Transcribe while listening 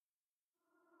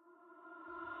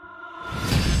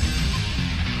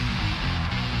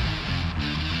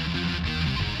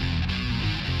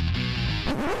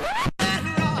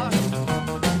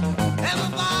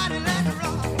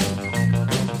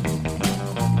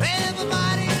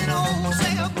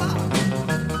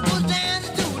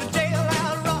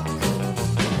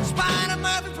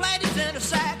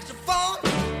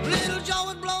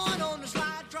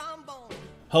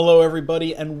Hello,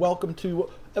 everybody, and welcome to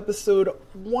episode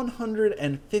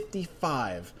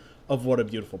 155 of What a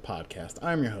Beautiful Podcast.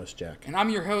 I'm your host, Jack. And I'm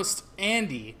your host,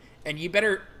 Andy, and you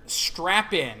better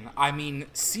strap in. I mean,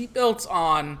 seatbelts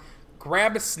on,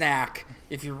 grab a snack.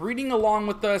 If you're reading along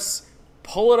with us,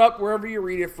 pull it up wherever you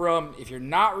read it from. If you're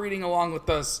not reading along with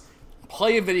us,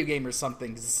 play a video game or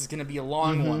something, because this is going to be a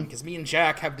long one, because me and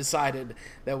Jack have decided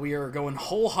that we are going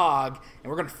whole hog,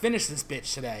 and we're going to finish this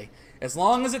bitch today, as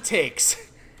long as it takes.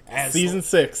 Season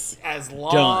 6. As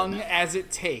long as it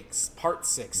takes. Part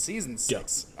 6. Season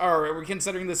 6. Done. Or are we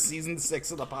considering this Season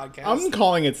 6 of the podcast? I'm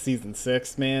calling it Season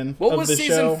 6, man. What was Season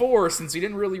show. 4, since we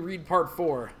didn't really read Part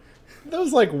 4?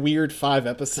 Those, weird 5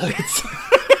 episodes.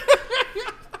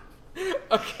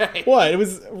 Okay. What? It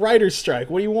was writer's strike.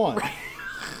 What do you want?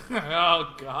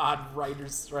 Oh, God.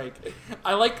 Writer's strike.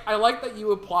 I like that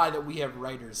you imply that we have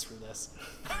writers for this.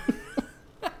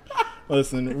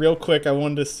 Listen, real quick, I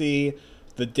wanted to see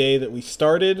the day that we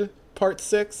started Part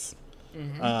 6.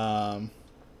 All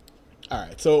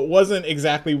right, so it wasn't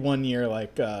exactly 1 year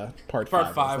like Part 5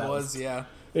 Part 5 was, yeah.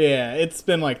 Yeah, it's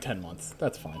been 10 months.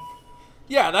 That's fine.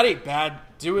 Yeah, that ain't bad.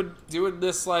 Doing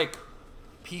this,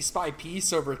 piece by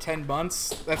piece over 10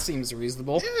 months, that seems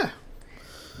reasonable. Yeah.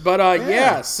 But,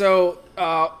 yeah, so,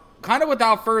 kind of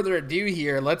without further ado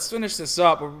here, let's finish this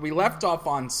up. We left off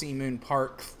on Sea Moon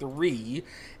Part 3,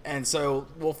 and so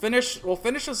we'll finish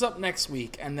this up next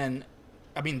week, and then,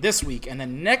 this week, and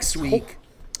then next week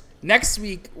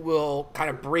we'll kind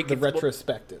of break the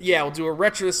retrospective. We'll do a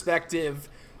retrospective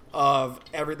of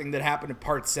everything that happened in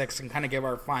Part 6 and kind of give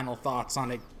our final thoughts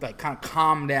on it, kind of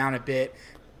calm down a bit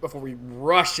before we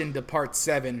rush into Part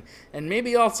 7. And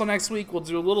maybe also next week we'll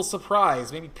do a little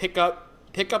surprise, maybe pick up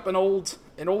an old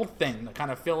thing to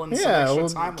kind of fill in some extra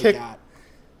time we got.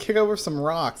 Kick over some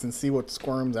rocks and see what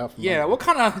squirms out from under. What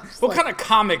kind of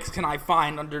comics can I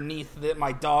find underneath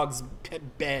my dog's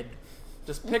bed?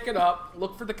 Just pick it up,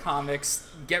 look for the comics,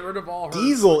 get rid of all her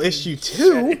Diesel issue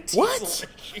 2. What? Diesel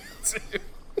issue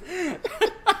 2.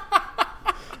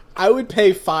 I would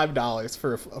pay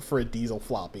 $5 for a Diesel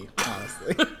floppy,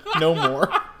 honestly. No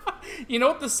more. You know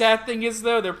what the sad thing is,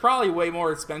 though? They're probably way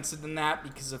more expensive than that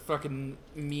because of fucking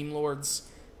meme lords.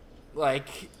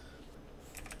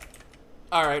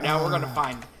 All right, now we're going to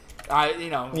find...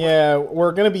 Yeah,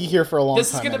 we're going to be here for a long time.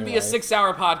 This is going to be a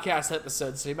 6-hour podcast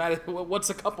episode, so you might... What's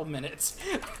a couple minutes?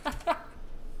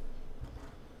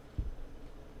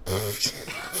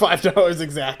 $5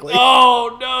 exactly.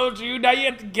 Oh, no, dude. Now you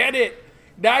have to get it.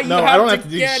 Now you have to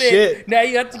get it. Now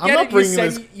you have to get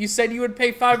it. You said you would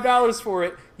pay $5 for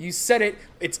it. You said it.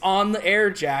 It's on the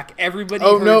air, Jack. Everybody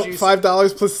heard you.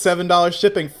 $5 plus $7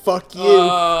 shipping. Fuck you.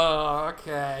 Oh,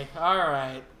 okay. All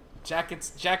right. Jack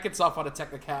gets off on a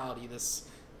technicality this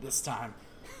time.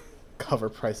 Cover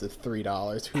price of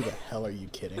 $3. Who the hell are you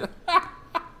kidding?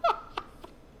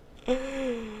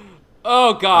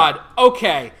 Oh, God.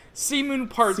 Okay. Sea Moon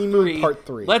Part 3. Sea Moon Part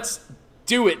 3. Let's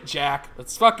do it, Jack.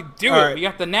 Let's fucking do it. Right. We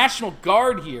got the National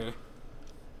Guard here.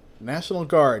 National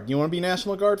Guard. You want to be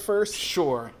National Guard first?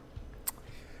 Sure.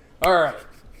 All right.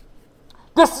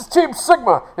 This is Team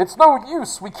Sigma. It's no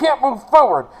use. We can't move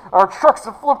forward. Our trucks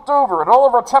have flipped over, and all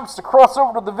of our attempts to cross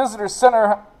over to the visitor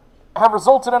center have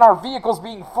resulted in our vehicles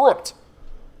being flipped.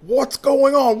 What's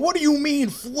going on? What do you mean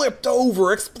flipped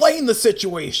over? Explain the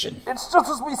situation. It's just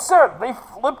as we said. They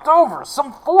flipped over.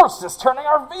 Some force is turning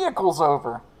our vehicles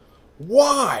over.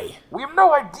 Why? We have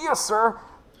no idea, sir.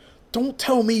 Don't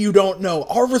tell me you don't know.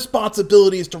 Our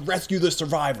responsibility is to rescue the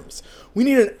survivors. We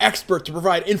need an expert to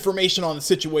provide information on the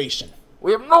situation.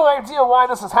 We have no idea why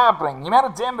this is happening. The amount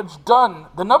of damage done,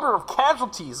 the number of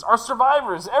casualties, our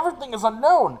survivors, everything is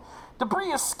unknown.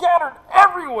 Debris is scattered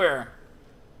everywhere.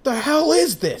 The hell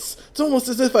is this? It's almost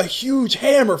as if a huge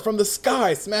hammer from the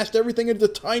sky smashed everything into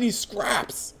tiny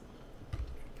scraps.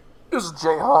 This is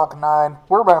Jayhawk 9.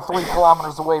 We're about 3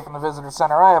 kilometers away from the visitor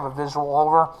center. I have a visual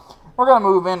over. We're gonna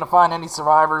move in to find any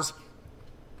survivors.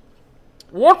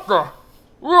 What the?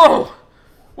 Whoa!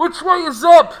 Which way is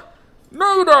up?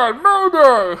 Mayday!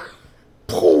 Mayday!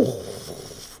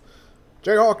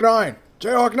 Jayhawk 9!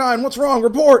 Jayhawk 9, what's wrong?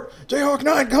 Report! Jayhawk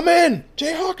 9, come in!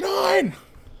 Jayhawk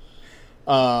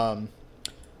 9!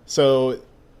 So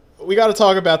we got to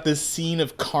talk about this scene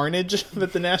of carnage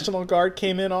that the National Guard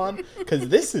came in on, because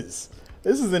this is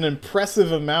an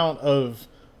impressive amount of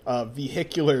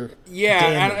vehicular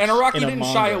damage. And Araki didn't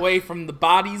shy away from the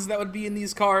bodies that would be in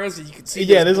these cars. You can see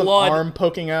there's blood, an arm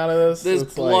poking out of this. There's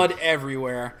blood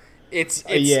everywhere. It's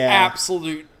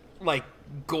absolute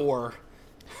gore.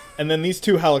 And then these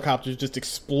 2 helicopters just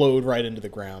explode right into the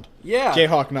ground. Yeah.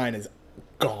 Jayhawk 9 is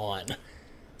gone.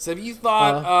 So if you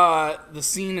thought the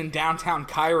scene in downtown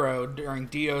Cairo during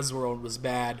Dio's World was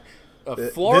bad,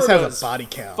 Florida's this has a body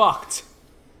count. Fucked.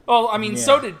 Well, I mean,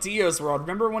 so did Dio's World.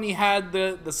 Remember when he had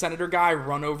the senator guy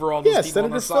run over all those people Senator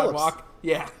on the sidewalk?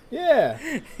 Yeah. Yeah.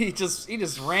 He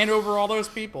just ran over all those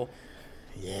people.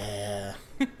 Yeah.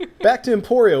 Back to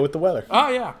Emporio with the weather. Oh,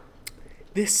 yeah.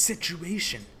 This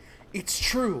situation. It's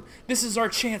true. This is our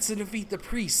chance to defeat the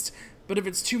priest. But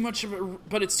it's too much of a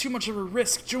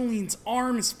risk. Jolene's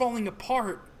arm is falling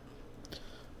apart.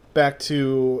 Back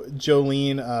to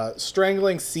Jolene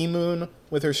strangling Seamoon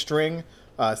with her string.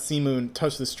 Seamoon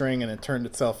touched the string and it turned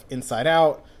itself inside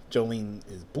out. Jolene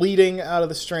is bleeding out of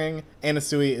the string.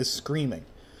 Anasui is screaming.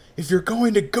 If you're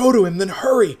going to go to him, then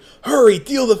hurry! Hurry!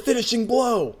 Deal the finishing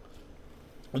blow!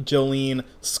 Jolene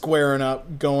squaring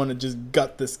up, going to just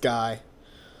gut this guy.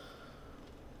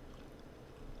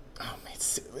 Oh, man.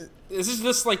 This is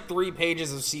just like 3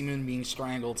 pages of Seamoon being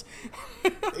strangled.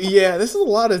 Yeah, this is a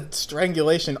lot of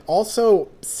strangulation. Also,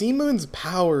 Seamoon's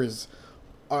powers,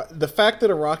 the fact that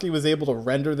Araki was able to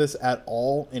render this at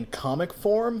all in comic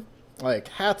form, like,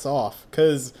 hats off.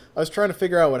 Because I was trying to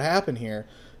figure out what happened here.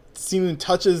 Seamoon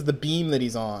touches the beam that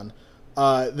he's on.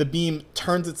 The beam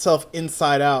turns itself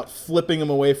inside out, flipping him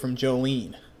away from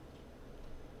Jolene.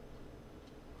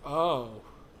 Oh.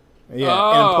 Yeah,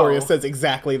 and Emporio says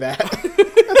exactly that.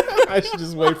 I should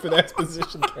just wait for the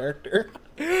exposition character.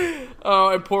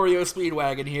 Oh, Emporio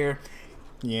Speedwagon here.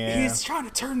 Yeah. He's trying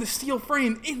to turn the steel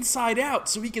frame inside out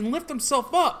so he can lift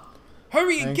himself up.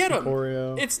 Hurry and get him.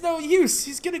 Emporio. It's no use.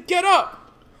 He's gonna get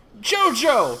up.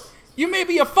 Jojo, you may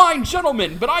be a fine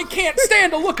gentleman, but I can't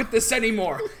stand to look at this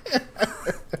anymore.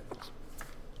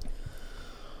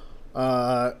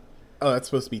 Oh, that's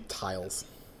supposed to be tiles.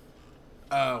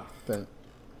 Oh. Then,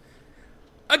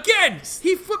 again,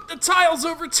 he flipped the tiles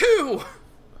over too.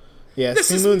 yeah,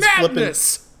 This is Seamoon's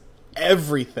madness. flipping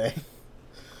everything.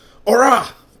 Ora!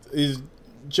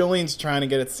 Jolene's trying to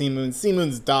get at Seamoon.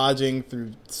 Seamoon's dodging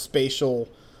through spatial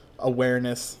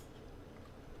awareness.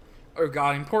 Oh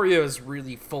god, Emporio is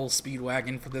really full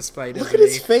Speedwagon for this fight. Look at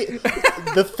his face.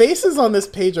 The faces on this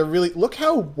page are really... Look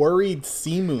how worried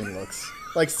Seamoon looks.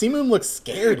 Like, Seamoon looks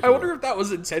scared here. I wonder if that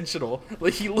was intentional.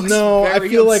 Like, he looks No, very I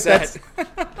feel upset.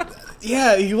 like that's...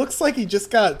 Yeah, he looks like he just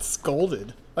got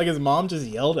scolded. Like his mom just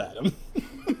yelled at him.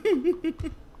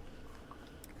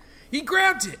 He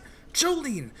grabbed it.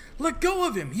 Jolene, let go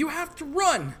of him. You have to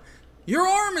run. Your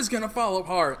arm is going to fall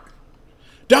apart.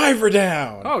 Diver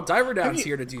down! Oh, Diver Down's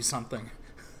here to do something.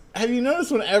 Have you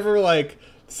noticed whenever, like,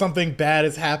 something bad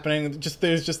is happening,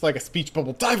 there's just like a speech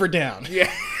bubble, Diver down!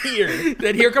 Yeah. Here.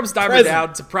 Then here comes Diver Present.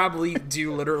 Down to probably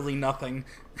do literally nothing.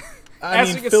 I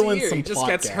You mean, can fill see in here, some he just plot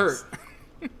gets gaps. hurt.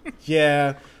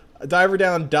 Yeah. Diver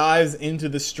Down dives into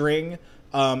the string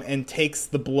and takes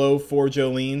the blow for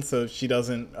Jolene so she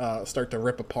doesn't start to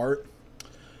rip apart.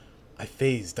 I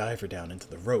phase Diver Down into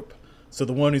the rope, so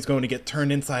the one who's going to get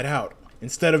turned inside out.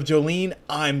 Instead of Jolene,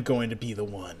 I'm going to be the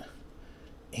one.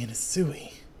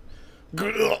 Anasui.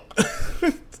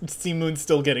 Seamoon's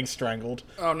still getting strangled.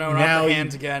 Oh no, not the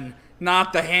hand again.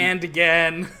 Not the hand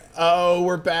again. Oh,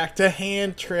 we're back to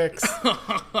hand tricks.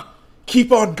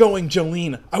 Keep on going,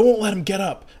 Jolene. I won't let him get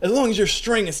up, as long as your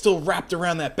string is still wrapped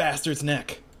around that bastard's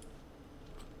neck.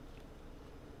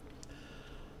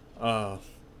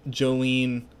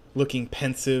 Jolene, looking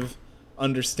pensive,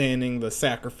 understanding the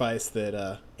sacrifice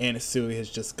that Anasui has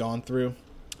just gone through.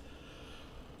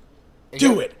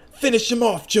 Do it! Finish him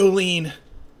off, Jolene!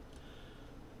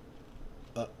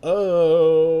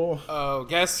 Uh-oh. Oh,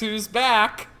 guess who's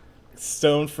back?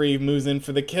 Stonefree moves in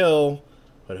for the kill.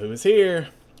 But who's here?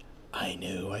 I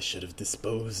knew I should have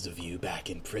disposed of you back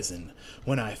in prison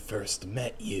when I first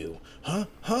met you. Huh?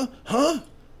 Oh,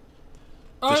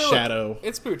 The look, shadow.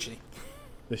 It's Pucci.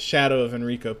 The shadow of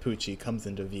Enrico Pucci comes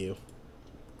into view.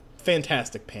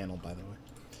 Fantastic panel, by the way.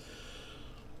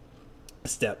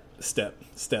 Step, step,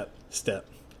 step, step.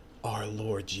 Our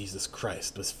Lord Jesus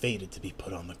Christ was fated to be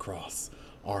put on the cross.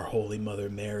 Our Holy Mother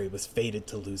Mary was fated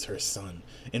to lose her son.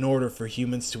 In order for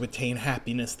humans to attain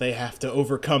happiness, they have to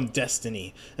overcome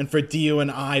destiny. And for Dio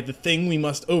and I, the thing we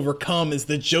must overcome is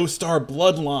the Joestar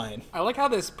bloodline. I like how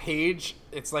this page,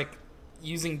 it's like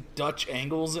using Dutch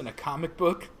angles in a comic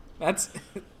book. That's...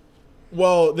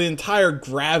 Well, the entire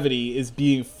gravity is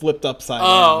being flipped upside down.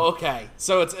 Oh, okay.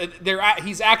 So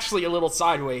he's actually a little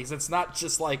sideways. It's not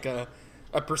just like a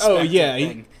perspective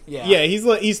thing. Yeah, he's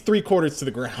 3/4 to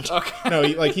the ground. Okay. No,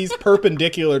 he's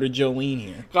perpendicular to Jolene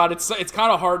here. God, it's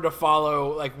kind of hard to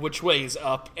follow like which way is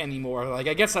up anymore. Like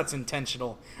I guess that's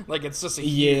intentional. Like it's just a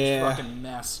huge fucking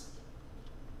mess.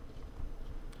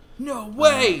 No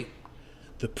way.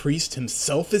 The priest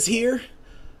himself is here?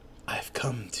 I've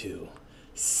come to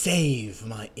save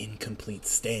my incomplete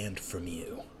stand from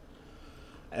you.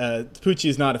 Pucci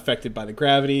is not affected by the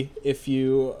gravity, if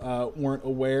you weren't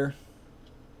aware.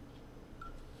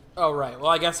 Oh, right. Well,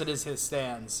 I guess it is his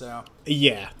stand, so...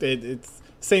 Yeah, it's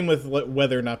same with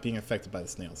weather not being affected by the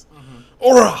snails. Mm-hmm.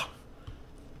 Aura!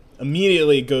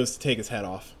 Immediately goes to take his head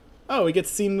off. Oh, he gets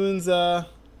C-Moon's stand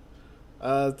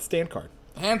card.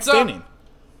 Hands Standing. up!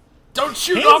 Don't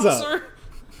shoot, Hands officer!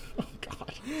 Up. Oh,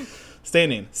 God.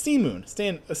 Standing. C-Moon.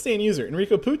 Stand user.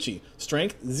 Enrico Pucci.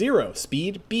 Strength, 0.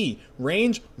 Speed, B.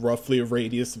 Range, roughly a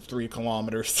radius of 3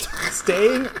 kilometers.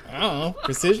 Staying, I don't know.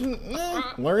 Precision,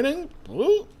 learning,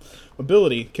 ooh.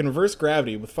 Ability, can reverse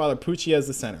gravity with Father Pucci as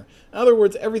the center. In other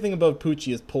words, everything above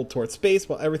Pucci is pulled towards space,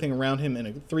 while everything around him in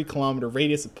a 3-kilometer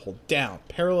radius is pulled down.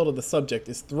 Parallel to the subject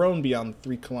is thrown beyond the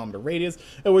 3-kilometer radius,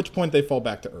 at which point they fall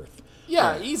back to Earth.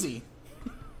 Yeah, right. Easy.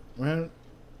 Right.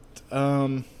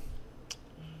 Hang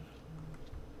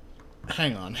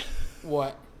on.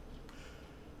 What?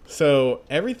 So,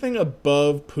 everything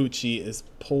above Pucci is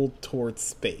pulled towards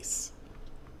space,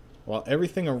 while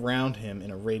everything around him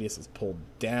in a radius is pulled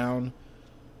down.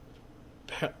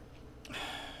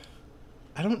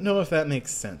 I don't know if that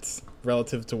makes sense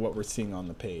relative to what we're seeing on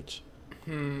the page.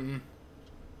 I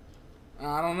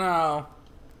don't know.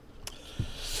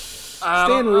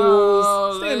 Stand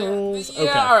rules. Yeah,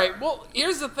 okay. All right. Well,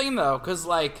 here's the thing, though, because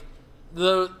like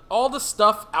all the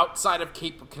stuff outside of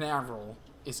Cape Canaveral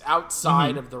is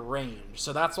outside of the range,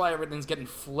 so that's why everything's getting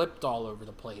flipped all over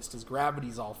the place because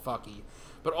gravity's all fucky.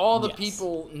 But all the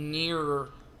people near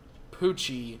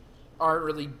Pucci aren't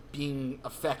really being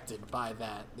affected by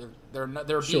that. They're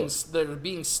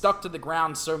being stuck to the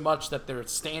ground so much that they're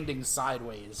standing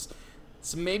sideways.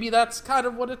 So maybe that's kind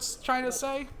of what it's trying to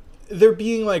say. They're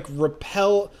being like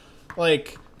repelled,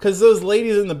 like because those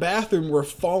ladies in the bathroom were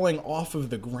falling off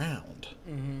of the ground.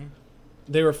 Mm-hmm.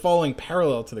 They were falling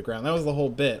parallel to the ground. That was the whole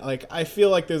bit. Like I feel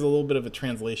like there's a little bit of a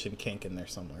translation kink in there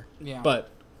somewhere. Yeah, but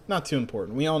not too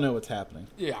important. We all know what's happening.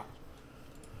 Yeah.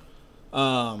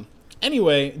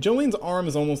 Anyway, Jolene's arm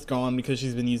is almost gone because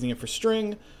she's been using it for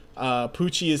string.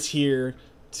 Pucci is here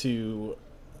to...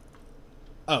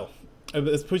 Oh.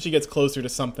 As Pucci gets closer to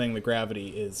something, the gravity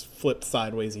is flipped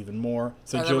sideways even more.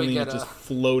 So Jolene is just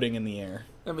floating in the air.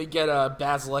 And we get a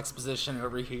Basil exposition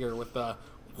over here with the...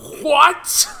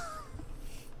 What?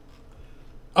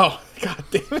 Oh, god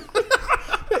damn it.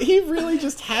 He really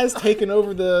just has taken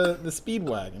over the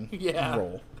Speedwagon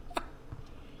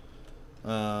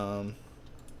role.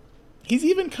 He's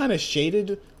even kind of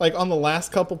shaded, like on the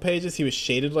last couple pages, he was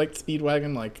shaded like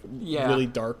Speedwagon, like really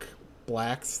dark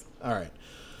blacks. All right.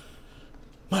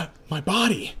 My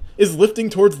body is lifting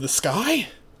towards the sky?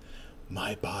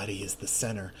 My body is the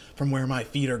center. From where my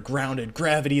feet are grounded,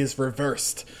 gravity is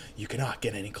reversed. You cannot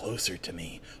get any closer to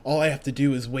me. All I have to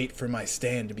do is wait for my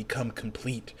stand to become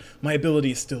complete. My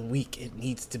ability is still weak. It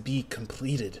needs to be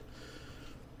completed.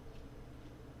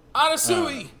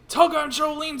 Anasui, tug on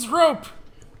Jolene's rope!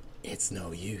 It's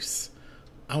no use.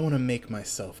 I want to make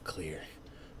myself clear.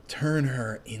 Turn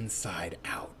her inside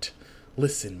out.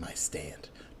 Listen, my stand.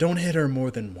 Don't hit her more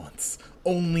than once.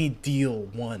 Only deal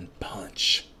one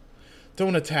punch.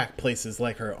 Don't attack places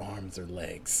like her arms or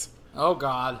legs. Oh,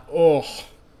 God. Oh,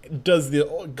 does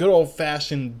the good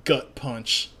old-fashioned gut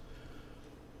punch.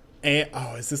 And,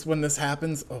 is this when this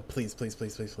happens? Oh, please, please,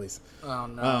 please, please, please. Oh,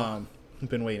 no. I've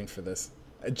been waiting for this.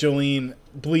 Jolene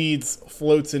bleeds,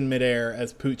 floats in midair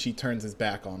as Pucci turns his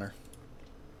back on her.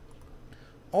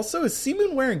 Also, is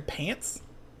C-Moon wearing pants?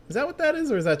 Is that what that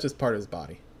is, or is that just part of his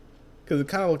body? Because it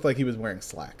kind of looked like he was wearing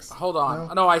slacks. Hold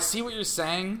on. No, I see what you're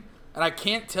saying, and I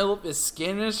can't tell if his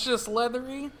skin is just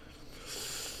leathery.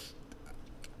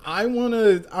 I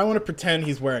wanna pretend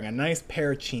he's wearing a nice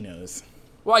pair of chinos.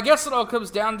 Well, I guess it all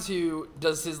comes down to,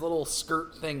 does his little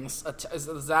skirt things,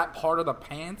 is that part of the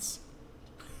pants?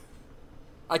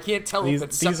 I can't tell if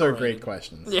it's separated. These are great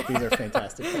questions. Yeah. These are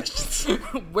fantastic questions.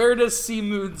 Where does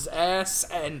C-Moon's ass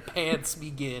and pants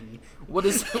begin? What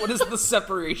is the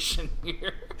separation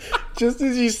here? Just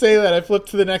as you say that, I flip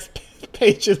to the next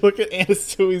page and look at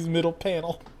Anasui's middle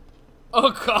panel.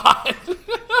 Oh, God.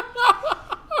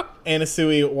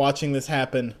 Anasui watching this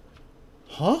happen.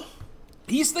 Huh?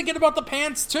 He's thinking about the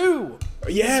pants, too.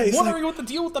 Yeah, he's wondering what the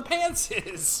deal with the pants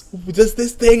is. Does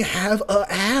this thing have a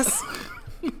ass?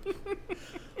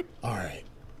 All right,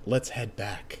 let's head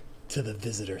back to the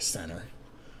visitor center.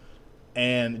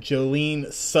 And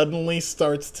Jolene suddenly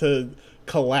starts to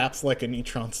collapse like a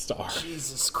neutron star.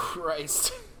 Jesus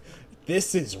Christ.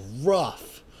 This is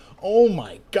rough. Oh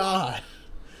my God.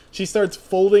 She starts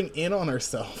folding in on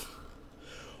herself.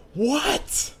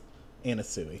 What?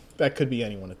 Anasui. That could be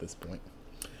anyone at this point.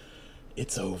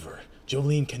 It's over.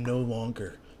 Jolene can no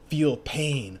longer feel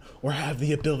pain or have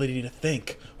the ability to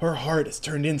think. Her heart is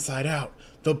turned inside out.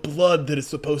 The blood that is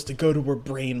supposed to go to her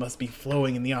brain must be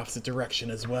flowing in the opposite direction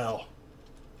as well.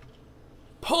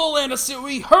 Pull,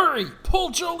 Anasui! Hurry!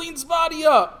 Pull Jolene's body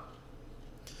up!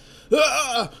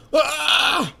 Ah!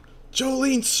 Ah!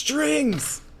 Jolene's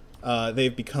strings!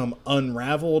 They've become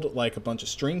unraveled like a bunch of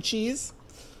string cheese.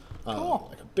 Cool.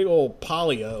 Like a big old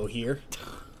polio here.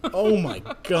 Oh my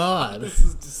god.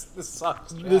 This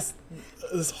sucks, Jack.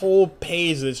 This whole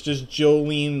page is just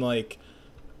Jolene, like,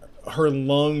 her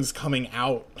lungs coming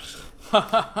out.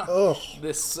 Ugh.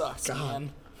 This sucks,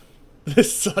 man.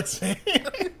 This sucks, man.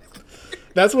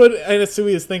 That's what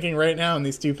Anasui is thinking right now in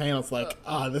these two panels, like,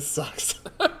 this sucks.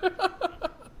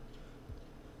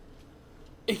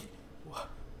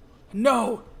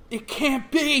 No, it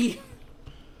can't be!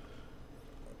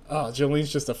 Oh,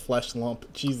 Jolene's just a flesh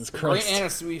lump. Jesus Great Christ.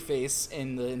 Anasui face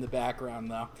in the background,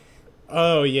 though.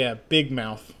 Oh, yeah, big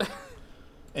mouth.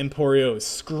 Emporio is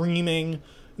screaming.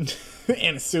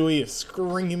 Anasui is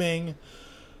screaming.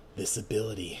 This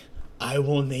ability, I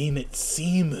will name it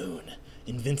Sea Moon.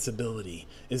 Invincibility.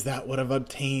 Is that what I've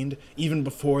obtained even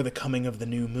before the coming of the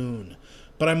new moon?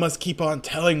 But I must keep on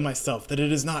telling myself that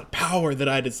it is not power that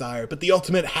I desire, but the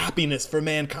ultimate happiness for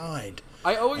mankind.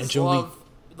 I always love,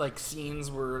 like,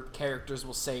 scenes where characters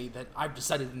will say that I've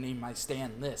decided to name my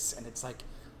stand this, and it's like,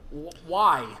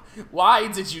 why? Why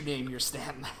did you name your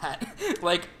stand that?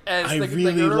 Like, as I the,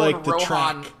 really like the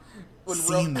Rohan, track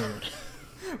Sea Moon.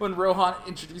 When Rohan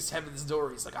introduced Heaven's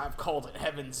Door, he's like, I've called it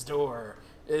Heaven's Door.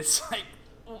 It's like,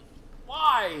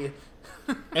 why?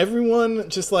 Everyone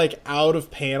just, like, out of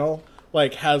panel,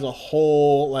 like, has a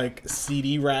whole, like,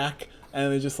 CD rack,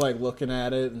 and they're just, like, looking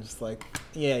at it and just like,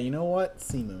 yeah, you know what?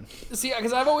 Sea Moon. See,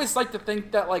 because I've always liked to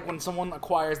think that, like, when someone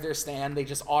acquires their stand, they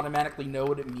just automatically know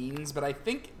what it means, but I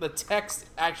think the text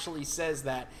actually says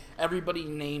that everybody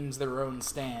names their own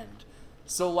stand.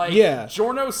 So, like, yeah.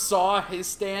 Giorno saw his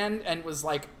stand and was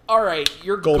like, alright,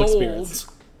 you're Gold gold. Experience.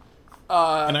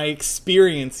 And I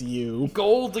experience you.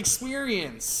 Gold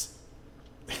experience.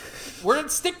 Where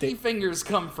did Sticky Fingers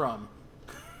come from?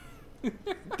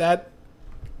 That...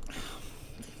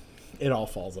 It all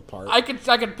falls apart. I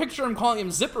could picture him calling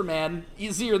him Zipper Man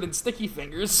easier than Sticky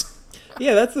Fingers.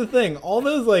 Yeah, that's the thing. All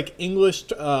those, like, English,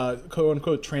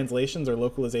 quote-unquote, translations or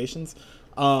localizations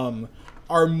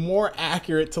are more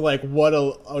accurate to, like, what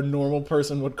a normal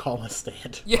person would call a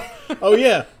stand. Yeah. Oh,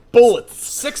 yeah. Bullets.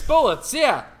 6 bullets,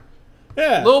 yeah.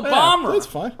 Yeah. Little bomber. That's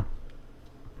fine.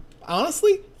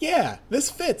 Honestly, yeah. This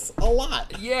fits a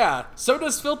lot. Yeah. So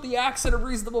does Filthy Axe at a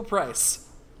reasonable price.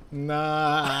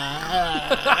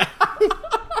 Nah.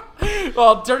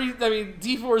 Well,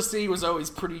 D4C was always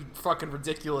pretty fucking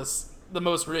ridiculous. The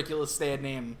most ridiculous stand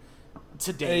name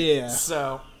to date. Yeah.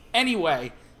 So,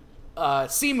 anyway,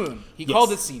 Sea Moon. He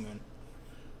called it Sea Moon.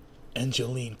 And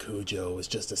Jolene Cujo was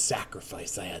just a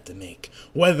sacrifice I had to make.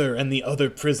 Weather and the other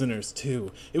prisoners,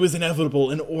 too. It was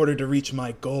inevitable in order to reach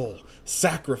my goal.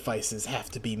 Sacrifices have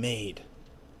to be made.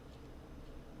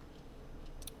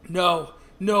 No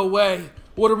way.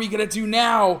 What are we gonna do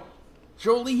now?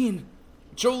 Jolene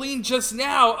just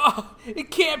now. Oh, it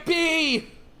can't be.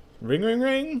 Ring, ring,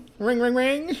 ring. Ring, ring,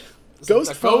 ring.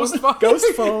 Ghost phone. Ghost phone.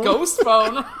 Ghost phone. Ghost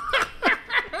phone.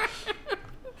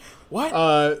 What?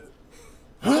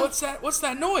 Huh? What's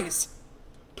that noise?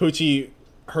 Poochie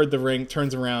heard the ring,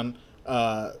 turns around.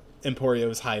 Emporio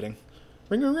is hiding.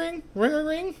 Ring, ring, ring. Ring, ring,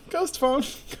 ring. Ghost phone.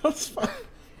 Ghost phone.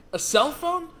 A cell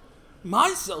phone? My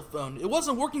cell phone. It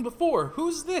wasn't working before.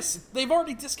 Who's this? They've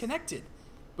already disconnected.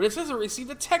 But it says it received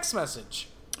a text message.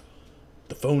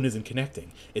 The phone isn't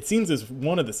connecting. It seems as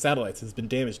one of the satellites has been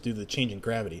damaged due to the change in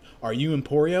gravity. Are you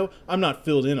Emporio? I'm not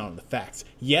filled in on the facts.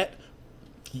 Yet.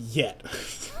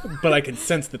 But I can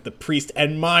sense that the priest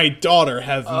and my daughter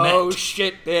have met. Oh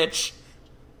shit, bitch.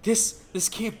 This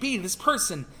can't be. This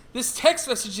person. This text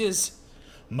message is...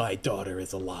 My daughter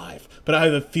is alive, but I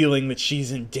have a feeling that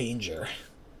she's in danger.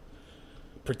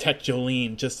 Protect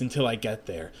Jolene just until I get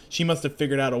there. She must have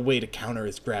figured out a way to counter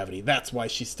his gravity. That's why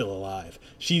she's still alive.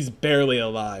 She's barely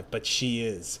alive, but she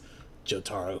is.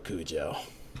 Jotaro Kujo.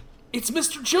 It's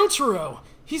Mr. Jotaro.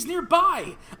 He's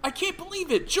nearby. I can't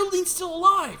believe it. Jolene's still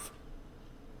alive.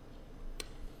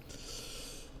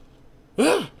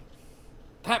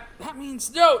 That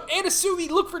means... No, Anasui,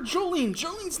 look for Jolene.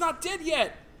 Jolene's not dead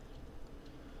yet.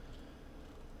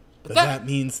 But that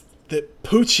means that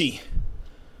Poochie...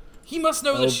 He must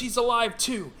know that she's alive,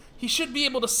 too. He should be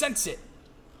able to sense it.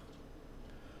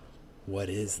 What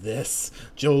is this?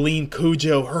 Jolene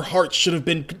Cujo, her heart should have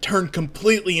been turned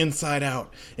completely inside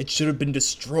out. It should have been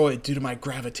destroyed due to my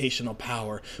gravitational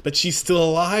power. But she's still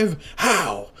alive?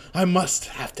 How? I must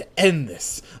have to end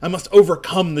this. I must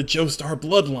overcome the Joestar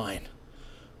bloodline.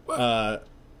 Oh,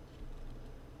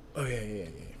 yeah.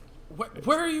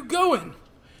 Where are you going?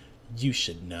 You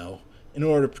should know. In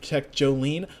order to protect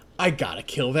Jolene, I gotta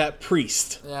kill that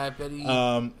priest. Yeah, I bet he's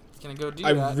gonna go do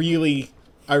I that.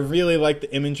 I really like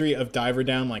the imagery of Diver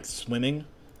Down, like, swimming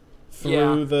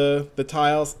through the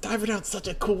tiles. Diver Down's such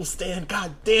a cool stand.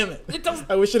 God damn it. It does.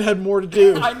 I wish it had more to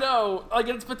do. I know. Like,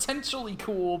 it's potentially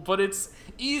cool, but it's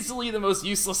easily the most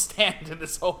useless stand in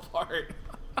this whole part.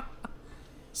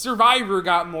 Survivor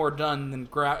got more done than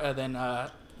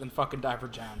fucking Diver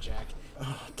Down, Jack.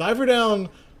 Diver Down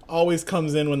always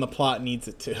comes in when the plot needs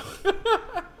it to.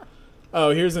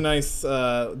 Oh, here's a nice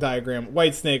diagram.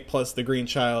 Whitesnake plus the Green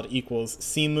Child equals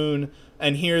Sea Moon.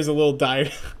 And here's a little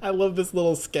I love this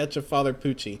little sketch of Father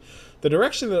Pucci. The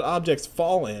direction that objects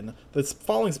fall in, the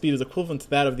falling speed is equivalent to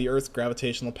that of the Earth's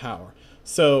gravitational power.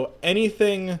 So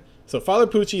Father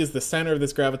Pucci is the center of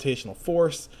this gravitational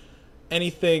force.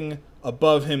 Anything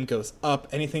above him goes up.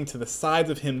 Anything to the sides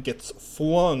of him gets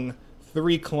flung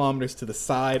 3 kilometers to the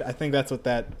side. I think that's what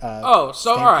that all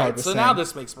right. So saying. now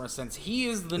this makes more sense. He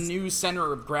is the new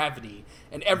center of gravity,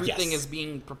 and everything is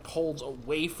being propelled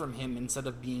away from him instead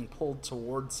of being pulled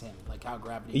towards him, like how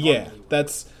gravity normally works.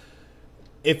 That's...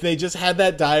 If they just had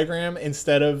that diagram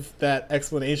instead of that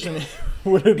explanation, it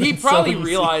would have been He probably so easy.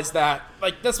 realized that,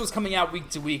 like, this was coming out week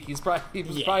to week. He was probably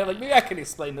like, maybe I can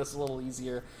explain this a little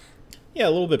easier. Yeah, a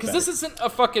little bit better. Because this isn't a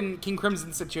fucking King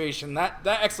Crimson situation. That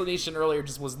explanation earlier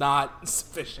just was not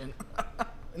sufficient.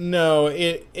 No,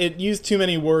 it used too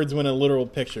many words when a literal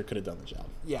picture could have done the job.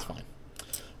 Yeah. It's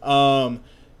fine.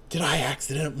 Did I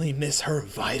accidentally miss her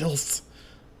vitals?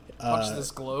 Punch this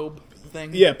globe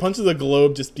thing. Yeah, punches a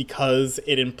globe just because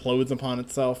it implodes upon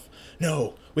itself.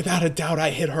 No, without a doubt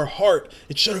I hit her heart.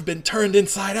 It should have been turned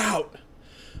inside out.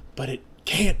 But it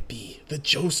can't be the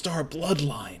Joestar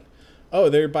bloodline. Oh,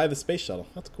 they're by the space shuttle.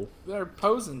 That's cool. They're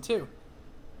posing, too.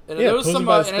 And Yeah, are those posing some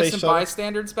by the space innocent shuttle.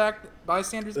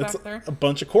 bystanders back there? A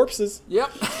bunch of corpses. Yep.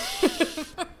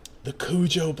 The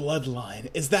Cujo bloodline.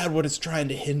 Is that what is trying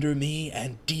to hinder me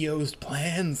and Dio's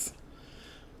plans?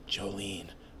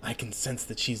 Jolene, I can sense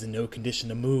that she's in no condition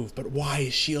to move, but why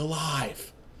is she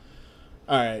alive?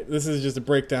 Alright, this is just a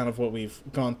breakdown of what we've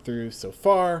gone through so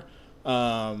far.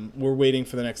 We're waiting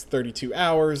for the next 32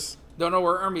 hours. Don't know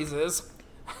where Hermes is.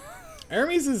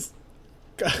 Hermes is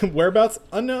whereabouts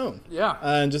unknown. Yeah.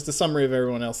 And just a summary of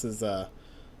everyone else's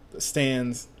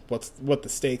stands, what the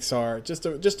stakes are. Just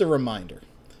a reminder.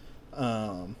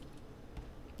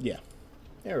 Yeah.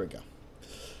 There we go.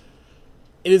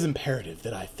 It is imperative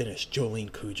that I finish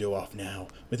Jolene Cujo off now,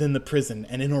 within the prison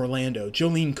and in Orlando.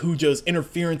 Jolene Cujo's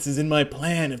interferences in my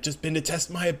plan have just been to test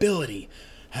my ability.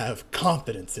 Have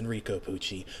confidence in Rico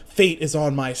Pucci. Fate is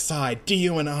on my side.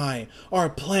 Dio and I. Our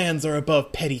plans are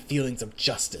above petty feelings of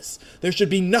justice. There should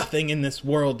be nothing in this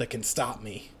world that can stop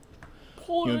me.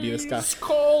 Please be this guy?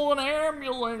 call an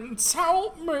ambulance.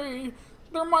 Help me.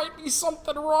 There might be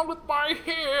something wrong with my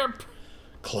hip.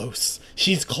 Close.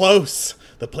 She's close.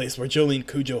 The place where Jolene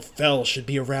Cujo fell should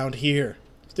be around here.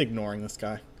 Just ignoring this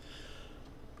guy.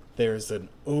 There's an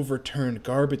overturned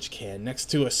garbage can next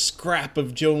to a scrap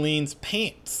of Jolene's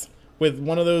pants with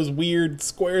one of those weird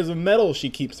squares of metal she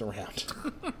keeps around.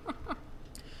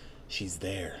 She's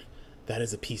there. That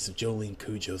is a piece of Jolene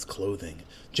Cujo's clothing.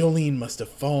 Jolene must have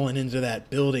fallen into that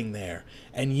building there.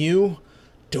 And you,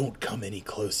 don't come any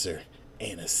closer,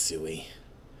 Anna Sui.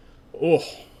 Oh,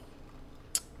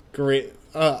 great.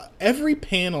 Every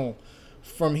panel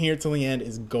from here till the end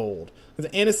is gold.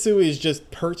 Because Anna Sui is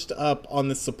just perched up on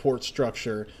the support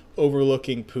structure,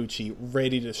 overlooking Pucci,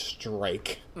 ready to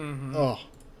strike. Mm-hmm. Oh.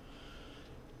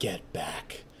 Get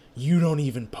back. You don't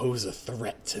even pose a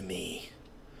threat to me.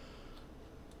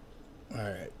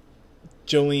 Alright.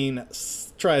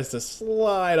 Jolene tries to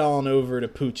slide on over to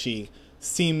Pucci.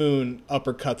 Sea Moon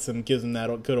uppercuts him, gives him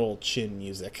that good old chin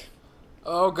music.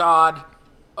 Oh, God.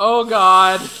 Oh,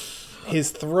 God.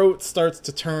 His throat starts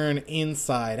to turn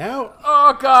inside out.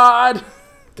 Oh, God.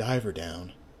 Diver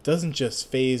Down doesn't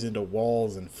just phase into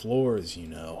walls and floors, you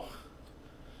know.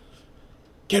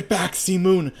 Get back, Sea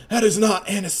Moon. That is not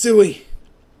Anna Sui.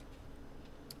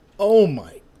 Oh,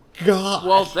 my God.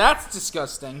 Well, that's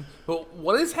disgusting. But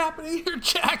what is happening here,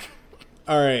 Jack?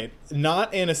 Alright,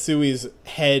 not Anna Sui's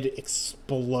head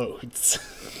explodes.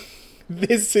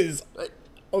 This is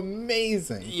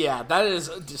amazing. Yeah, that is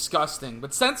disgusting.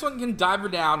 But since one can dive her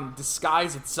down and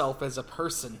disguise itself as a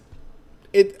person.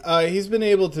 He's been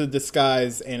able to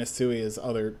disguise Anasui as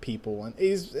other people, and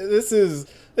this is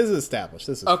established.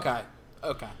 This is okay.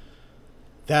 Okay.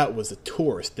 That was a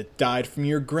tourist that died from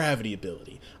your gravity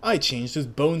ability. I changed his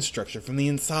bone structure from the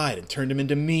inside and turned him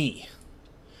into me.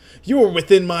 You're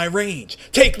within my range.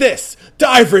 Take this!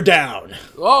 Diver down!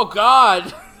 Oh,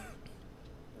 God.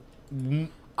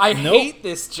 I Nope. hate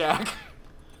this, Jack.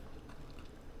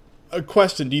 A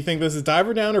question, do you think this is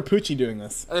Diver Down or Poochie doing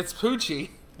this? It's Poochie.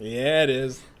 Yeah, it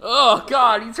is. Oh,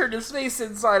 God, he turned his face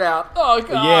inside out. Oh,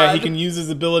 God. Yeah, he can use his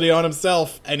ability on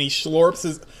himself, and he schlorps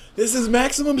his... This is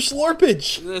maximum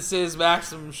schlorpage! This is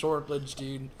maximum shortledge,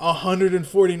 dude.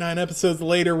 149 episodes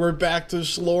later, we're back to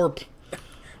schlorp.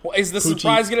 Well, is the Poochie.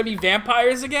 surprise going to be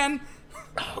vampires again?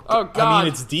 Oh, God. I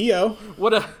mean, it's Dio.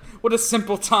 What a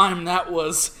simple time that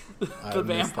was. I The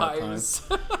missed that vampires.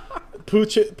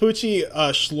 Poochie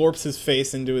schlorps his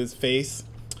face into his face.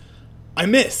 I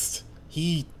missed.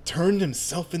 He turned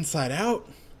himself inside out.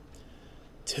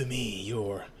 To me,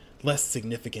 you're less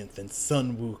significant than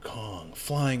Sun Wukong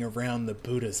flying around the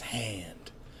Buddha's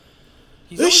hand.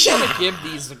 He's always going to give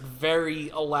these very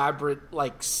elaborate,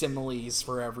 like, similes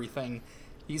for everything.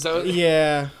 He's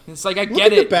Yeah. It's like, I Look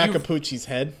get at it. the back of Poochie's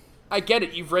head. I get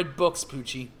it. You've read books,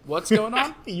 Poochie. What's going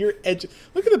on? Look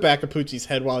at the back of Poochie's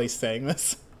head while he's saying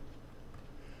this.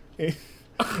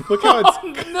 Look how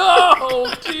it's...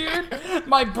 No, dude.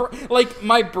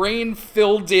 My brain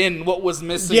filled in what was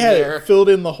missing there. It filled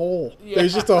in the hole. Yeah.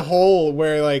 There's just a hole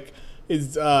where, like,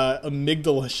 his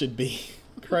amygdala should be.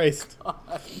 Christ.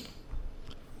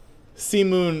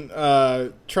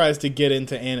 Simoon tries to get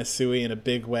into Anasui in a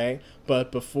big way,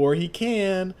 but before he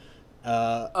can...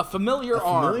 A familiar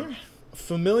arm.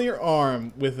 familiar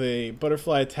arm with a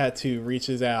butterfly tattoo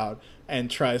reaches out and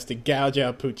tries to gouge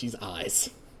out Poochie's eyes.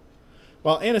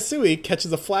 While Anasui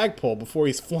catches a flagpole before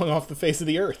he's flung off the face of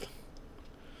the earth.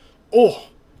 Oh!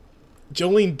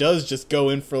 Jolene does just go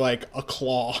in for, like, a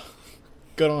claw.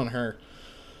 Good on her.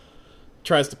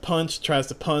 Tries to punch.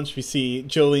 We see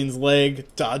Jolene's leg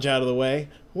dodge out of the way.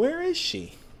 Where is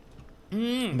she?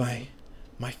 My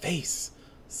face.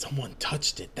 Someone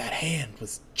touched it. That hand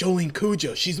was Jolene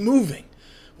Cujo. She's moving.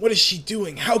 What is she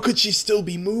doing? How could she still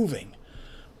be moving?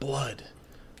 Blood.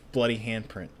 Bloody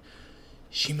handprint.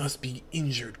 She must be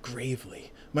injured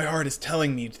gravely. My heart is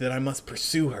telling me that I must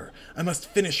pursue her. I must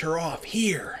finish her off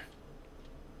here.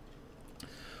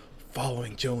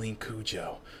 Following Jolene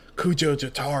Cujo. Cujo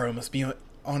Jotaro must be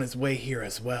on his way here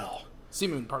as well.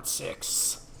 Seamoon Part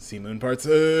 6. Seamoon Part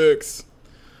 6.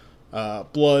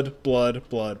 Blood,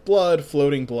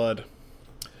 floating blood.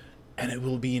 And it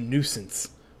will be a nuisance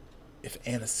if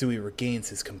Anasui regains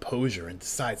his composure and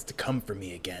decides to come for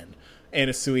me again.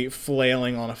 Anasui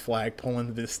flailing on a flagpole in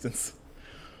the distance.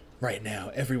 Right now,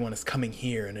 everyone is coming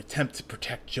here in an attempt to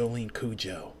protect Jolene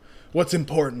Cujo. What's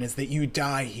important is that you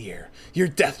die here. Your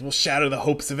death will shatter the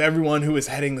hopes of everyone who is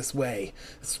heading this way,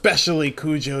 especially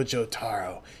Cujo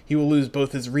Jotaro. He will lose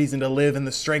both his reason to live and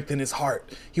the strength in his heart.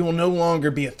 He will no longer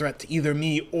be a threat to either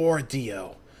me or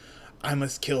Dio. I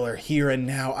must kill her here and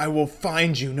now. I will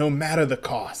find you no matter the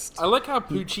cost. I like how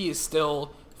Poochie is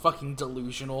still fucking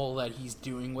delusional that he's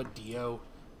doing what Dio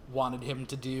wanted him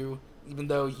to do, even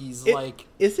though he's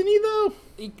Isn't he though?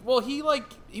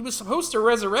 He was supposed to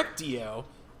resurrect Dio,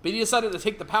 but he decided to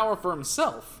take the power for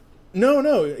himself.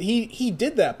 No, he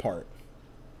did that part.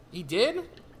 He did?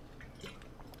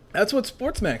 That's what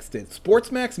Sportsmax did.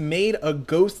 Sportsmax made a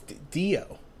ghost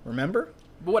Dio. Remember?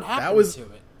 But what happened to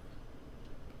it?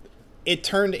 It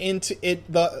turned into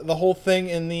it. The whole thing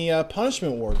in the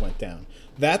punishment ward went down.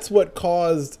 That's what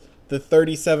caused the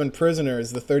 37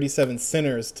 prisoners, the 37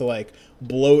 sinners, to like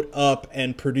bloat up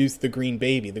and produce the green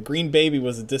baby. The green baby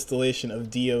was a distillation of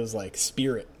Dio's like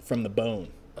spirit from the bone.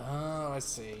 Oh, I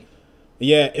see.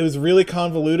 Yeah, it was really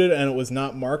convoluted and it was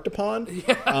not marked upon.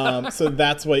 Yeah. So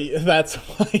that's why you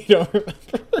don't remember.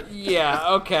 Yeah.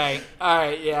 Okay. All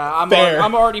right. Yeah.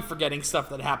 I'm already forgetting stuff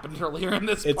that happened earlier in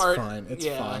this part. It's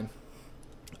fine.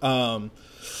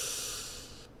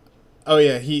 Oh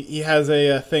yeah, he has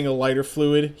a thing of lighter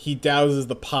fluid. He douses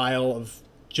the pile of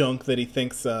junk that he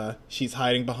thinks she's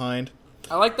hiding behind.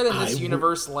 I like that in this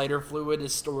universe, lighter fluid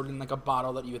is stored in like a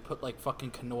bottle that you would put like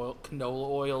fucking canola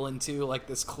oil into, like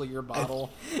this clear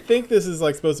bottle. I think this is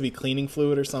like supposed to be cleaning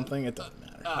fluid or something. It doesn't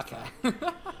matter. Okay.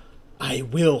 I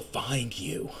will find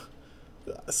you.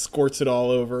 Squirts it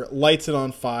all over, lights it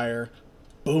on fire.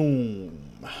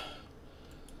 Boom.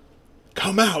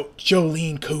 Come out,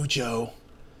 Jolene Cujo.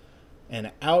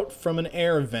 And out from an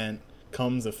air vent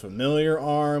comes a familiar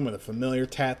arm with a familiar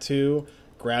tattoo,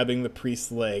 grabbing the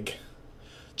priest's leg.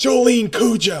 Jolene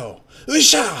Cujo!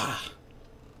 Usha!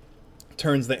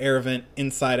 Turns the air vent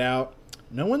inside out,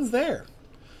 No one's there.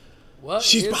 What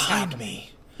She's is behind happening?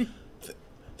 me.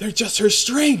 They're just her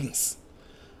strings.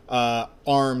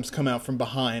 Arms come out from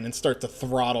behind and start to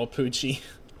throttle Poochie.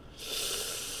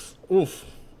 Oof.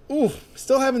 Oof.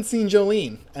 Still haven't seen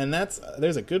Jolene, and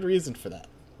there's a good reason for that.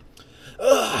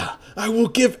 Ugh, I will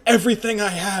give everything I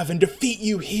have and defeat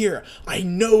you here. I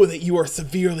know that you are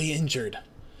severely injured.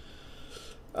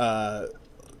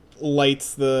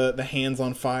 Lights the hands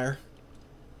on fire.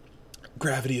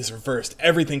 Gravity is reversed.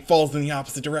 Everything falls in the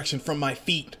opposite direction from my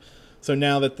feet. So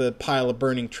now that the pile of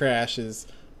burning trash is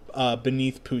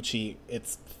beneath Poochie,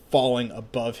 it's falling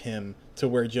above him to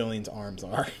where Jolene's arms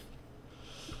are.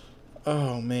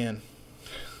 Oh, man.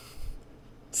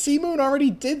 Seamoon already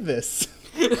did this.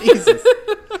 Jesus.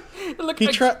 Look, He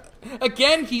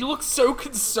again, he looks so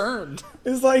concerned.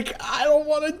 It's like, I don't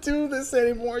want to do this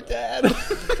anymore, Dad.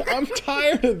 I'm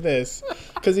tired of this.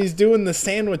 Because he's doing the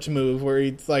sandwich move where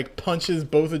he like punches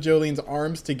both of Jolene's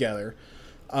arms together.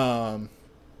 Both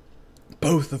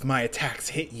of my attacks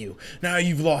hit you. Now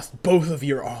you've lost both of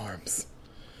your arms.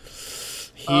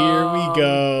 Here we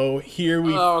go. Here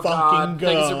we fucking go.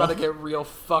 Things are about to get real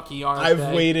fucky, aren't they?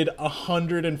 I've waited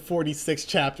 146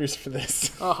 chapters for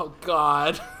this. Oh,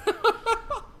 God.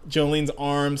 Jolene's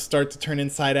arms start to turn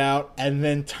inside out and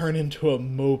then turn into a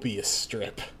Mobius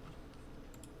strip.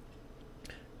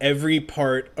 Every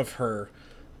part of her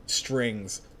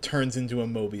strings turns into a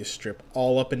Mobius strip.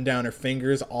 All up and down her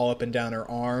fingers, all up and down her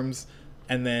arms,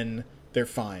 and then they're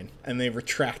fine. And they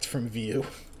retract from view.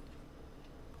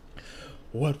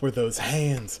 What were those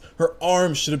hands? Her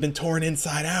arms should have been torn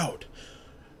inside out.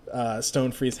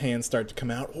 Stonefree's hands start to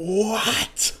come out.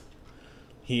 What?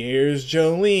 Here's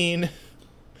Jolene.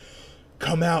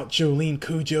 Come out, Jolene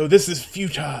Cujo. This is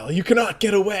futile. You cannot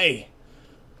get away.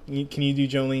 Can you do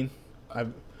Jolene?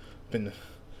 I've been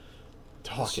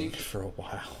talking for a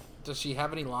while. Does she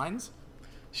have any lines?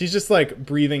 She's just like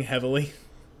breathing heavily.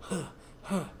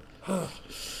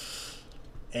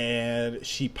 And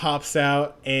she pops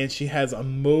out, and she has a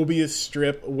Mobius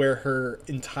strip where her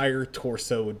entire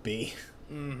torso would be.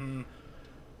 Mm-hmm.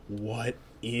 What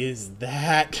is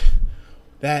that?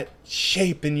 That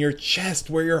shape in your chest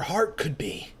where your heart could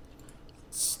be.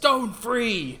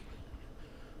 Stonefree!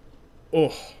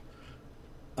 Oh.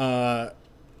 And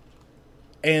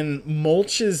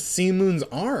mulches Seamoon's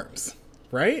arms,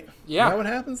 right? Yeah. Is that what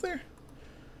happens there?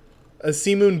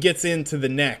 Seamoon gets into the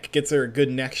neck, gets her a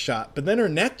good neck shot, but then her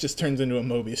neck just turns into a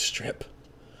Mobius strip.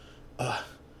 A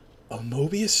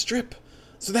Mobius strip?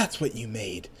 So that's what you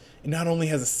made. It not only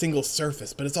has a single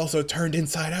surface, but it's also turned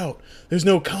inside out. There's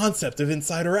no concept of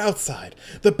inside or outside.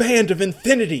 The Band of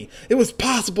Infinity! It was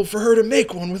possible for her to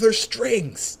make one with her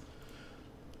strings!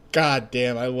 God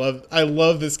damn, I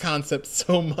love this concept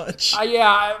so much.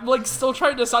 Yeah, I'm like still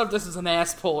trying to decide if this is an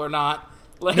ass pull or not.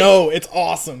 Like, no, it's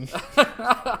awesome.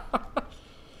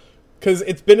 Because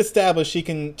it's been established she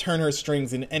can turn her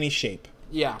strings in any shape.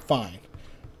 Yeah. Fine.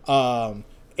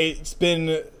 It's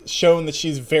been shown that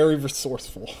she's very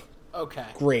resourceful. Okay.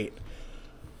 Great.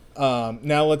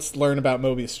 Now let's learn about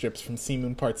Mobius strips from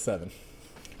Seamoon Part 7.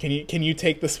 Can you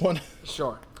take this one?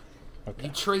 Sure. Okay.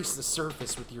 You trace the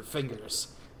surface with your fingers,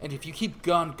 and if you keep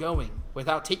going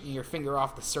without taking your finger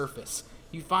off the surface,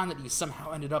 you find that you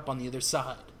somehow ended up on the other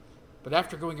side. But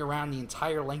after going around the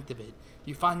entire length of it,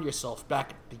 you find yourself back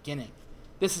at the beginning.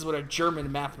 This is what a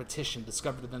German mathematician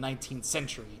discovered in the 19th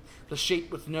century, the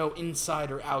shape with no inside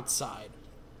or outside.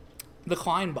 The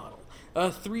Klein bottle,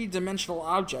 a three-dimensional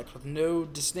object with no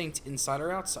distinct inside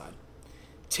or outside.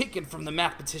 Taken from the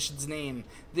mathematician's name,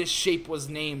 this shape was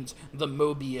named the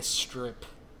Mobius strip.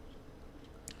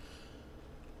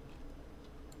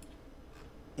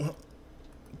 Well,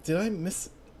 did I miss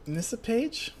a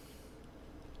page?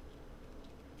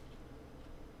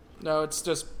 No, it's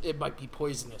just, it might be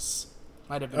poisonous.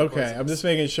 Might have been Okay, poisonous. I'm just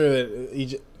making sure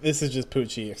that this is just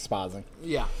Poochie exposing.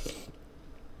 Yeah.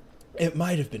 It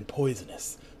might have been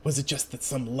poisonous. Was it just that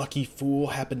some lucky fool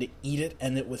happened to eat it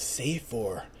and it was safe,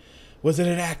 or was it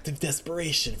an act of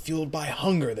desperation fueled by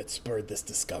hunger that spurred this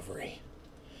discovery?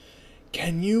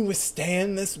 Can you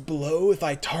withstand this blow if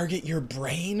I target your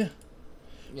brain?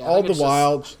 Yeah, All the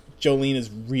while, Jolene is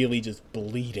really just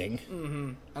bleeding.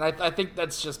 Mm-hmm. And I think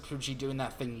that's just Poochie doing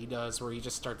that thing he does where he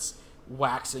just starts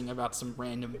waxing about some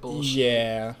random bullshit.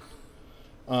 Yeah.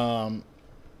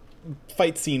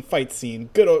 Fight scene.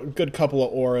 Good couple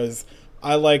of auras.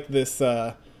 I like this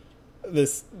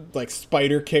this like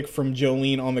spider kick from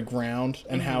Jolene on the ground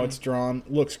and how it's drawn.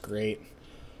 Looks great.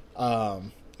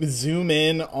 Zoom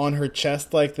in on her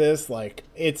chest like this, like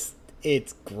it's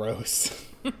gross.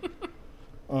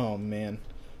 Oh man.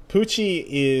 Poochie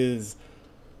is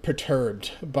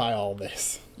perturbed by all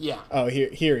this. Yeah. Oh,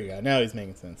 here we go. Now he's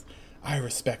making sense. I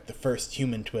respect the first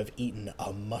human to have eaten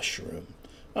a mushroom.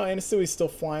 Oh, Anasui's still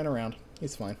flying around.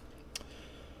 He's fine.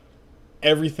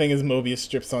 Everything is Mobius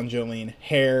strips on Jolene.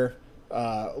 Hair,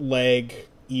 leg,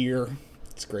 ear.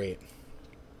 It's great.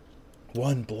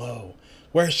 One blow.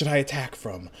 Where should I attack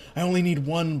from? I only need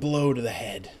one blow to the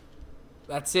head.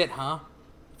 That's it, huh?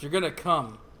 If you're gonna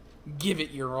come, give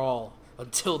it your all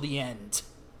until the end.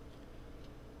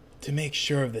 To make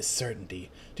sure of this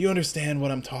certainty, do you understand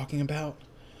what I'm talking about?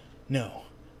 No,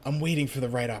 I'm waiting for the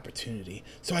right opportunity,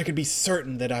 so I could be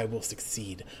certain that I will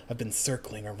succeed. I've been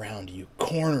circling around you,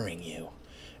 cornering you.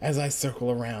 As I circle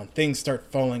around, things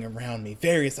start falling around me,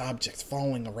 various objects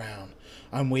falling around.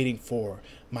 I'm waiting for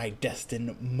my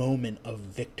destined moment of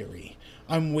victory.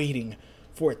 I'm waiting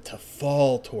for it to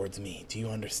fall towards me. Do you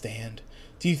understand?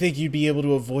 Do you think you'd be able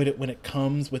to avoid it when it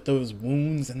comes with those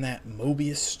wounds and that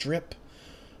Mobius strip?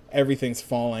 Everything's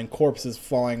falling, corpses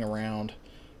flying around.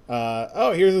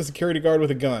 Oh, here's a security guard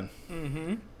with a gun.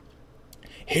 Mm-hmm.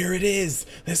 Here it is.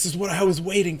 This is what I was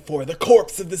waiting for. The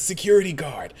corpse of the security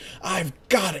guard. I've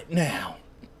got it now.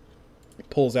 He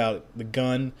pulls out the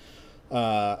gun.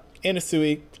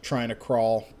 Anasui trying to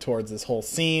crawl towards this whole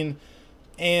scene.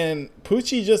 And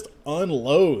Pucci just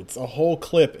unloads a whole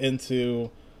clip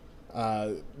into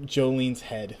Jolene's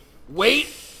head. Wait!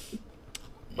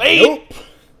 Nope.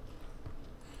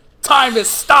 Time has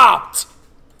stopped!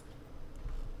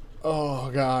 Oh,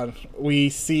 God. We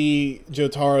see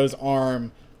Jotaro's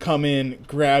arm come in,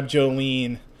 grab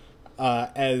Jolene,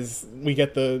 as we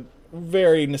get the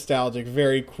very nostalgic,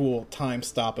 very cool time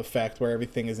stop effect where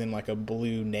everything is in like a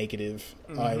blue negative.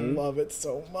 Mm-hmm. I love it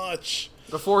so much.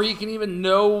 Before he can even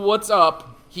know what's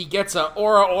up, he gets a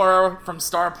Aura from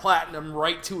Star Platinum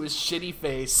right to his shitty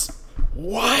face.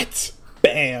 What?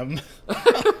 Bam.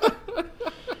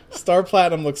 Star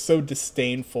Platinum looks so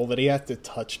disdainful that he has to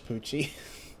touch Pucci.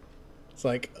 It's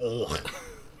like, ugh.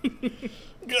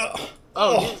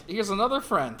 Here's another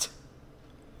friend.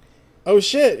 Oh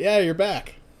shit, yeah, you're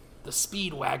back. The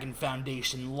Speedwagon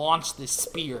Foundation launched this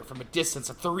spear from a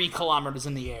distance of 3 kilometers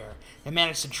in the air and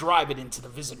managed to drive it into the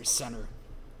visitor center.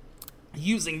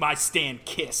 Using my stand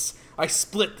Kiss, I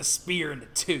split the spear into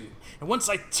 2, and once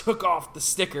I took off the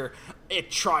sticker, it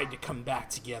tried to come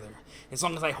back together. As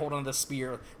long as I hold on to the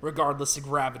spear, regardless of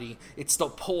gravity, it still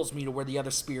pulls me to where the other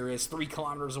spear is, 3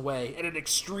 kilometers away, at an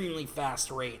extremely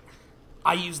fast rate.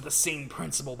 I used the same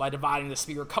principle by dividing the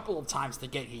spear a couple of times to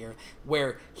get here,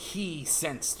 where he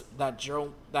sensed that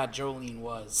Jolene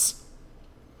was.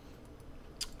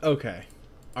 Okay.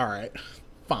 Alright.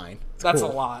 Fine. That's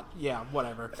cool. a lot. Yeah,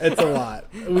 whatever. It's a lot.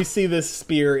 We see this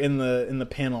spear in the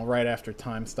panel right after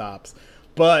time stops.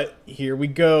 But here we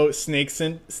go.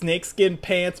 Snakeskin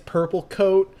pants, purple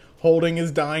coat, holding his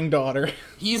dying daughter.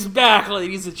 He's back,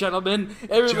 ladies and gentlemen.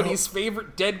 Everybody's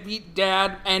favorite deadbeat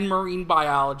dad and marine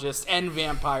biologist and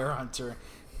vampire hunter.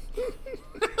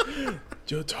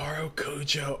 Jotaro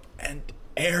Kujo and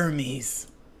Hermes.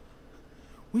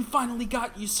 We finally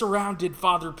got you surrounded,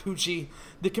 Father Pucci.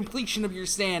 The completion of your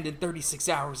stand in 36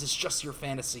 hours is just your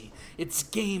fantasy. It's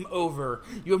game over.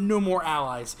 You have no more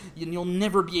allies, and you'll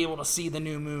never be able to see the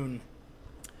new moon.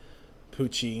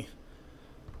 Pucci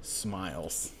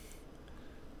smiles.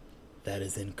 That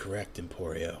is incorrect,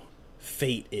 Emporio.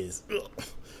 Fate is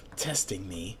testing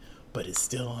me, but is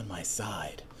still on my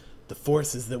side. The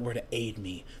forces that were to aid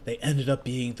me, they ended up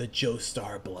being the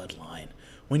Joestar bloodline.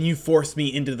 When you forced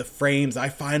me into the frames, I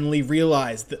finally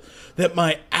realized that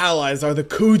my allies are the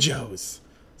Kujos.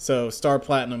 So Star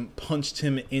Platinum punched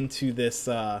him into this,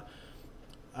 I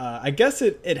guess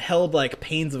it held like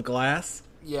panes of glass.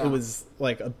 Yeah. It was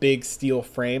like a big steel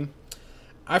frame.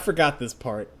 I forgot this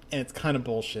part, and it's kind of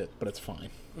bullshit, but it's fine.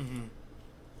 Mm-hmm.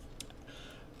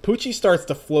 Pucci starts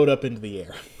to float up into the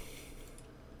air.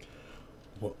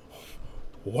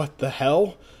 What the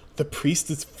hell? The priest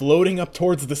is floating up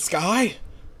towards the sky?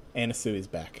 Anasui's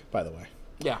back, by the way.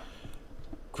 Yeah.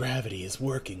 Gravity is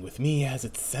working with me as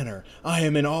its center. I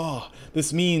am in awe.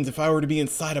 This means if I were to be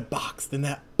inside a box, then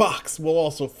that box will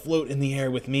also float in the air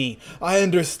with me. I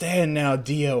understand now,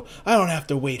 Dio. I don't have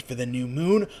to wait for the new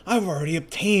moon. I've already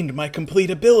obtained my complete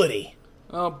ability.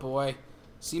 Oh boy.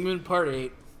 Sea Moon Part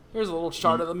 8. Here's a little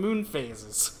chart of the moon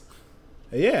phases.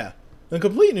 Yeah. The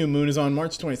complete new moon is on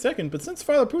March 22nd, but since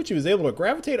Father Pucci was able to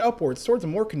gravitate upwards towards a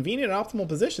more convenient and optimal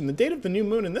position, the date of the new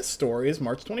moon in this story is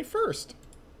March 21st.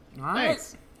 All right.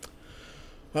 Nice.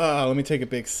 Let me take a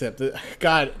big sip.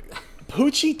 God,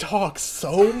 Pucci talks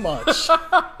so much.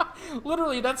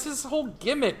 Literally, that's his whole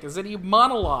gimmick, is that he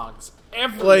monologues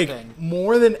everything. Like,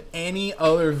 more than any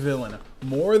other villain.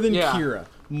 More than Kira.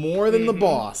 more than the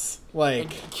boss. Like,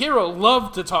 Kira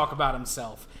loved to talk about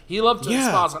himself. He loved to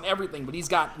expose on everything, but he's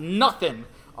got nothing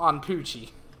on Poochie.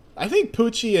 I think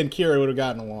Poochie and Kira would have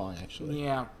gotten along, actually.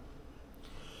 Yeah.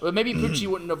 But maybe Poochie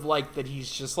wouldn't have liked that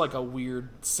he's just like a weird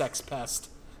sex pest.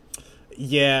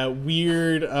 Yeah,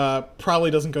 weird.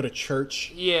 Probably doesn't go to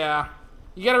church. Yeah.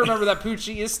 You gotta remember that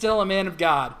Poochie is still a man of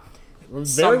God.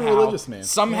 Very religious man.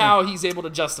 Somehow he's able to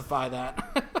justify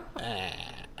that.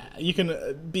 You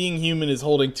can. Being human is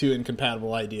holding two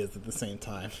incompatible ideas at the same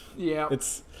time. Yeah.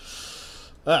 It's.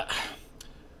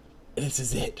 This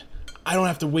is it. I don't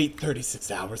have to wait 36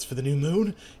 hours for the new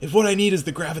moon. If what I need is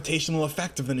the gravitational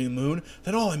effect of the new moon,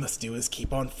 then all I must do is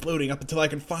keep on floating up until I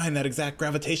can find that exact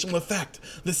gravitational effect.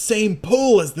 The same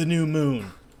pull as the new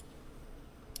moon.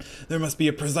 There must be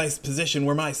a precise position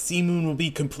where my sea moon will be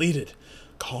completed.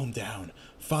 Calm down.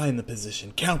 Find the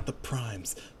position. Count the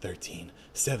primes. 13,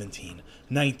 17,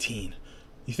 19.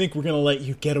 You think we're gonna let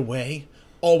you get away?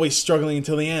 Always struggling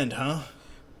until the end, huh?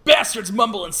 Bastard's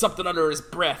mumbling something under his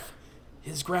breath.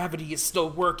 His gravity is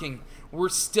still working. We're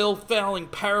still falling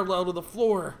parallel to the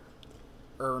floor.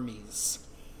 Hermes,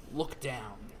 look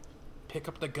down. Pick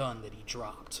up the gun that he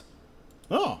dropped.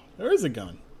 Oh, there is a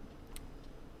gun.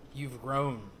 You've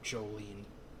grown, Jolene.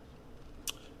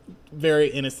 Very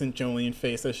innocent Jolene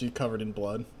face as she's covered in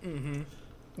blood.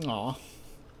 Mm-hmm. Aw.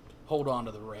 Hold on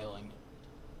to the railing.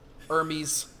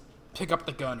 Hermes, pick up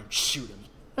the gun and shoot him.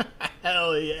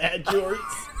 Hell yeah, Jorts.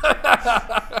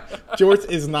 Jorts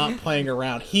is not playing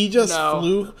around. He just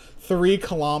flew 3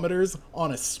 kilometers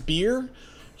on a spear.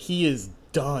 He is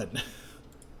done.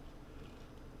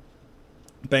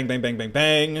 Bang, bang, bang, bang,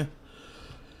 bang.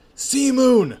 Sea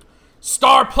Moon!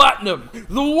 Star Platinum!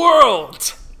 The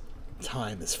world!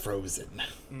 Time is frozen.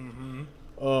 Mm-hmm.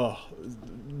 Oh,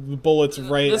 the bullets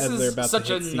right as they're about to hit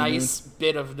Sea Moon. This is such a nice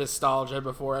bit of nostalgia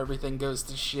before everything goes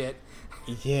to shit.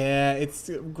 Yeah, it's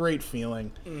a great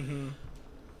feeling. Mm-hmm.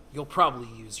 You'll probably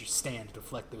use your stand to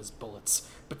deflect those bullets,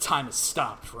 but time is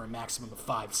stopped for a maximum of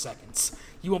 5 seconds.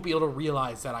 You won't be able to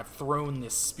realize that I've thrown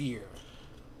this spear.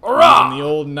 Hurrah! Using the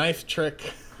old knife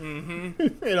trick.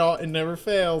 Mm-hmm. It never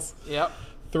fails. Yep.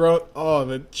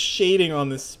 The shading on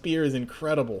this spear is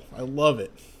incredible. I love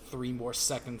it. 3 more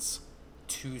seconds.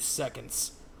 2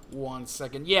 seconds. 1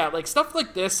 second. Yeah, like, stuff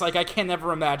like this, like, I can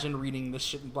never imagine reading this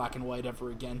shit in black and white ever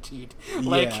again, dude.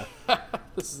 Like,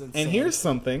 this is insane. And here's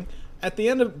something. At the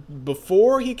end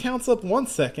before he counts up 1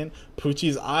 second,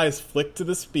 Poochie's eyes flick to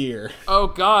the spear. Oh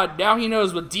god, now he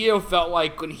knows what Dio felt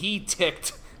like when he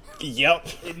ticked. Yep.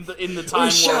 In the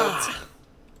time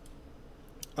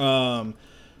world.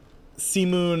 Sea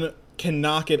Moon can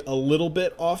knock it a little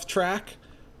bit off track,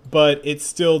 but it's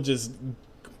still just,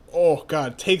 oh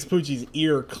god, takes Poochie's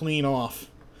ear clean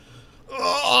off.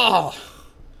 Oh!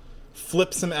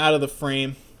 Flips him out of the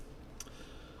frame.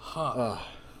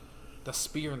 The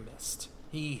spear missed.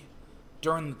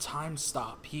 During the time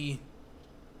stop, it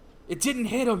didn't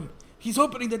hit him. He's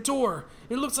opening the door.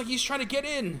 It looks like he's trying to get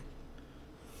in.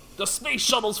 The space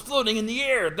shuttle's floating in the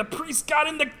air. The priest got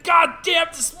in the goddamn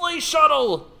display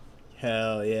shuttle.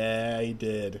 Hell yeah, he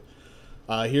did.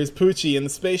 Here's Poochie in the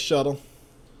space shuttle.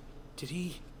 Did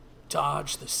he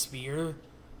dodge the spear?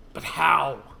 But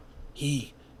how?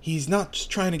 He's not just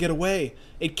trying to get away.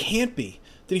 It can't be.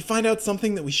 Did he find out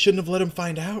something that we shouldn't have let him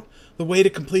find out? The way to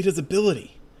complete his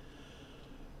ability.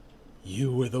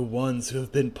 You were the ones who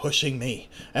have been pushing me.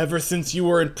 Ever since you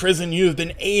were in prison, you have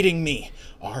been aiding me.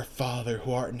 Our Father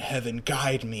who art in heaven,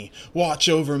 guide me. Watch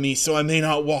over me so I may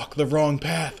not walk the wrong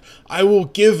path. I will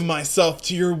give myself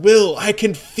to your will. I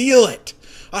can feel it.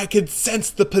 I could sense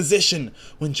the position.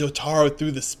 When Jotaro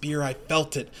threw the spear, I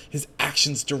felt it. His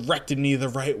actions directed me the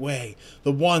right way.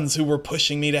 The ones who were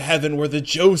pushing me to heaven were the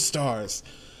Joestars.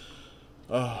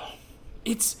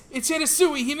 It's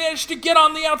Inasui. He managed to get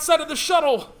on the outside of the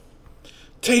shuttle.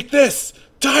 Take this!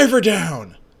 Dive her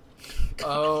down!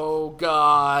 Oh,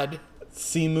 God.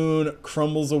 Sea Moon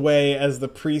crumbles away as the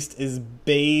priest is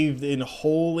bathed in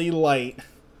holy light.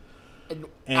 And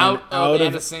out of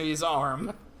Anasui's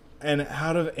arm. And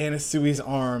out of Anasui's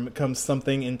arm comes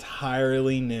something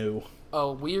entirely new.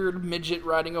 A weird midget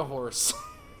riding a horse.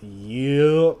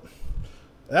 Yep.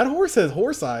 That horse has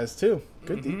horse eyes, too.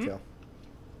 Good detail.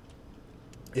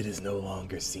 It is no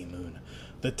longer Sea Moon.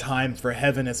 The time for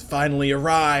heaven has finally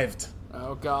arrived.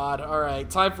 Oh, God. All right.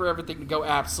 Time for everything to go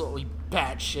absolutely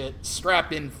batshit.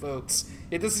 Strap in, folks.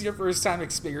 If this is your first time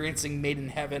experiencing Made in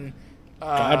Heaven,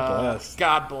 God bless.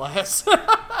 God bless.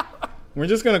 We're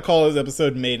just going to call this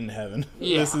episode Made in Heaven.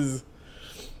 Yeah. This is...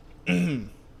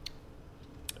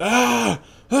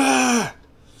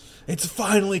 It's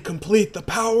finally complete. The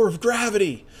power of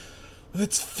gravity.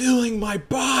 It's filling my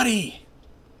body.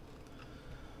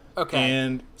 Okay.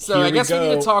 And so here I guess we go.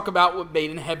 need to talk about what Made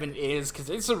in Heaven is, because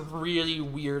it's a really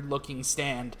weird looking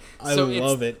stand. I So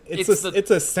love it.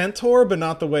 It's a centaur, but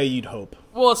not the way you'd hope.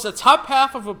 Well, it's the top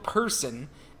half of a person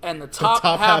and the top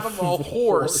half of a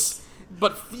horse,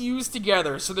 but fused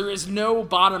together. So there is no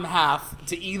bottom half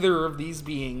to either of these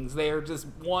beings. They are just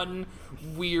one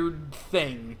weird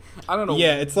thing. I don't know.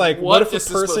 Yeah, it's like, what if a this is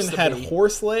supposed person to had be.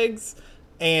 horse legs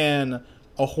and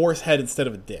a horse head instead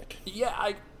of a dick?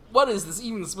 Yeah, what is this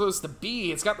even supposed to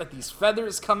be? It's got like these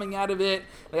feathers coming out of it.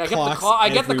 Like, Clocks I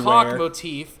get the clock everywhere.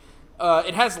 motif.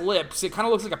 It has lips. It kind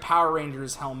of looks like a Power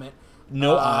Rangers helmet.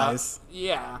 No eyes.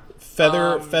 Yeah.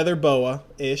 Feather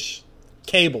boa-ish.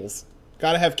 Cables.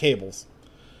 Gotta have cables.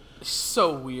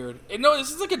 So weird. No,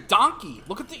 this is like a donkey.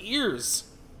 Look at the ears.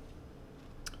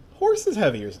 Horses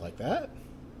have ears like that.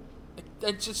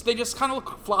 They just kind of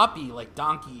look floppy, like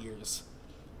donkey ears.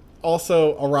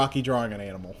 Also, a Rocky drawing an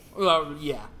animal.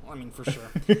 Yeah, I mean, for sure.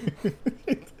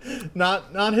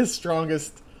 Not his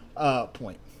strongest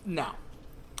point. No.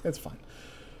 It's fine.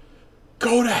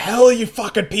 Go to hell, you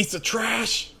fucking piece of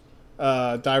trash!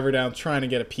 Diver down trying to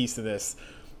get a piece of this.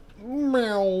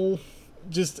 Meow.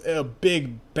 Just a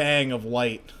big bang of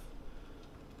light.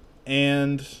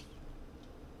 And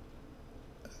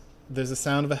there's a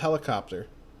sound of a helicopter.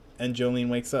 And Jolene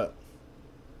wakes up.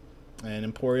 And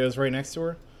Emporio's right next to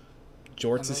her.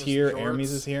 Jorts is here.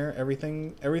 Aramis is here.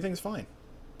 Everything's fine.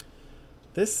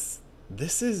 This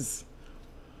is...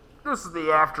 This is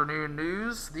the afternoon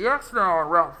news. The accident on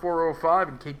Route 405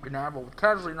 in Cape Canaveral, with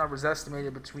casualty numbers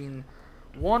estimated between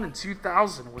 1 and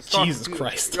 2,000, was thought Jesus to be...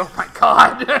 Christ. Oh my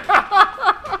God!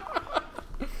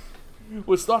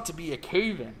 was thought to be a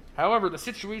cave-in. However, the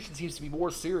situation seems to be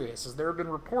more serious, as there have been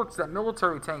reports that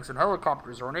military tanks and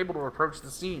helicopters are unable to approach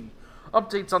the scene.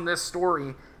 Updates on this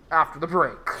story after the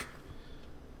break.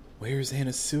 Where's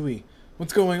Anasui?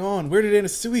 What's going on? Where did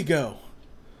Anasui go?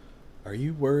 Are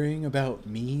you worrying about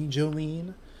me,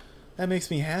 Jolene? That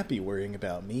makes me happy worrying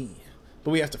about me.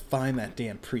 But we have to find that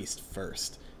damn priest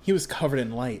first. He was covered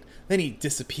in light. Then he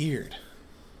disappeared.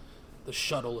 The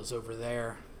shuttle is over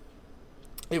there.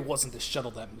 It wasn't the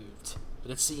shuttle that moved,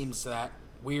 but it seems that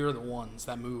we're the ones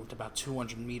that moved about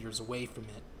 200 meters away from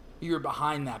it. You were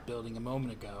behind that building a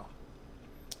moment ago.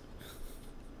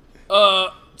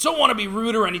 Don't want to be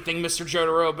rude or anything, Mr.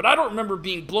 Jotaro, but I don't remember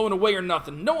being blown away or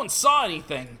nothing. No one saw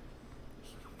anything.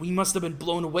 We must have been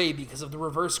blown away because of the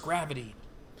reverse gravity.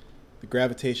 The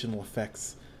gravitational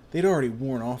effects, they'd already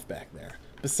worn off back there.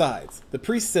 Besides, the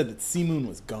priest said that Seamoon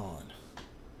was gone.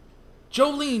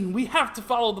 Jolene, we have to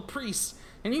follow the priest.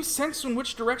 Can you sense in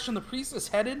which direction the priest is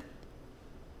headed?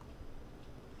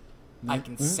 I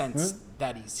can sense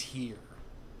that he's here,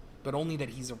 but only that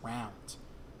he's around.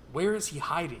 Where is he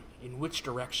hiding? In which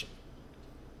direction?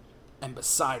 And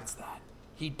besides that,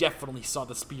 he definitely saw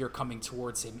the spear coming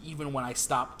towards him, even when I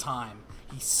stopped time.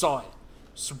 He saw it.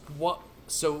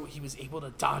 So he was able to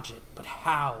dodge it, but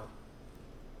how?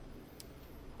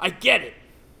 I get it.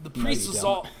 The priest was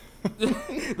all...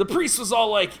 the priest was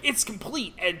all like, it's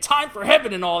complete, and time for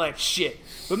heaven and all that shit.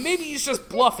 But maybe he's just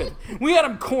bluffing. We had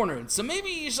him cornered, so maybe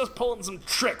he's just pulling some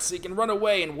tricks so he can run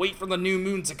away and wait for the new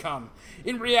moon to come.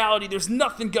 In reality, there's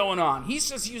nothing going on. He's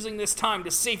just using this time to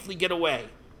safely get away.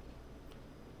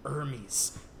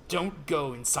 Hermes, don't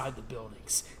go inside the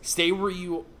buildings. Stay where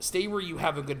you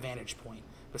have a good vantage point.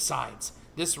 Besides,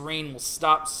 this rain will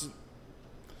stop soon.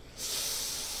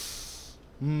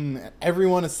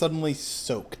 Everyone is suddenly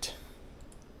soaked.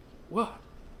 What?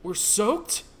 We're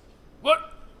soaked?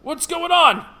 What's going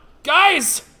on?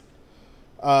 Guys!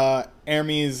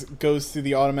 Aramis goes through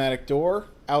the automatic door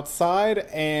outside,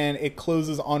 and it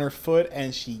closes on her foot,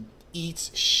 and she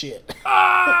eats shit.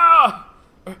 Ah!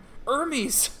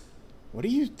 Hermes! What are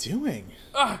you doing?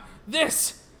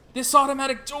 This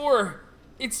automatic door!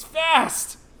 It's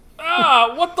fast!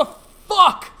 Ah, what the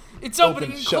fuck? It's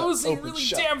opening and closing really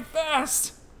damn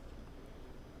fast!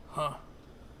 Huh.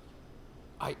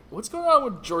 What's going on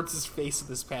with Jorts' face in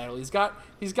this panel? He's got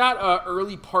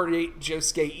early part 8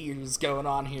 Josuke ears going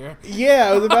on here. Yeah,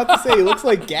 I was about to say, he looks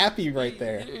like Gappy right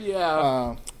there.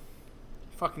 Yeah.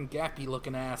 Fucking Gappy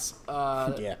looking ass.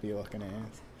 Gappy looking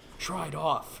ass. Dried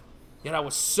off. Yet I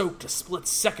was soaked a split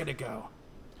second ago.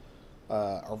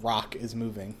 A rock is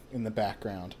moving in the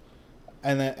background.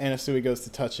 And then Anasui goes to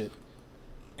touch it.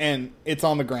 And it's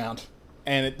on the ground.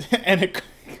 And it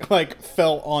like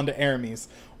fell onto Aramis.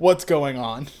 What's going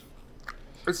on?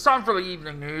 It's time for the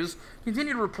evening news.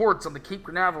 Continued reports on the Cape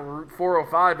Canaveral Route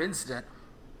 405 incident.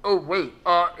 Oh, wait.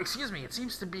 Excuse me. It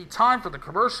seems to be time for the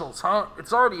commercials, huh?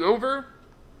 It's already over?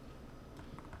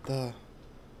 The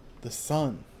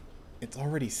sun. It's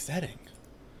already setting.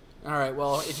 All right,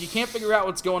 well, if you can't figure out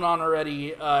what's going on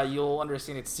already, you'll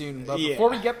understand it soon. But Yeah. before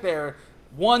we get there,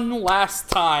 one last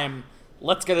time,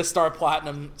 let's get a Star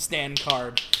Platinum stand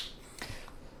card.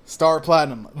 Star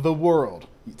Platinum, the world.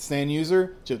 Stand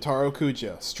user, Jotaro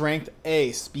Kujo. Strength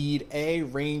A, speed A,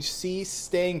 range C,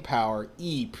 staying power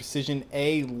E, precision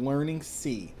A, learning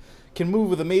C. Can move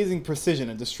with amazing precision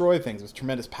and destroy things with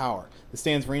tremendous power. The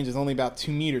stand's range is only about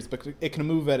 2 meters, but it can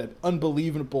move at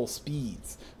unbelievable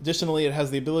speeds. Additionally, it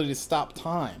has the ability to stop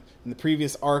time. In the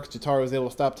previous arc, Jotaro was able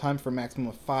to stop time for a maximum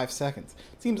of 5 seconds.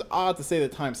 It seems odd to say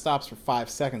that time stops for 5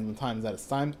 seconds when time is at a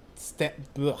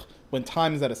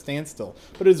standstill,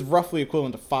 but it is roughly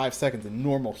equivalent to 5 seconds in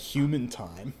normal human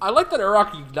time. I like that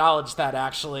Araki acknowledged that,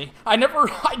 actually. I never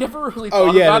really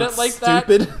thought about it like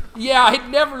stupid. that. Yeah, I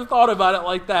never thought about it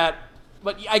like that.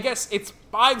 But I guess it's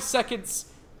 5 seconds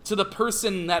to the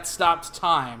person that stopped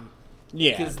time.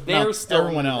 Yeah, because they're still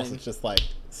everyone else moving. is just like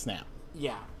snap.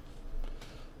 Yeah.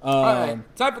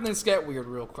 Alright, time for things to get weird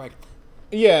real quick.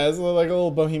 Yeah, it's like a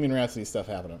little Bohemian Rhapsody stuff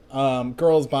happening.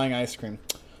 Girls buying ice cream.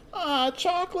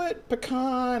 Chocolate,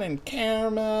 pecan, and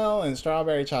caramel, and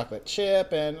strawberry chocolate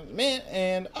chip, and mint,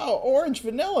 and orange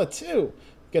vanilla too.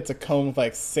 Gets a cone with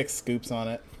like 6 scoops on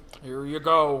it. Here you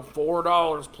go,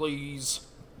 $4, please.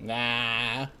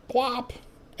 Nah, plop.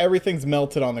 Everything's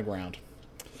melted on the ground.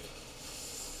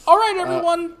 Alright,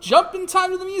 everyone, jump in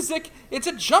time to the music. It's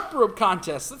a jump rope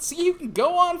contest. Let's see who can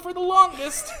go on for the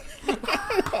longest.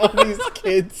 All these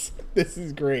kids, this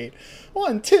is great.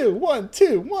 1, 2, 1,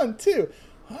 2, 1, 2.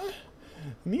 Huh?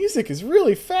 Music is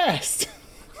really fast.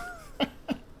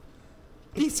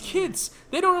 These kids,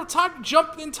 they don't have time to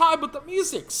jump in time with the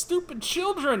music. Stupid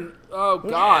children. Oh,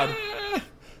 God.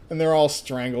 And they're all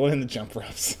strangled in the jump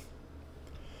ropes.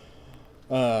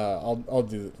 I'll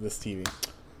do this TV.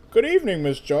 Good evening,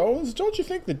 Miss Jones. Don't you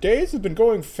think the days have been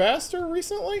going faster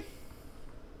recently?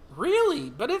 Really?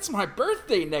 But it's my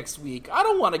birthday next week. I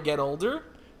don't want to get older.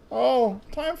 Oh,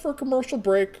 time for a commercial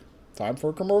break. Time for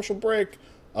a commercial break.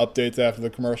 Updates after the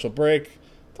commercial break.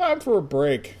 Time for a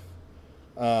break.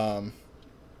 A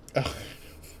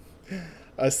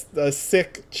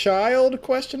sick child,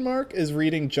 question mark, is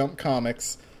reading Jump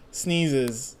Comics,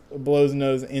 sneezes, blows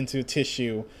nose into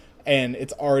tissue, and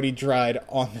it's already dried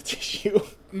on the tissue.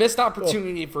 Missed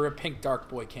opportunity for a Pink Dark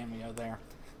Boy cameo there.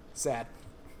 Sad.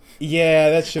 Yeah,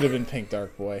 that should have been Pink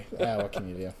Dark Boy. What can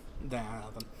you do? Nah,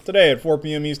 nothing. Today at 4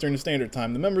 p.m. Eastern Standard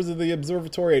Time, the members of the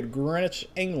observatory at Greenwich,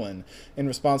 England, in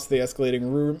response to the escalating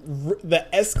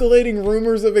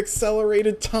rumors of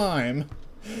accelerated time,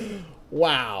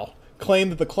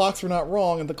 claimed that the clocks were not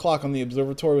wrong and the clock on the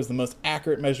observatory was the most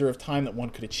accurate measure of time that one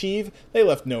could achieve. They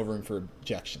left no room for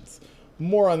objections.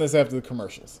 More on this after the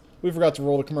commercials. We forgot to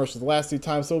roll the commercials the last 2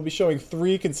 times, so we'll be showing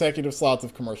 3 consecutive slots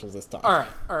of commercials this time.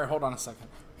 Alright, hold on a second.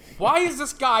 Why is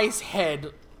this guy's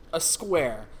head a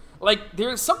square? Like,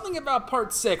 there's something about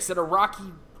part 6 that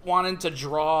Araki wanted to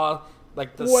draw,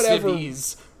 like, the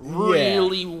civvies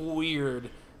really weird.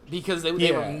 Because they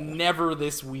were never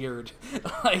this weird.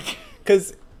 Like,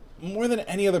 because more than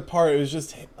any other part, it was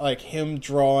just, like, him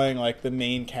drawing, like, the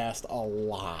main cast a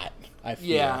lot, I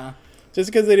feel. yeah. Just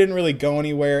because they didn't really go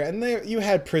anywhere, and you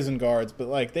had prison guards, but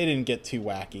like they didn't get too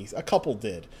wacky. A couple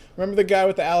did. Remember the guy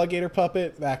with the alligator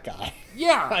puppet? That guy.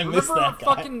 Yeah, I miss remember that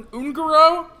guy. fucking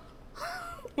Ungaro?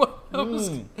 what was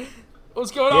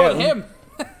going on with him?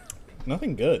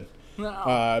 Nothing good.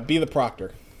 No. Be the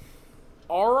proctor.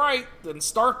 All right, then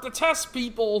start the test,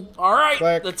 people. All right,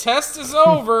 Click. the test is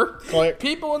over. Click.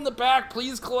 People in the back,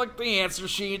 please collect the answer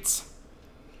sheets.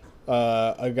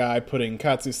 A guy putting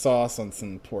katsu sauce on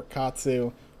some pork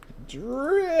katsu.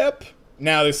 Drip.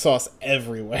 Now there's sauce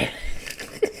everywhere.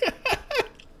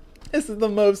 This is the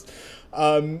most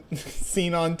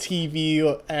seen on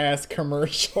TV ass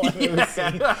commercial I've ever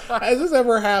seen. Has this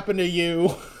ever happened to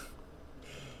you?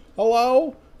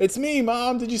 Hello? It's me,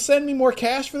 Mom. Did you send me more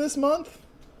cash for this month?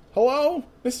 Hello?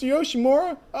 Mr.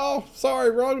 Yoshimura? Oh, sorry,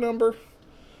 wrong number.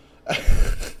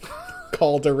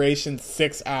 Call duration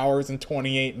 6 hours and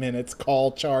 28 minutes.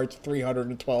 Call charge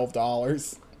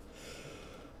 $312.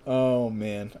 Oh,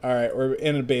 man. All right, we're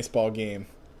in a baseball game.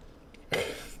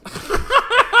 Jesus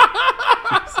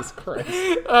Christ.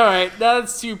 All right,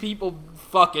 that's 2 people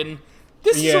fucking.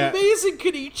 This is amazing,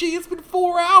 Kenichi. It's been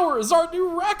 4 hours. Our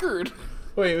new record.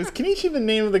 Wait, was Kenichi the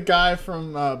name of the guy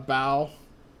from Bao?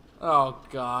 Oh,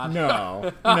 God.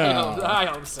 No. I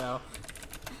hope so.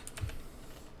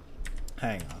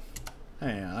 Hang on.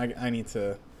 I need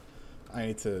to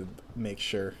make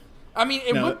sure. I mean,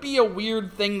 it would be a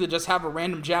weird thing to just have a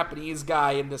random Japanese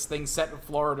guy in this thing set in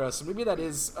Florida, so maybe that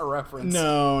is a reference.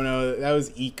 No, that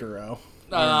was Ikaro.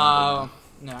 No.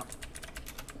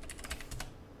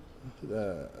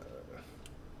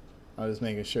 I was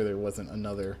making sure there wasn't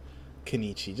another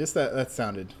Kenichi. Just that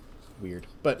sounded weird.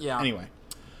 But Yeah. anyway.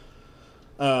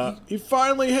 He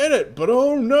finally hit it, but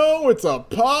oh no, it's a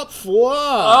pop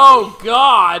fly. Oh,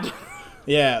 God.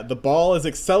 Yeah, the ball is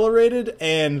accelerated,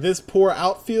 and this poor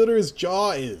outfielder's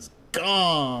jaw is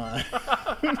gone.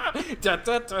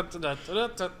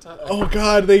 Oh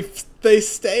God, they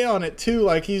stay on it too,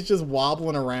 like he's just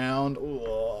wobbling around.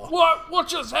 Ugh. What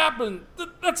just happened?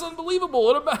 That's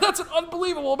unbelievable. That's an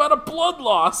unbelievable amount of blood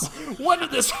loss. When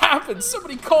did this happen?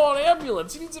 Somebody call an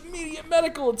ambulance. He needs immediate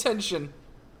medical attention.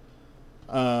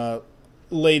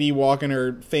 Lady walking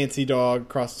her fancy dog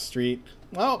across the street.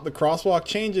 Well, the crosswalk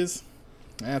changes.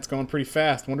 That's going pretty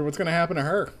fast. Wonder what's going to happen to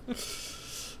her.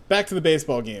 Back to the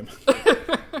baseball game.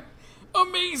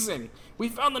 Amazing. We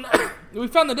found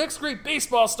the next great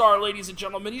baseball star, ladies and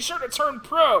gentlemen. He's sure to turn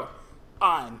pro.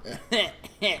 I'm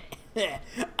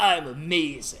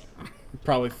amazing.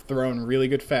 Probably throwing really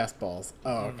good fastballs.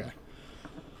 Oh,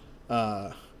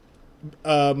 okay.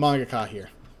 Mangaka here.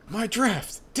 My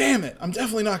draft. Damn it. I'm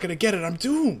definitely not going to get it. I'm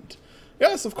doomed.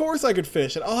 Yes, of course I could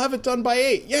finish it. I'll have it done by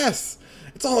 8. Yes.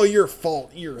 It's all your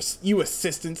fault, you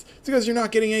assistants. It's because you're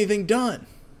not getting anything done.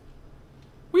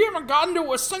 We haven't gotten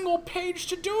to a single page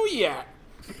to do yet.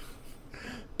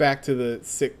 Back to the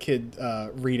sick kid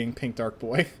reading Pink Dark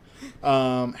Boy.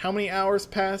 How many hours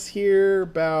pass here?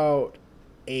 About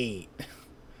 8.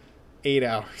 8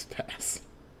 hours pass.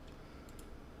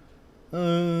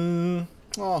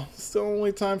 Still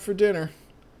only time for dinner.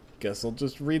 Guess I'll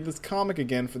just read this comic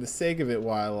again for the sake of it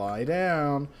while I lie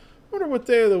down. Wonder what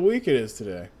day of the week it is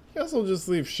today. Guess I'll just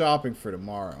leave shopping for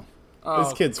tomorrow. Oh,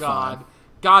 this kid's God. fine.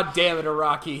 God damn it,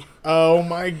 Araki. Oh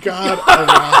my God,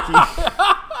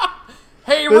 Araki.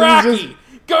 Hey, Rocky,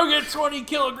 go get 20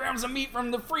 kilograms of meat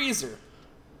from the freezer.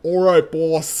 All right,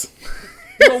 boss.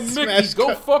 Yo, Mickey,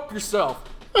 go fuck yourself.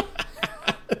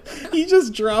 He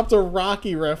just dropped a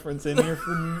Rocky reference in here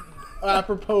for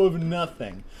apropos of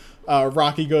nothing.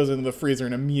 Rocky goes into the freezer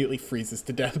and immediately freezes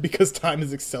to death because time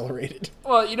is accelerated.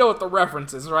 Well, you know what the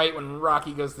reference is, right? When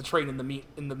Rocky goes to train in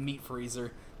the meat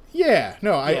freezer. Yeah,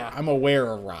 no, Yeah. I'm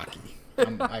aware of Rocky.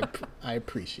 I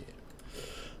appreciate it.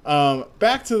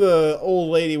 Back to the old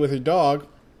lady with her dog.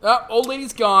 Oh, old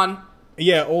lady's gone.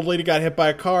 Yeah, old lady got hit by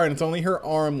a car and it's only her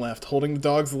arm left holding the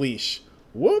dog's leash.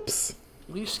 Whoops.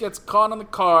 Leash gets caught on the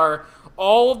car.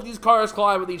 All of these cars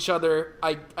collide with each other.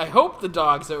 I hope the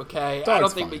dog's okay. I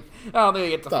don't think we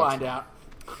get to find out.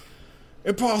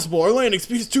 Impossible. Our landing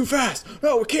speed is too fast.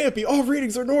 No, it can't be. All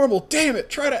readings are normal. Damn it.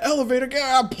 Try to elevate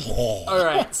again.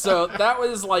 Alright, so that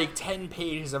was like 10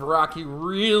 pages of Rocky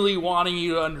really wanting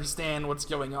you to understand what's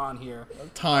going on here.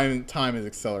 Time is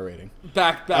accelerating.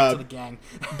 Back to the gang.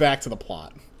 Back to the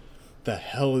plot. The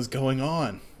hell is going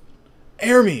on?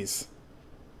 Hermes.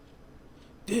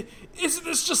 Isn't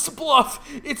this just a bluff?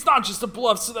 It's not just a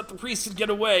bluff so that the priest could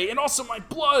get away. And also my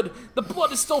blood. The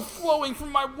blood is still flowing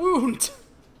from my wound.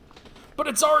 But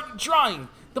it's already drying.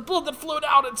 The blood that flowed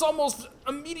out, it's almost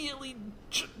immediately...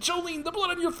 Jolene, the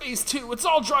blood on your face too. It's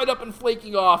all dried up and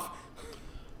flaking off.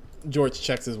 George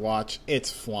checks his watch.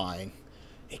 It's flying.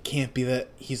 It can't be that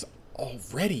he's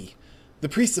already... The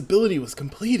priest's ability was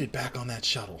completed back on that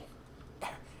shuttle.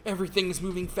 Everything is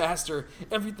moving faster.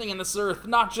 Everything on this earth,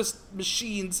 not just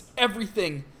machines,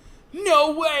 everything.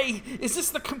 No way! Is this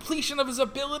the completion of his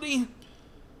ability?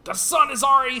 The sun is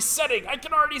already setting. I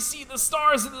can already see the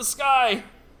stars in the sky.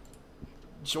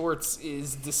 Jorts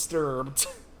is disturbed.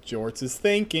 Jorts is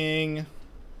thinking.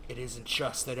 It isn't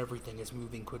just that everything is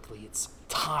moving quickly, it's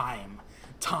time.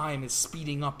 Time is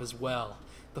speeding up as well.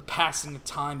 The passing of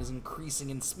time is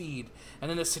increasing in speed, and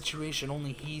in this situation,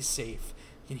 only he's safe.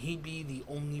 Can he be the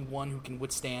only one who can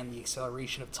withstand the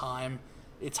acceleration of time?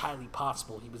 It's highly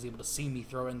possible he was able to see me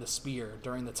throw in the spear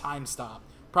during the time stop,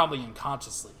 probably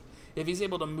unconsciously. If he's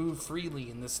able to move freely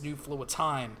in this new flow of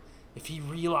time, if he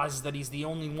realizes that he's the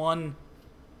only one...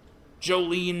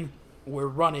 Jolene, we're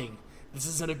running. This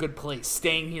isn't a good place.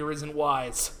 Staying here isn't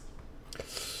wise.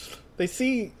 They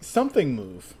see something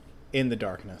move in the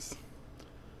darkness.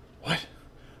 What?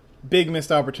 Big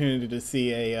missed opportunity to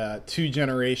see a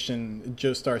 2-generation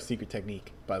Joestar secret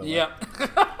technique, by the way.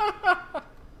 Yep.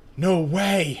 No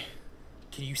way!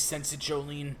 Can you sense it,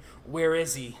 Jolene? Where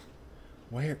is he?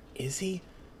 Where is he?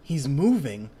 He's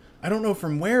moving. I don't know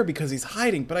from where because he's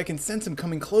hiding, but I can sense him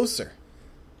coming closer.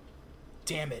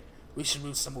 Damn it. We should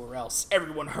move somewhere else.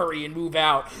 Everyone hurry and move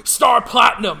out. Star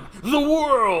Platinum! The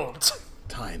world!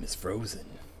 Time is frozen.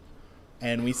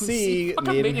 And we see fucking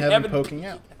Maiden Maiden Heaven Heaven poking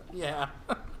out. Yeah.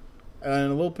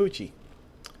 And a little Poochie.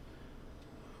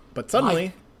 But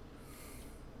suddenly...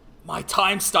 My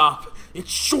time stop.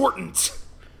 It's shortened.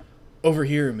 Over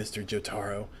here, Mr.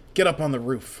 Jotaro. Get up on the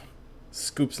roof.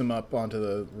 Scoops him up onto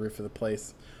the roof of the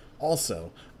place.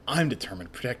 Also, I'm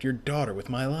determined to protect your daughter with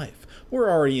my life. We're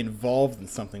already involved in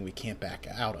something we can't back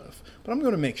out of, but I'm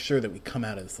going to make sure that we come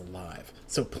out of this alive.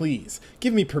 So please,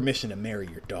 give me permission to marry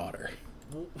your daughter.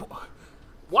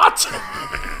 What?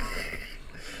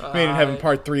 Made in Heaven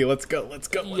Part 3. Let's go.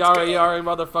 Yara Yara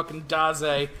motherfucking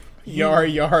Daze. Yara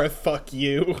Yara, fuck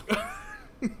you.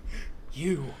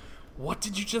 You. What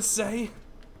did you just say?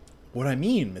 What I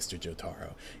mean, Mr.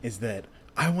 Jotaro, is that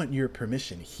I want your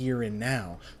permission here and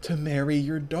now to marry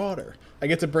your daughter. I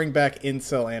get to bring back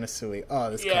Incel Anasui. Oh,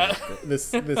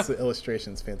 this this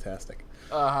illustration's fantastic.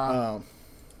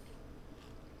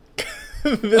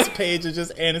 This page is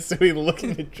just Anasui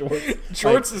looking at Jorts.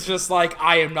 Jorts is just like,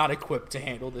 I am not equipped to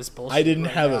handle this bullshit. I didn't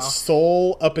have a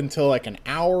soul up until like an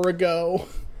hour ago.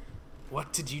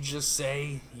 What did you just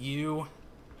say, you?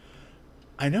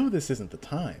 I know this isn't the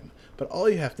time, but all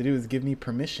you have to do is give me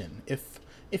permission.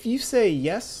 If you say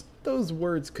yes, those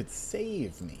words could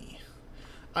save me.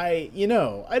 I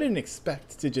didn't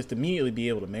expect to just immediately be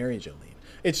able to marry Jolene.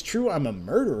 It's true I'm a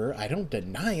murderer, I don't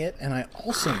deny it, and I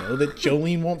also know that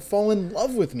Jolene won't fall in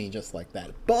love with me just like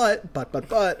that. But,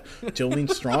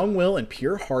 Jolene's strong will and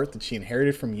pure heart that she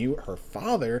inherited from you, her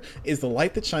father, is the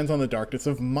light that shines on the darkness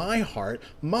of my heart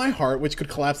which could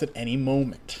collapse at any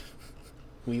moment.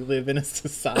 We live in a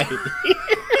society.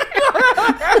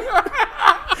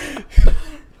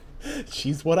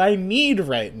 She's what I need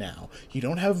right now. You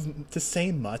don't have to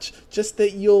say much, just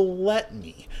that you'll let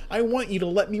me. I want you to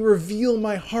let me reveal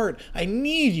my heart. I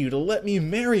need you to let me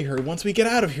marry her once we get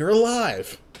out of here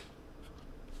alive.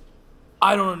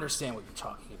 I don't understand what you're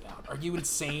talking about. Are you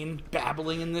insane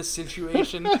babbling in this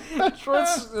situation?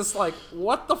 Schwartz is like,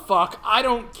 what the fuck? I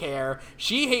don't care.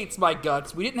 She hates my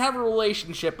guts. We didn't have a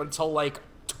relationship until like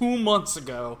 2 months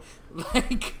ago.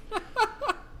 Like...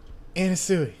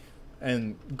 Anasui.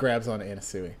 And grabs on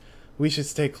Anasui. We should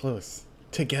stay close.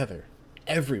 Together.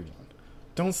 Everyone.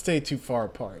 Don't stay too far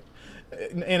apart.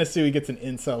 Anasui gets an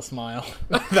incel smile.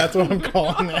 That's what I'm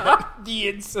calling it.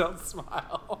 The incel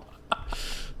smile.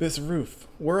 This roof.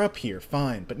 We're up here,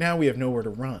 fine, but now we have nowhere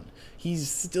to run. He's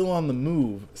still on the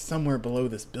move, somewhere below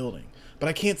this building. But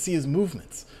I can't see his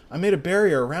movements. I made a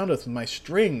barrier around us with my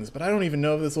strings, but I don't even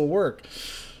know if this will work.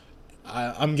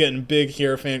 I'm getting big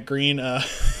Hierophant Green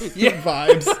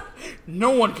vibes.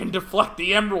 No one can deflect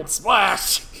the Emerald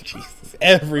Splash. Jesus,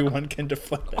 everyone can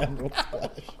deflect the Emerald Splash.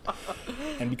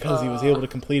 And because he was able to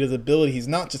complete his ability, he's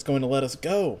not just going to let us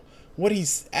go. What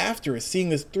he's after is seeing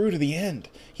this through to the end.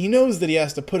 He knows that he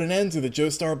has to put an end to the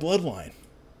Joestar bloodline.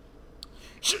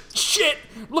 Shit!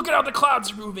 Look at how the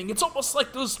clouds are moving. It's almost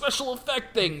like those special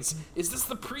effect things. Is this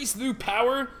the priest's new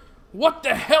power? What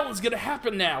the hell is going to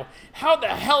happen now? How the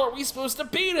hell are we supposed to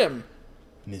beat him?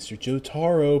 Mr.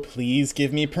 Jotaro, please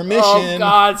give me permission. Oh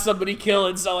god, somebody kill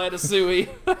Incel Anasui.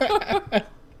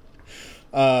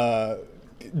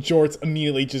 Jorts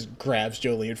immediately just grabs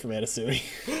Jolene from Anasui.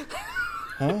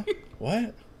 Huh?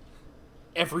 What?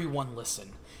 Everyone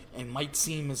listen. It might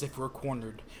seem as if we're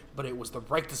cornered, but it was the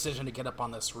right decision to get up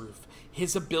on this roof.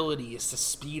 His ability is to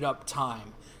speed up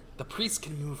time. The priest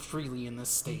can move freely in this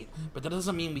state, but that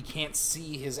doesn't mean we can't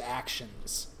see his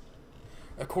actions.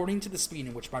 According to the speed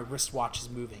in which my wristwatch is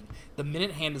moving, the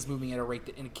minute hand is moving at a rate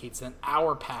that indicates that an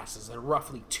hour passes at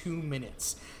roughly 2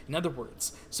 minutes. In other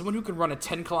words, someone who can run at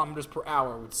 10 kilometers per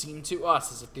hour would seem to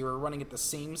us as if they were running at the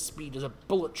same speed as a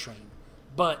bullet train.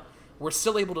 But we're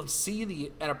still able to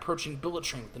see an approaching bullet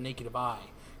train with the naked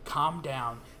eye. Calm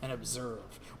down and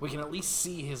observe. We can at least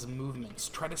see his movements.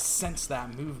 Try to sense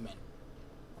that movement.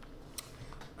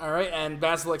 Alright, and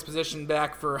Basil Exposition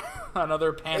back for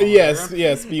another panel. Yes,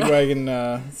 Speedwagon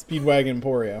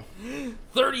Emporio.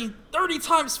 30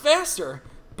 times faster!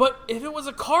 But if it was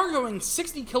a car going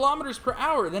 60 kilometers per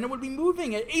hour, then it would be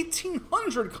moving at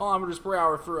 1,800 kilometers per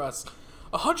hour for us.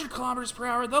 100 kilometers per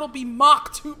hour, that'll be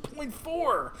Mach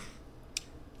 2.4.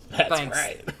 Thanks.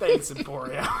 Right. Thanks,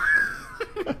 Emporio.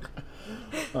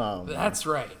 That's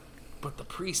right. But the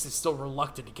priest is still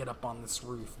reluctant to get up on this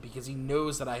roof because he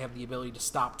knows that I have the ability to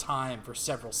stop time for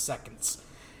several seconds.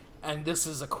 And this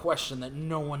is a question that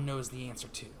no one knows the answer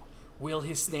to. Will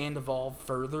his stand evolve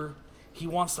further? He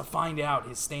wants to find out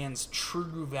his stand's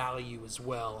true value as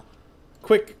well.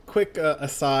 Quick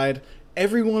aside.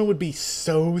 Everyone would be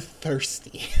so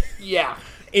thirsty. Yeah.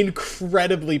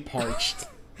 Incredibly parched.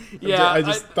 Yeah, I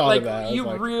just thought of that.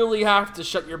 You really have to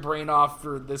shut your brain off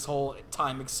for this whole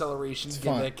time acceleration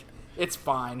gimmick. Fun. It's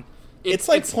fine. It's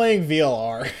like playing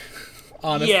VLR.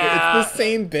 Honestly, yeah, it's the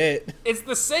same bit. It's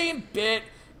the same bit,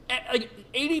 like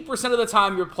 80% of the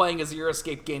time you're playing a Zero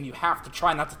Escape game, you have to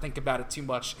try not to think about it too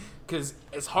much, because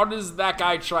as hard as that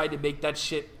guy tried to make that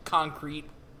shit concrete,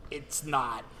 it's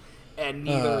not, and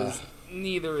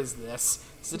neither is this.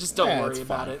 So just don't worry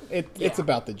about it. It's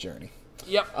about the journey.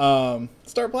 Yep.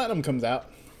 Star Platinum comes out.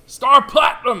 Star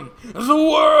Platinum, the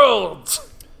world.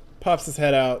 Pops his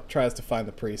head out, tries to find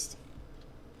the priest.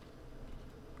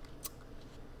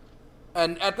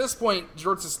 And at this point,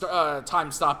 Jort's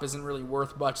time stop isn't really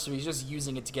worth much, so he's just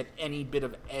using it to get any bit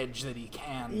of edge that he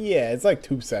can. Yeah, it's like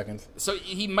 2 seconds. So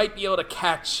he might be able to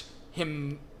catch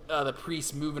him, the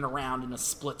priest, moving around in a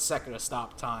split second of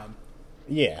stop time.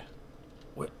 Yeah.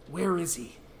 Where is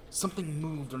he? Something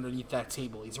moved underneath that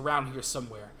table. He's around here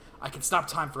somewhere. I can stop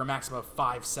time for a maximum of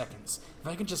 5 seconds. If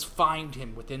I can just find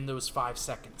him within those 5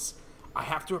 seconds, I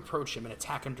have to approach him and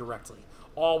attack him directly.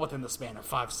 All within the span of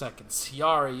 5 seconds.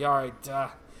 Yari,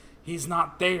 duh. He's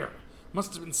not there.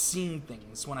 Must have been seeing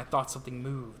things when I thought something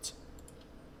moved.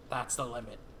 That's the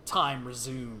limit. Time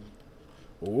resumed.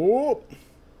 Ooh.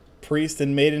 Priest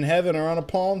and Maid in Heaven are on a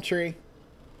palm tree.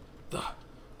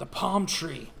 The palm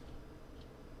tree.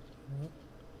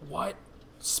 What?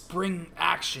 Spring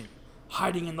action.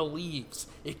 Hiding in the leaves.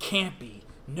 It can't be.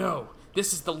 No.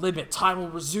 This is the limit. Time will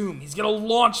resume. He's gonna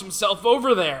launch himself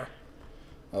over there.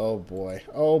 Oh boy.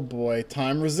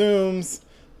 Time resumes.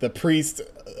 The priest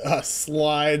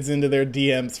slides into their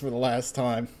DMs for the last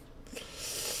time.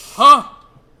 Huh?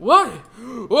 What?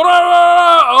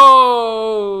 Oh!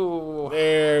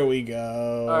 There we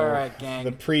go. Alright, gang.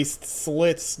 The priest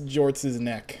slits Jorts'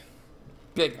 neck.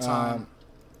 Big time.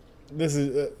 This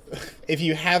is, if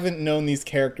you haven't known these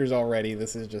characters already,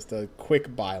 this is just a quick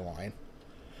byline.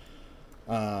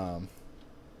 I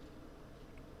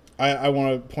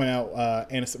want to point out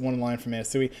one line from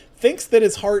Anasui. Thinks that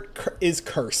his heart is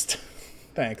cursed.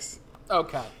 Thanks.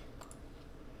 Okay.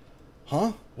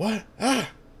 Huh? What? Ah!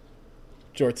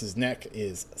 Jorts' neck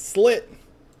is slit.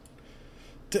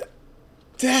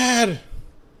 Dad!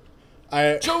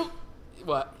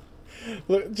 What?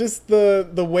 Look, just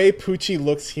the way Poochie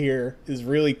looks here is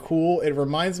really cool. It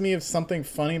reminds me of something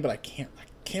funny, but I can't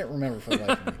remember for the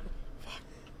life of me. Fuck.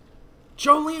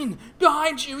 Jolene,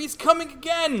 behind you! He's coming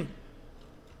again!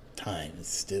 Time is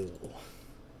still.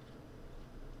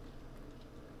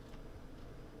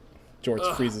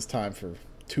 Jorts freezes time for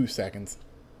 2 seconds.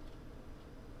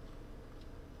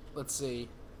 Let's see.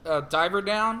 Diver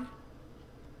down?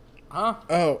 Huh?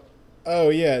 Oh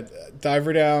yeah,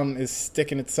 Diver Down is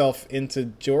sticking itself into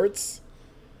Jorts.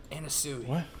 Anasui.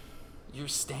 What? Your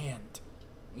stand.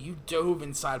 You dove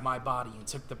inside my body and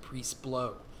took the priest's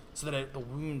blow so that the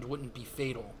wound wouldn't be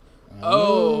fatal.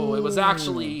 Oh, it was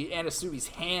actually Anasui's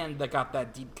hand that got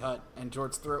that deep cut, and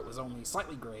Jort's throat was only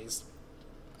slightly grazed.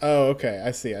 Oh, okay.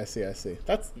 I see.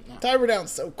 That's Diver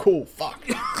Down's so cool. Fuck.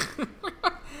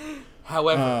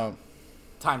 However,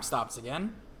 time stops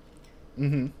again.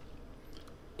 Mm-hmm.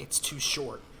 It's too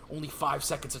short. Only 5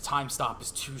 seconds of time stop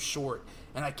is too short,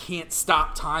 and I can't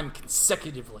stop time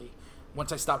consecutively.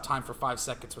 Once I stop time for 5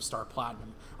 seconds with Star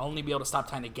Platinum, I'll only be able to stop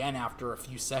time again after a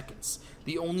few seconds.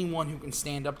 The only one who can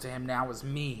stand up to him now is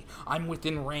me. I'm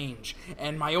within range,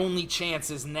 and my only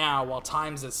chance is now while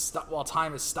time is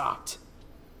stopped.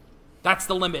 That's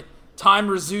the limit. Time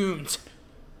resumed.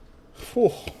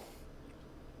 Whew.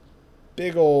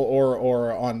 Big ol'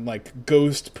 or on like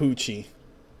Ghost Poochie.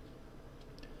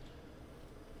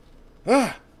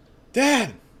 Ah,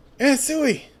 Dad,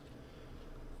 Anasui.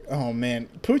 Oh man,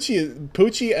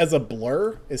 Poochie as a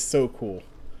blur is so cool.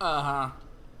 Oh,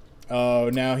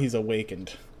 now he's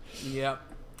awakened. Yep.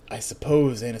 I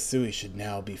suppose Anasui should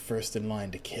now be first in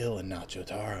line to kill and not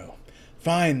Jotaro.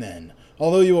 Fine then.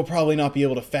 Although you will probably not be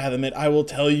able to fathom it, I will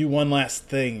tell you one last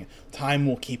thing. Time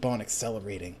will keep on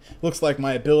accelerating. Looks like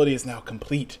my ability is now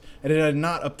complete, and I did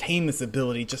not obtain this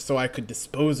ability just so I could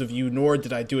dispose of you, nor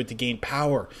did I do it to gain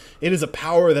power. It is a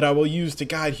power that I will use to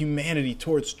guide humanity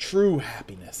towards true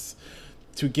happiness.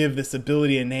 To give this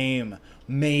ability a name,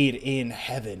 Made in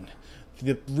Heaven.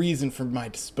 The reason for my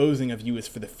disposing of you is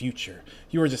for the future.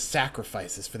 You are just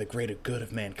sacrifices for the greater good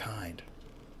of mankind.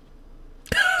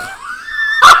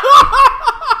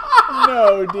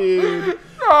 No, dude.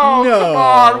 Oh, no. Come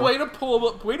on.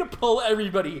 Way to pull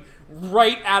everybody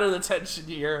right out of the tension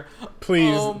here.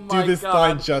 Please, do this God.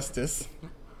 line justice.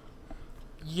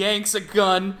 Yanks a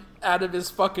gun out of his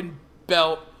fucking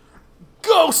belt.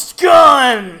 Ghost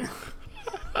gun!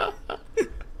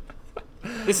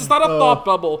 This is not a thought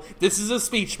bubble. This is a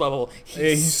speech bubble.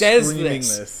 He says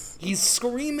this. He's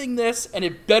screaming this, and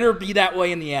it better be that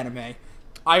way in the anime.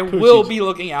 I will be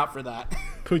looking out for that.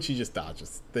 Poochie just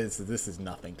dodges. This is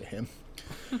nothing to him.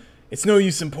 It's no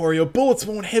use, Emporio. Bullets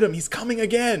won't hit him. He's coming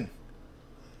again.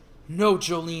 No,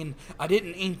 Jolene, I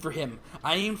didn't aim for him.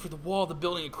 I aimed for the wall of the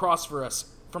building across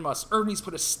from us. Hermes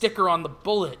put a sticker on the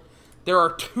bullet. There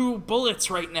are 2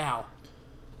 bullets right now.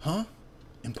 Huh?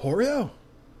 Emporio?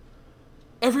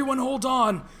 Everyone hold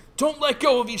on. Don't let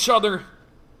go of each other.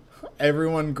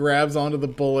 Everyone grabs onto the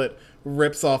bullet,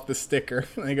 rips off the sticker,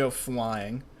 and they go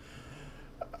flying.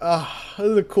 This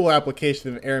is a cool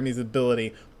application of Aramis'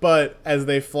 ability, but as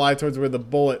they fly towards where the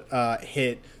bullet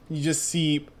hit, you just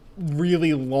see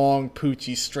really long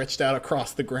Poochie stretched out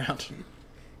across the ground.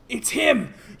 It's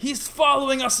him! He's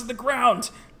following us to the ground!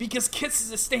 Because Kiss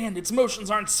is a stand, its motions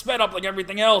aren't sped up like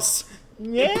everything else.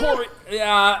 Yeah?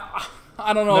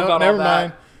 I don't know about all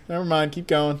that. Never mind, keep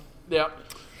going. Yeah.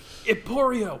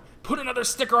 Emporio, put another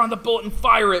sticker on the bullet and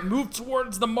fire it. Move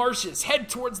towards the marshes. Head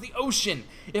towards the ocean.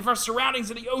 If our surroundings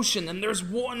are the ocean, then there's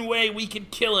one way we can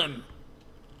kill him.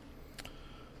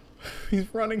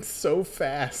 He's running so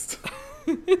fast.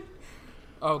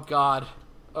 Oh, God.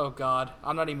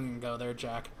 I'm not even going to go there,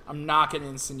 Jack. I'm not going to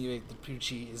insinuate that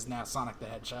Poochie is now Sonic the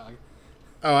Hedgehog.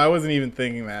 Oh, I wasn't even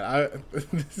thinking that.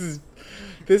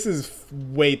 This is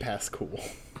way past cool.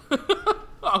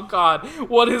 Oh, God.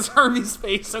 What is Hermes'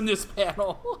 face in this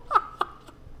panel?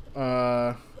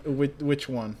 Which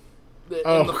one?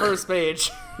 In the first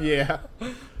page. Yeah.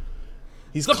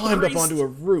 He's climbed up onto a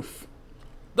roof.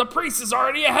 The priest is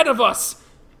already ahead of us.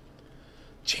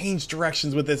 Change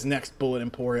directions with this next bullet,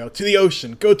 Emporio. To the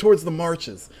ocean. Go towards the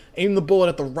marshes. Aim the bullet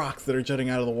at the rocks that are jutting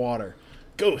out of the water.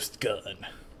 Ghost gun.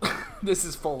 This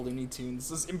is full Looney Tunes.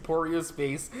 This is Emporio's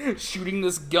face shooting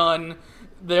this gun.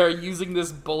 They're using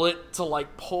this bullet to,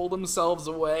 pull themselves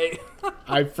away.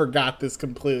 I forgot this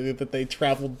completely, that they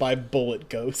traveled by bullet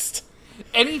ghost.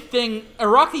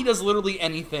 Araki does literally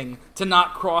anything to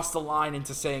not cross the line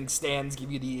into saying stands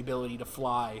give you the ability to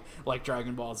fly, like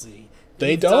Dragon Ball Z.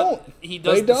 He does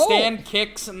the stand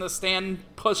kicks and the stand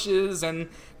pushes and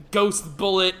ghost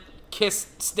bullet kiss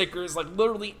stickers,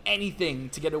 literally anything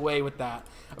to get away with that.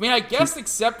 I mean, I guess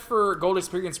except for Gold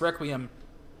Experience Requiem,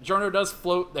 Giorno does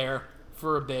float there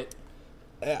for a bit.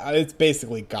 It's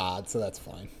basically God, so that's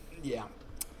fine. Yeah.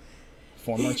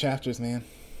 4 more chapters, man.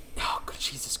 Oh,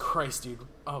 Jesus Christ, dude.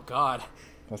 Oh, God.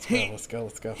 Let's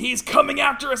go. He's coming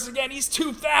after us again. He's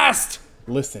too fast.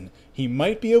 Listen, he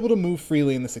might be able to move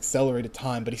freely in this accelerated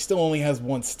time, but he still only has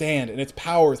 1 stand, and its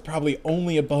power is probably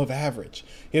only above average.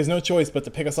 He has no choice but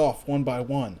to pick us off one by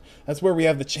one. That's where we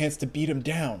have the chance to beat him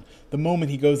down. The moment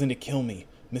he goes in to kill me,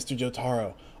 Mr.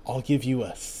 Jotaro, I'll give you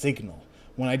a signal.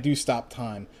 When I do stop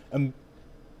time,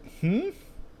 You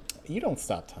don't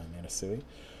stop time, Anasui.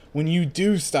 When you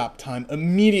do stop time,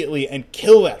 immediately and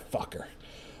kill that fucker.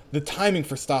 The timing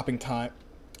for stopping time...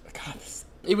 God,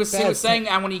 It was saying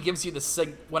when he gives you the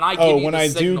signal. When I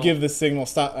do give the signal,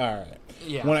 stop. All right.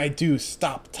 Yeah. When I do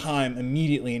stop time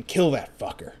immediately and kill that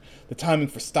fucker. The timing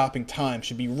for stopping time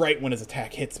should be right when his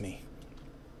attack hits me.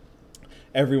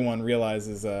 Everyone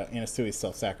realizes Anasui's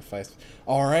self-sacrifice.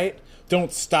 All right,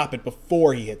 don't stop it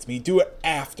before he hits me. Do it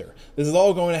after. This is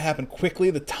all going to happen quickly.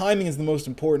 The timing is the most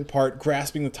important part.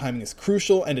 Grasping the timing is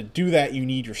crucial, and to do that, you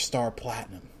need your Star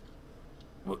Platinum.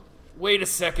 Wait a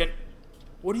second.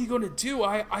 What are you going to do?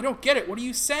 I don't get it. What are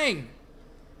you saying?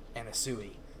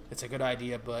 Anasui, it's a good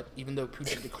idea, but even though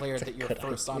Poochie declared that you're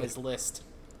first on his list,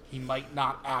 he might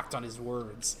not act on his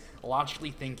words. Logically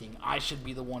thinking, I should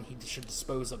be the one he should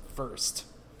dispose of first.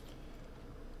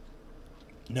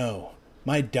 No,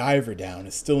 my diver down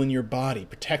is still in your body,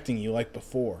 protecting you like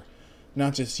before.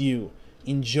 Not just you.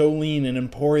 In Jolene and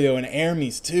Emporio and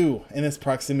Hermes, too. In this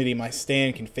proximity, my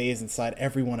stand can phase inside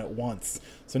everyone at once.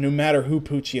 So no matter who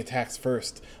Poochie attacks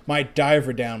first, my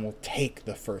diver down will take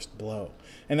the first blow.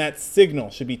 And that signal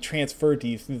should be transferred to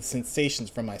you through the sensations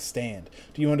from my stand.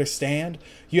 Do you understand?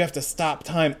 You have to stop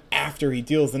time after he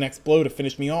deals the next blow to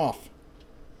finish me off.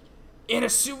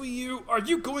 Anasui, are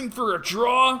you going for a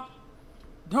draw?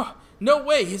 No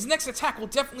way. His next attack will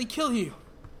definitely kill you.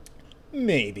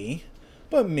 Maybe.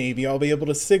 But maybe I'll be able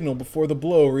to signal before the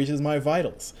blow reaches my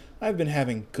vitals. I've been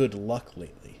having good luck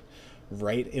lately.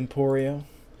 Right, Emporio?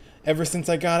 Ever since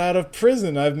I got out of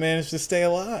prison, I've managed to stay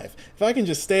alive. If I can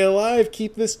just stay alive,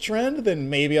 keep this trend, then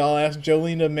maybe I'll ask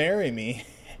Jolene to marry me.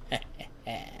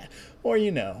 Or,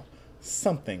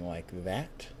 something like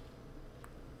that.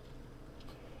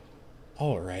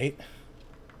 All right.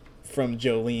 From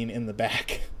Jolene in the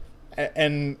back.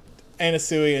 And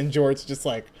Anasui and George just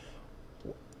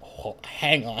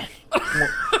hang on.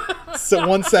 So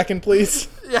 1 second, please.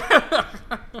 Yeah.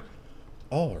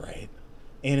 All right.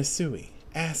 Anasui,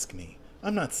 ask me.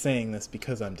 I'm not saying this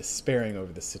because I'm despairing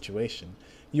over the situation.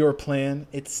 Your plan,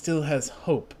 it still has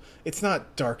hope. It's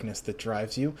not darkness that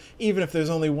drives you. Even if there's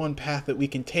only one path that we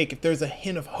can take, if there's a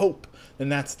hint of hope, then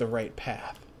that's the right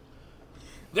path.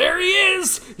 There he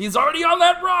is! He's already on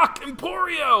that rock,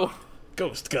 Emporio!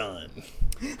 Ghost gun.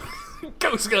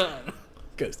 Ghost gun!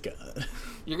 Ghost gun.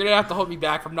 You're gonna have to hold me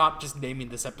back from not just naming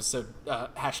this episode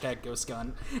hashtag Ghost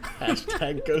Gun.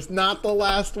 Hashtag Ghost, not the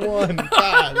last one.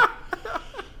 God.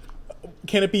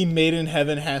 Can it be Made in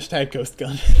Heaven hashtag Ghost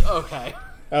gun? Okay.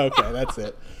 Okay, that's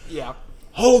it. Yeah.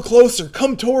 Huddle closer,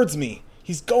 come towards me.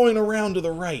 He's going around to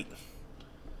the right.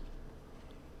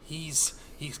 He's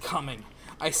coming.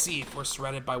 I see. If we're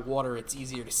surrounded by water, it's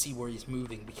easier to see where he's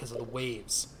moving because of the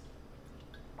waves.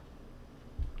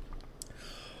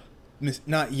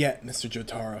 Not yet, Mr.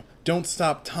 Jotaro. Don't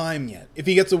stop time yet. If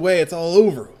he gets away, it's all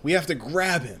over. We have to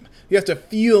grab him. You have to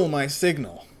feel my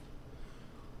signal.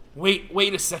 Wait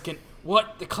a second.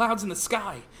 What? The clouds in the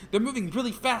sky. They're moving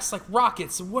really fast like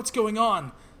rockets. What's going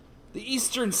on? The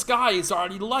eastern sky is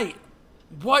already light.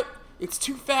 What? It's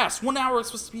too fast. 1 hour is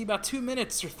supposed to be about 2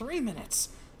 minutes or 3 minutes.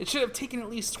 It should have taken at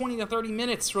least 20 to 30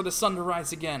 minutes for the sun to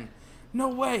rise again. No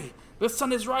way. The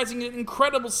sun is rising at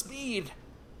incredible speed.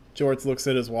 George looks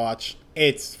at his watch.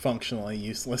 It's functionally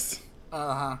useless.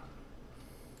 Uh-huh.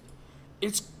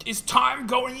 Is time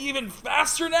going even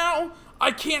faster now?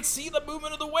 I can't see the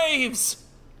movement of the waves.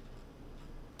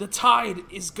 The tide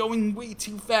is going way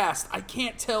too fast. I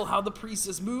can't tell how the priest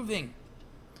is moving.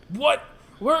 What?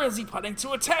 Where is he planning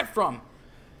to attack from?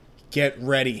 Get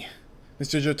ready.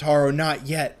 Mr. Jotaro, not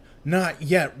yet. Not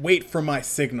yet. Wait for my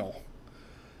signal.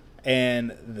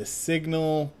 And the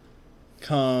signal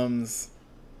comes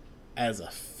as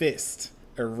a fist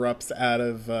erupts out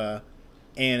of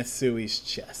Anasui's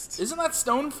chest. Isn't that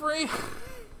stone free?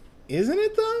 Isn't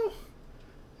it, though?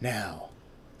 Now,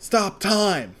 stop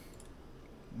time.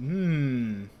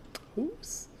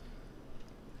 Oops.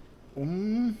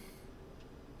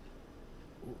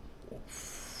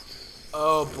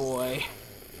 Oh boy.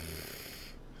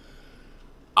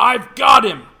 I've got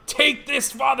him! Take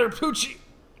this, Father Pucci!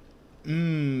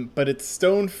 But it's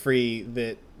Stone Free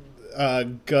that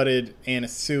gutted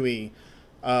Anasui,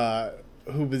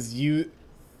 who was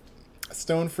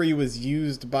Stone Free was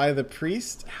used by the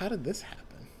priest? How did this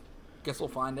happen? Guess we'll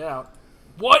find out.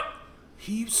 What?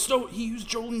 He used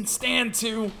Jolene's stand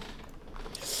to...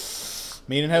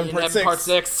 Made in Heaven Part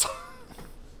 6.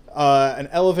 An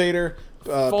elevator.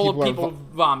 Full of people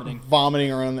vomiting.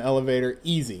 Vomiting around the elevator.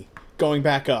 Easy. Going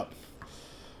back up.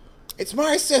 It's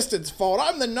my assistant's fault.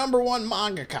 I'm the #1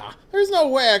 mangaka. There's no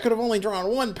way I could have only drawn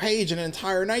 1 page an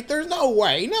entire night. There's no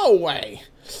way. No way.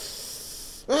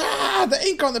 The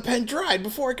ink on the pen dried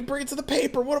before I could bring it to the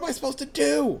paper. What am I supposed to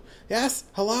do? Yes?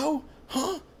 Hello?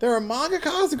 Huh? There are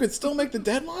mangakas who could still make the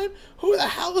deadline? Who the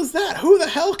hell is that? Who the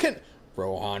hell can...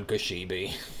 Rohan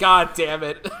Kashibi. God damn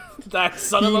it. That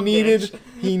son of a bitch.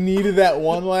 He needed that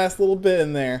one last little bit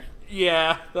in there.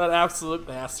 Yeah, that absolute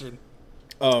bastard.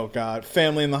 Oh, God.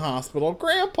 Family in the hospital.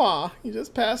 Grandpa, he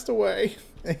just passed away.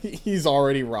 He's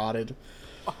already rotted.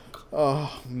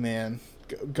 Oh, man.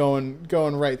 Going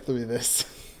right through this.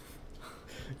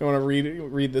 You want to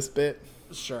read this bit?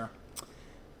 Sure.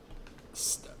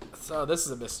 So this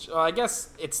is a mystery. I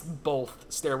guess it's both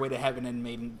Stairway to Heaven and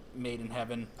Made in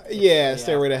Heaven. Yeah,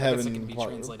 Stairway to Heaven. It can be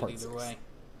translated either way.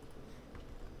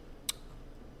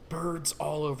 Birds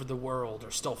all over the world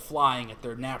are still flying at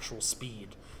their natural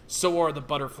speed. So are the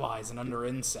butterflies and other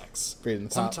insects.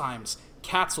 Sometimes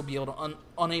cats will be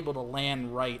unable to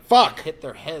land right and hit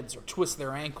their heads or twist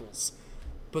their ankles.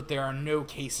 But there are no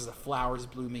cases of flowers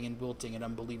blooming and wilting at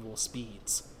unbelievable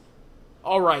speeds.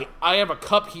 Alright, I have a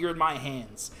cup here in my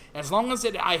hands. As long as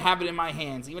I have it in my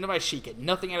hands, even if I shake it,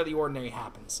 nothing out of the ordinary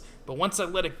happens. But once I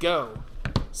let it go,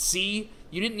 see?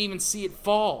 You didn't even see it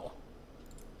fall.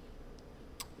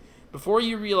 Before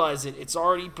you realize it, it's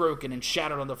already broken and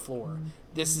shattered on the floor.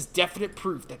 This is definite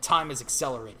proof that time is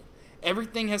accelerated.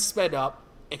 Everything has sped up,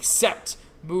 except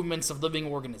movements of living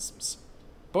organisms.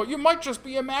 But you might just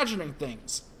be imagining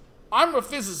things. I'm a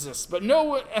physicist, but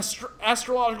no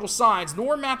astrological signs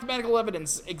nor mathematical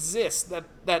evidence exists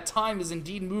that time is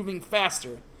indeed moving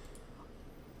faster.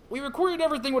 We recorded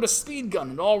everything with a speed gun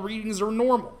and all readings are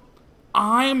normal.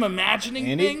 I'm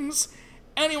imagining things?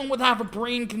 Anyone with half a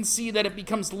brain can see that it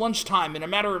becomes lunchtime in a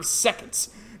matter of seconds.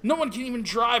 No one can even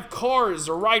drive cars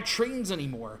or ride trains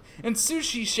anymore. And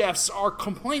sushi chefs are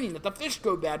complaining that the fish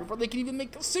go bad before they can even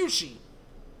make the sushi.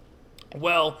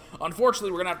 Well,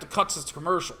 unfortunately, we're gonna have to cut to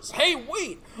commercials. Hey,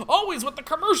 wait! Always with the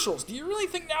commercials! Do you really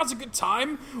think now's a good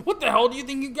time? What the hell do you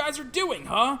think you guys are doing,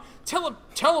 huh?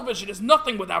 Television is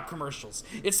nothing without commercials.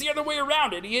 It's the other way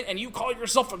around, idiot, and you call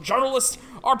yourself a journalist?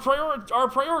 Our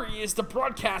priority is to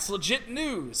broadcast legit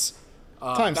news.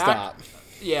 Time stop.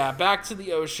 Yeah, back to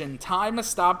the ocean. Time has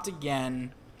stopped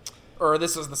again. Or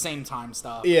this was the same time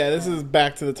stop. Yeah, this is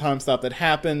back to the time stop that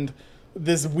happened.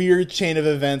 This weird chain of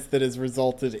events that has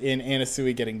resulted in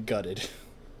Anasui getting gutted.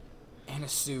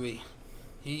 Anasui.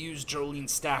 He used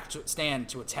Jolene's stand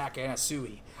to attack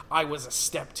Anasui. I was a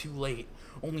step too late.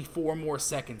 Only 4 more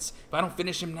seconds. If I don't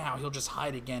finish him now, he'll just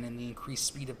hide again in the increased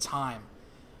speed of time.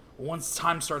 Once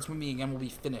time starts moving again, we'll be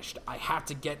finished. I have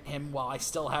to get him while I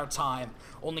still have time.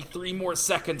 Only 3 more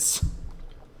seconds.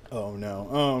 Oh no.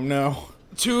 Oh no.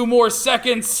 2 more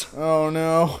seconds. Oh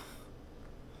no.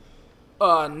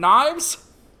 Knives?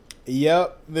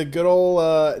 Yep, the good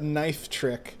old knife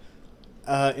trick.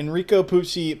 Enrico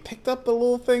Pucci picked up a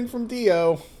little thing from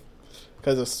Dio,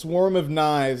 because a swarm of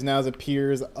knives now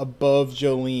appears above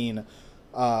Jolene.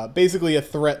 Basically a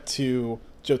threat to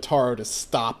Jotaro to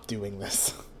stop doing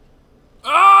this.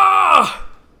 Ah!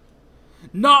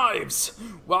 Knives!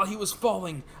 While he was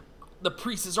falling, the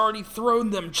priest has already thrown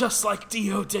them just like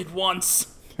Dio did once.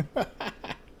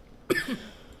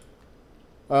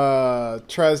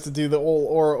 Tries to do the old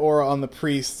aura on the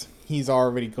priest. He's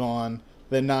already gone.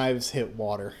 The knives hit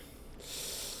water.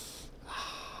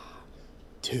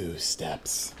 2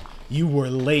 steps. You were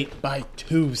late by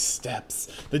 2 steps.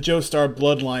 The Joestar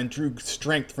bloodline drew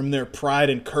strength from their pride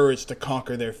and courage to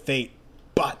conquer their fate.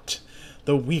 But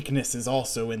the weakness is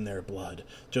also in their blood.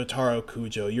 Jotaro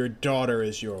Kujo, your daughter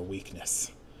is your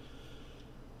weakness.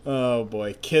 Oh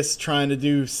boy. Kiss trying to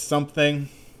do something.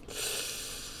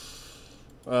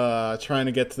 Trying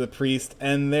to get to the priest,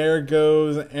 and there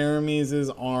goes Aramis'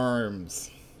 arms.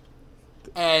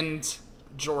 And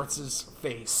Jorts'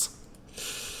 face.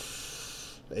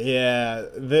 Yeah,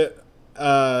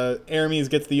 Aramis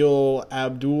gets the old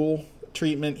Abdul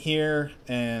treatment here,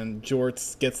 and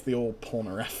Jorts gets the old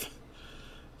Polnareff.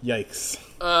 Yikes.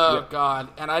 Oh, yep. God.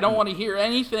 And I don't want to hear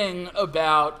anything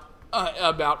about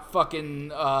fucking,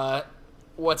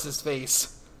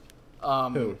 what's-his-face?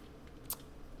 Who?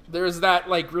 There's that,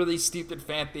 like, really stupid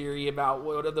fan theory about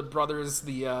what are the brothers,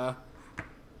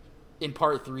 in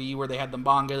part 3, where they had the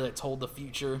manga that told the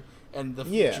future, and the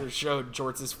future showed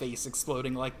Jorts' face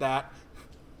exploding like that.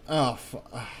 Oh,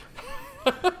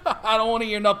 I don't want to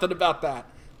hear nothing about that.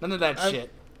 None of that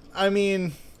shit. I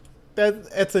mean,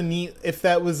 that's a neat, if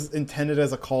that was intended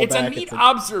as a callback. It's a neat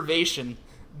observation,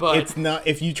 but... It's not,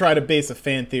 if you try to base a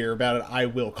fan theory about it, I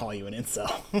will call you an incel.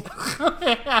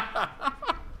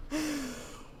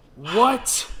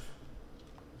 What?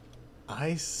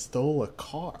 I stole a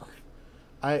car.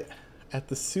 At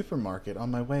the supermarket on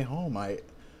my way home.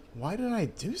 Why did I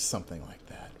do something like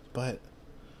that? But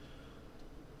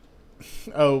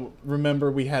oh,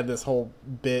 remember we had this whole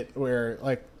bit where,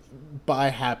 like, by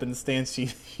happenstance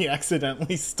she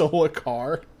accidentally stole a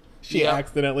car. She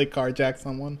accidentally carjacked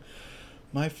someone.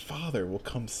 My father will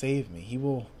come save me.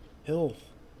 He'll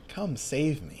come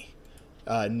save me.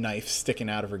 Knife sticking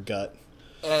out of her gut.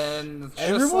 And just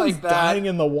everyone's like that, dying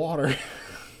in the water.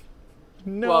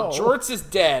 No. Well, Jorts is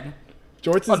dead.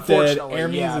 Jorts is dead.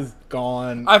 Aramis is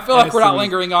gone. I feel like we're not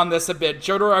lingering on this a bit.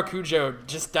 Jotaro Kujo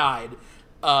just died.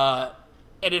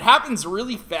 And it happens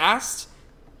really fast,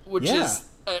 which is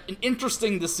an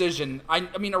interesting decision. I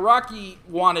mean, Araki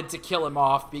wanted to kill him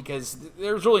off because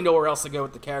there's really nowhere else to go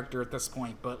with the character at this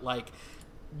point. But, like,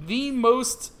 the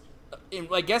most,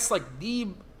 I guess, like, the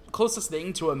closest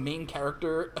thing to a main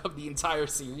character of the entire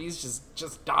series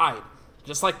just died.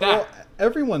 Just like that. Well,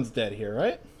 everyone's dead here,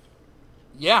 right?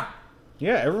 Yeah.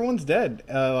 Yeah, everyone's dead.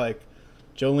 Like,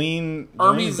 Jolene...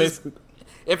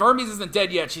 If Hermes isn't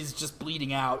dead yet, she's just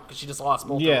bleeding out because she just lost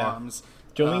both her arms.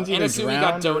 Jolene's either drowned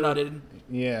got donutted.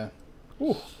 Yeah.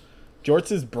 Ooh.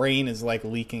 Jorts' brain is, like,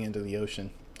 leaking into the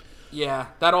ocean. Yeah,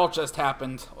 that all just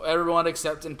happened. Everyone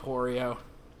except Emporio.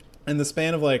 In the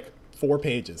span of, like, 4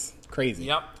 pages. Crazy.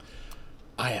 Yep.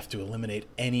 I have to eliminate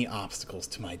any obstacles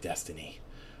to my destiny.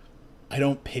 I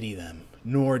don't pity them,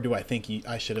 nor do I think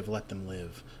I should have let them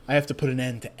live. I have to put an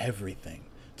end to everything.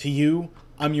 To you,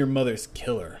 I'm your mother's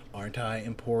killer, aren't I,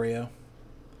 Emporio?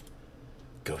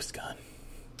 Ghost gun.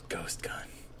 Ghost gun.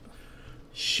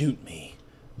 Shoot me.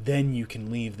 Then you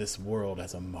can leave this world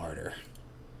as a martyr.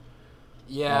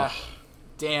 Yeah. Ugh.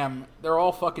 Damn. They're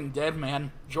all fucking dead,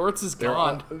 man. Jorts is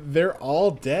gone. They're all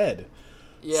dead.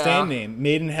 Yeah. Stand name,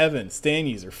 Made in Heaven. Stand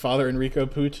user, Father Enrico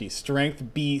Pucci.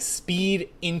 Strength B, speed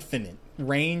infinite.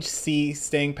 Range C,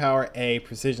 staying power A,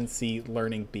 precision C,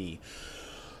 learning B.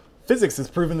 Physics has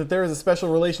proven that there is a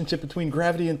special relationship between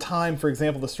gravity and time. For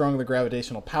example, the stronger the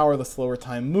gravitational power, the slower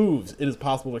time moves. It is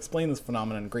possible to explain this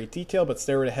phenomenon in great detail, but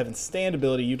Stairway to Heaven's stand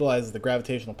ability utilizes the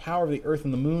gravitational power of the Earth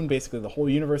and the Moon, basically the whole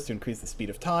universe, to increase the speed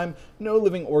of time. No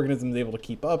living organism is able to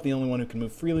keep up. The only one who can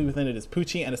move freely within it is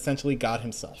Poochie, and essentially God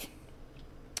himself.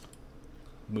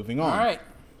 Moving on. All right.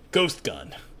 Ghost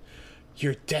Gun.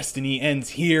 Your destiny ends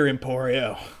here,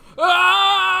 Emporio.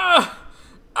 Ah!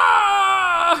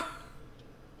 Ah!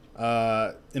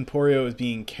 Emporio is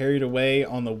being carried away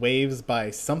on the waves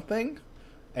by something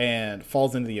and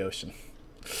falls into the ocean.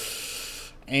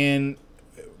 And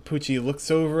Poochie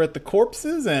looks over at the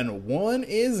corpses and one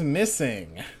is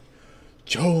missing.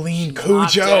 Jolene Cujo.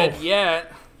 Not dead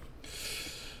yet.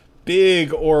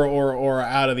 Big aura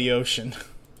out of the ocean.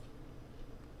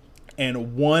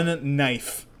 And one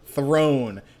knife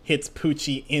thrown hits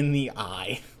Poochie in the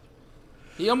eye.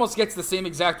 He almost gets the same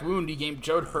exact wound he gave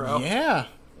Jotaro. Yeah.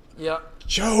 Yep.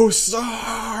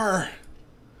 Josar!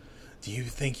 Do you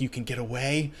think you can get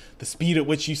away? The speed at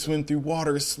which you swim through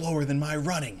water is slower than my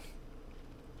running.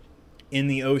 In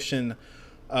the ocean,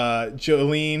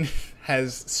 Jolene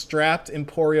has strapped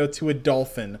Emporio to a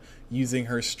dolphin using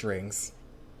her strings.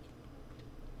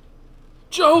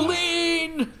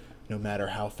 Jolene! No matter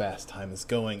how fast time is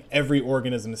going, every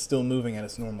organism is still moving at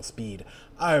its normal speed.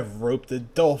 I've roped a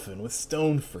dolphin with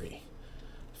Stone Free.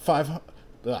 Blah,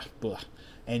 blah.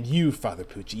 And you, Father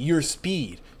Poochie, your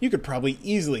speed. You could probably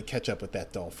easily catch up with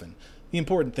that dolphin. The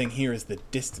important thing here is the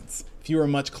distance. If you were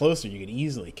much closer, you could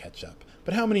easily catch up.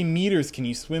 But how many meters can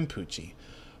you swim, Poochie?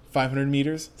 500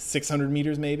 meters? 600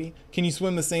 meters, maybe? Can you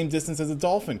swim the same distance as a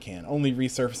dolphin can, only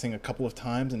resurfacing a couple of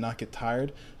times and not get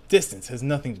tired? Distance has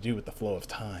nothing to do with the flow of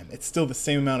time. It's still the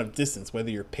same amount of distance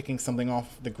whether you're picking something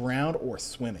off the ground or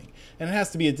swimming. And it has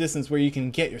to be a distance where you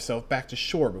can get yourself back to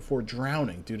shore before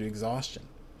drowning due to exhaustion.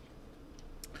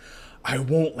 I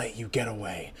won't let you get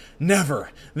away.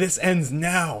 Never. This ends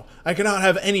now. I cannot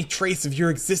have any trace of your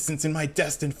existence in my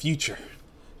destined future.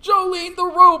 Jolene, the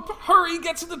rope! Hurry,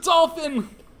 get to the dolphin!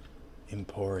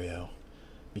 Emporio.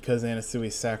 Because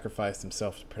Anasui sacrificed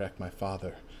himself to protect my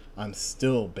father, I'm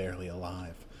still barely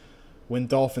alive. When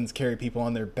dolphins carry people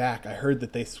on their back, I heard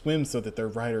that they swim so that their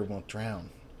rider won't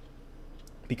drown.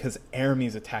 Because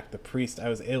Aramis attacked the priest, I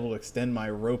was able to extend my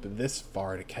rope this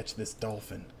far to catch this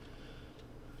dolphin.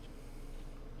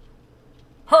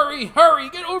 Hurry, hurry,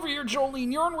 get over here,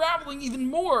 Jolene. You're unraveling even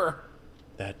more.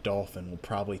 That dolphin will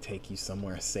probably take you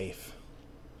somewhere safe.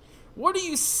 What are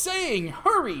you saying?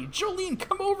 Hurry, Jolene,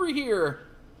 come over here.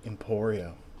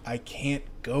 Emporio, I can't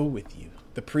go with you.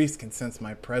 The priest can sense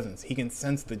my presence. He can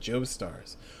sense the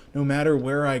Joestars. No matter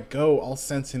where I go, I'll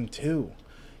sense him too.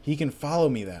 He can follow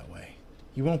me that way.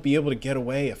 You won't be able to get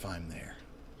away if I'm there.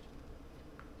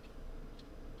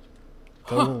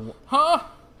 Go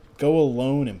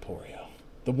alone, Emporio.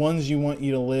 The ones you want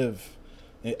you to live.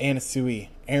 Anasui,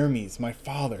 Aramis, my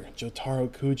father, Jotaro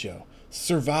Kujo.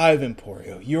 Survive,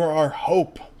 Emporio. You're our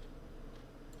hope.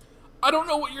 I don't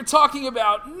know what you're talking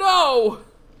about. No!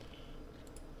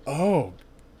 Oh,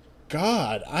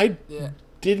 God. I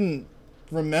didn't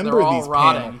remember They're all these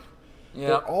rotting. panels. Yep.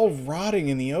 They're all rotting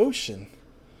in the ocean.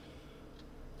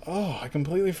 Oh, I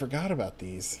completely forgot about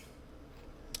these.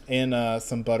 And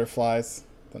some butterflies.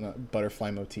 The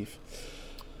butterfly motif.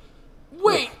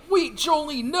 Wait,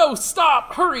 Jolene, no,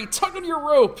 stop! Hurry, tug on your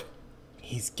rope!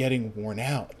 He's getting worn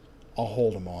out. I'll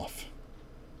hold him off.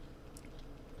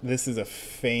 This is a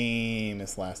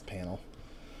famous last panel.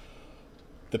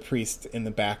 The priest in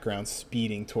the background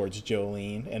speeding towards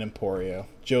Jolene and Emporio.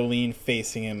 Jolene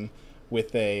facing him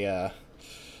with a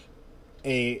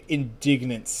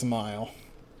indignant smile,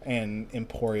 and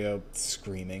Emporio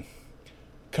screaming.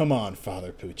 Come on,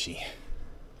 Father Poochie.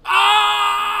 Ah!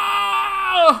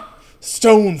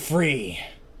 Stone Free!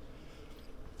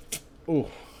 Ooh.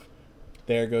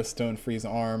 There goes Stone Free's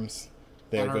arms.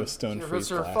 There goes Stone Free's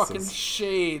her glasses. fucking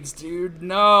shades, dude.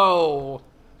 No!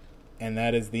 And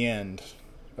that is the end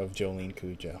of Jolene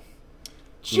Cujo.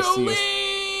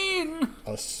 Jolene!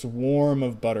 A swarm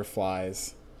of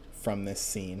butterflies from this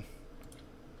scene.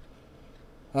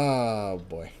 Oh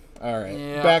boy. Alright.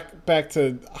 Yeah. Back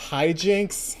to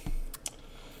hijinks.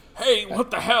 Hey, what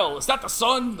the hell? Is that the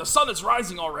sun? The sun is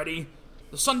rising already.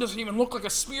 The sun doesn't even look like a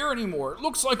spear anymore. It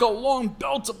looks like a long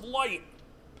belt of light.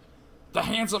 The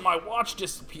hands on my watch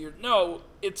disappeared. No,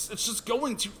 it's just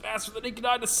going too fast for the naked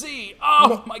eye to see.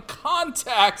 Oh, my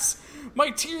contacts!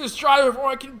 My tears dry before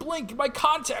I can blink. My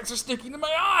contacts are sticking to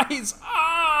my eyes.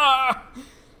 Ah!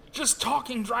 Just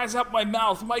talking dries out my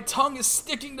mouth. My tongue is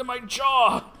sticking to my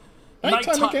jaw.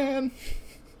 Nighttime again.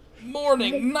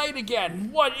 Morning, night again.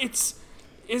 What?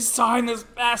 It's time is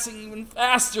passing even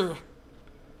faster.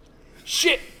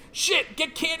 Shit,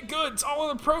 get canned goods. All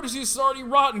of the produce is already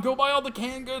rotten. Go buy all the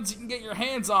canned goods you can get your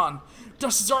hands on.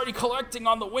 Dust is already collecting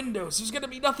on the windows. There's gonna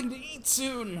be nothing to eat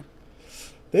soon.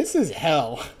 This is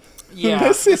hell. Yeah,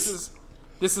 this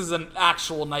is an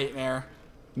actual nightmare.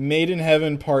 Made in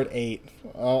Heaven Part 8.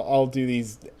 I'll do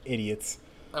these idiots.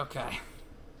 Okay.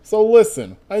 So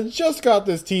listen, I just got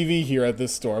this TV here at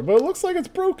this store, but it looks like it's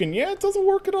broken. Yeah, it doesn't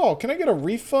work at all. Can I get a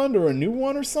refund or a new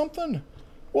one or something?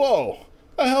 Whoa,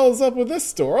 the hell is up with this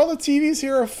store? All the TVs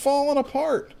here are falling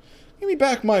apart. Give me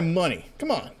back my money.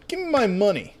 Come on, give me my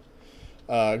money.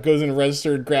 Goes in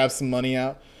registered, grabs some money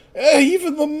out.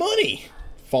 Even the money!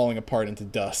 Falling apart into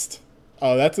dust.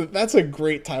 Oh, that's a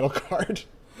great title card.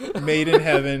 Made in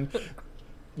Heaven,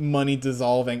 money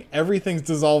dissolving. Everything's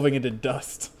dissolving into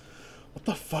dust. What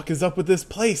the fuck is up with this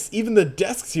place? Even the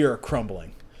desks here are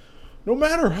crumbling. No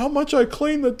matter how much I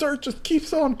clean, the dirt just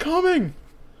keeps on coming.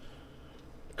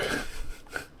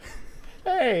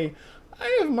 Hey,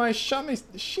 I have my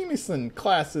shamisen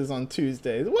classes on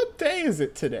Tuesdays. What day is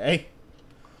it today?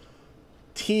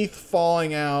 Teeth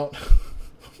falling out.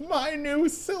 My new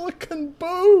silicone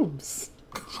boobs.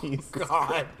 Jesus.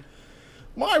 God.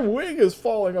 My wig is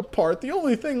falling apart. The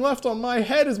only thing left on my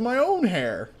head is my own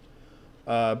hair.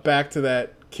 Back to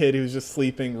that kid who's just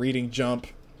sleeping, reading Jump,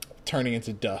 turning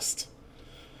into dust.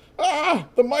 Ah!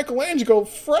 The Michelangelo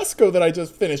fresco that I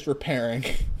just finished repairing.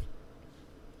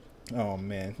 Oh,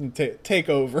 man. Take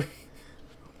over.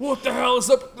 What the hell is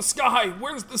up in the sky?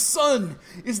 Where's the sun?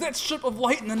 Is that strip of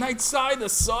light in the night sky the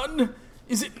sun?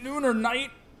 Is it noon or night?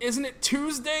 Isn't it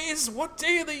Tuesdays? What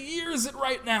day of the year is it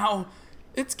right now?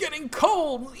 It's getting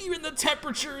cold. Even the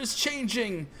temperature is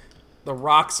changing. The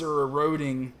rocks are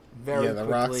eroding very quickly. Yeah, the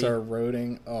rocks are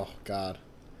eroding. Oh, God.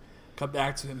 Come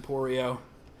back to Emporio.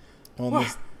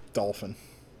 Almost dolphin.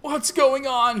 What's going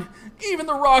on? Even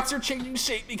the rocks are changing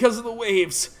shape because of the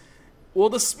waves. Will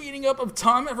the speeding up of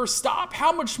time ever stop?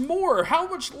 How much more? How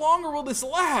much longer will this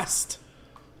last?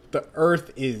 The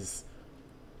Earth is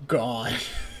gone.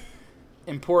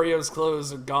 Emporio's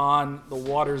clothes are gone. The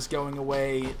water's going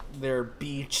away. They're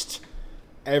beached.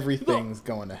 Everything's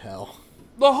going to hell.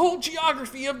 The whole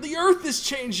geography of the Earth is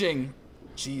changing.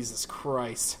 Jesus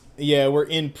Christ. Yeah, we're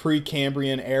in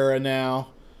Precambrian era now.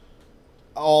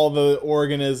 All the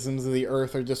organisms of the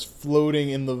Earth are just floating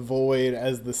in the void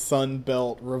as the sun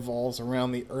belt revolves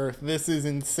around the Earth. This is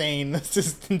insane. This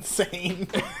is insane.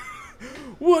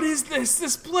 What is this?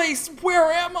 This place?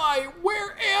 Where am I?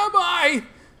 Where am I?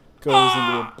 Goes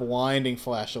into a blinding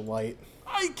flash of light.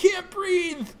 I can't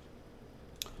breathe.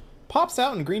 Pops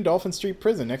out in Green Dolphin Street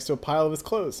prison next to a pile of his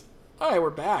clothes. All right, we're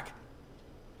back.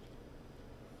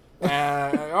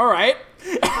 All right.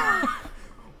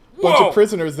 Bunch of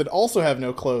prisoners that also have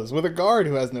no clothes, with a guard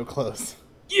who has no clothes.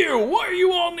 You, why are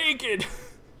you all naked?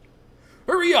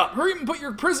 Hurry up, hurry up and put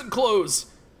your prison clothes.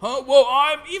 Huh? Well,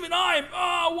 why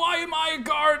am I a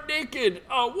guard naked?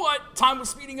 What? Time was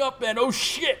speeding up then. Oh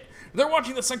shit, they're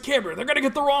watching this on camera. They're gonna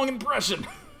get the wrong impression.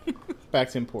 Back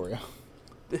to Emporio.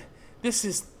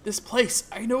 This place.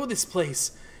 I know this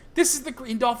place. This is the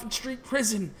Green Dolphin Street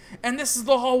prison, and this is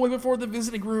the hallway before the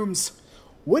visiting rooms.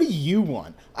 What do you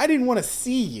want? I didn't want to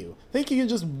see you. Think you can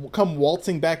just come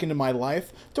waltzing back into my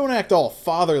life? Don't act all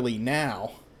fatherly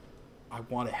now. I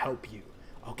want to help you.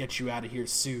 I'll get you out of here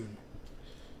soon.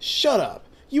 Shut up.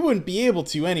 You wouldn't be able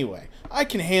to anyway. I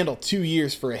can handle 2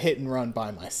 years for a hit and run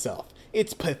by myself.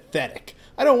 It's pathetic.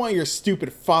 I don't want your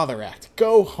stupid father act.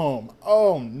 Go home.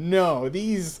 Oh no,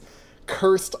 these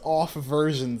cursed off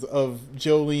versions of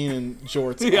Jolene and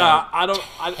Jorts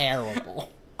are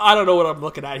terrible. I don't know what I'm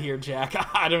looking at here, Jack.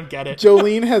 I don't get it.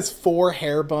 Jolene has 4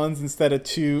 hair buns instead of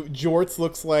 2. Jorts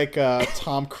looks like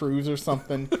Tom Cruise or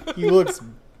something. He looks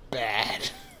bad.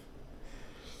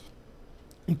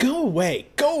 Go away.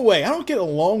 Go away. I don't get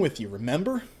along with you,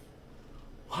 remember?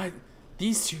 What?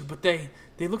 These two, but they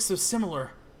look so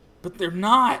similar. But they're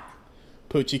not.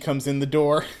 Poochie comes in the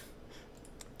door.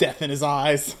 Death in his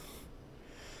eyes.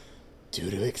 Due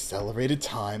to accelerated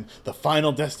time, the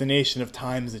final destination of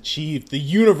time is achieved. The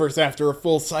universe after a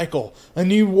full cycle. A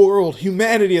new world.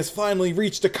 Humanity has finally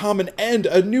reached a common end.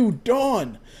 A new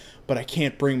dawn. But I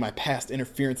can't bring my past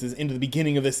interferences into the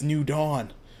beginning of this new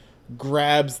dawn.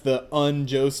 Grabs the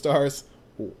un-Joestars.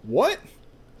 What?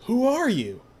 Who are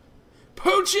you?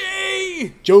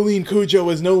 Poochie! Jolene Cujo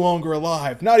is no longer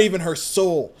alive. Not even her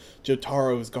soul.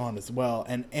 Jotaro is gone as well,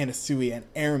 and Anasui and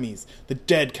Aramis. The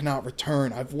dead cannot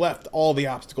return. I've left all the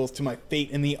obstacles to my fate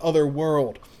in the other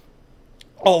world.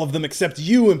 All of them except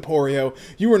you, Emporio.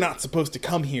 You are not supposed to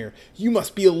come here. You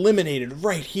must be eliminated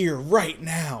right here, right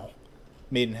now.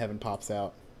 Made in Heaven pops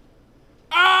out.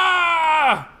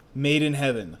 Ah! Made in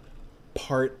Heaven,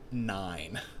 Part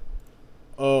 9.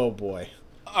 Oh, boy.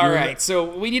 All right,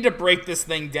 so we need to break this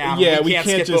thing down. Yeah, we can't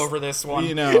skip just, over this one.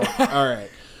 You know, all right.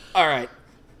 All right.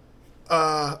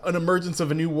 An emergence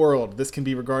of a new world. This can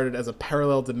be regarded as a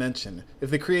parallel dimension. If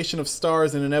the creation of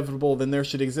stars is inevitable, then there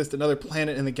should exist another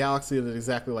planet in the galaxy that is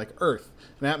exactly like Earth.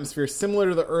 An atmosphere similar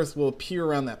to the Earth will appear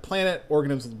around that planet,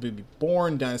 organisms will be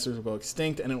born, dinosaurs will go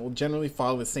extinct, and it will generally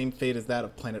follow the same fate as that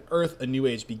of planet Earth. A new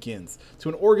age begins. To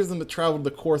an organism that traveled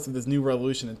the course of this new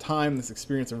revolution in time, this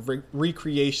experience of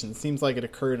recreation seems like it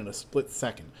occurred in a split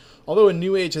second. Although a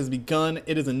new age has begun,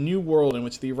 it is a new world in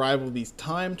which the arrival of these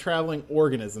time-traveling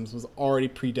organisms was already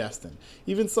predestined.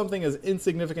 Even something as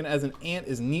insignificant as an ant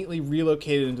is neatly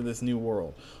relocated into this new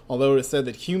world. Although it is said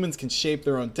that humans can shape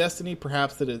their own destiny,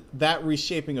 perhaps that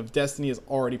reshaping of destiny is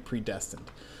already predestined.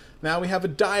 Now we have a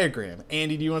diagram.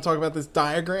 Andy, do you want to talk about this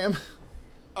diagram?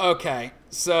 Okay,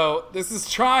 so this is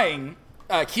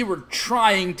keyword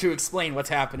trying to explain what's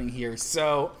happening here.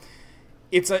 So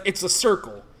it's a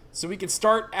circle. So we can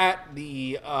start at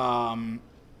the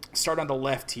start on the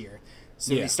left here.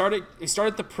 So we start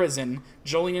at the prison.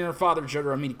 Jolene and her father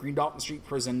Jotaro meet at Green Dalton Street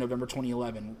Prison, November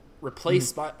 2011.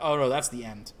 Replaced by that's the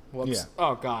end. Whoops. Yeah.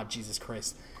 Oh God, Jesus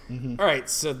Christ. All right,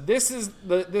 so this is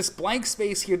this blank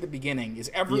space here at the beginning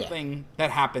is everything that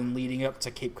happened leading up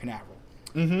to Cape Canaveral.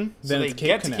 So they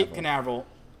get to Cape Canaveral,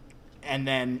 and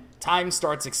then time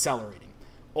starts accelerating.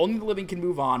 Only the living can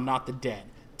move on, not the dead.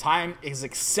 Time is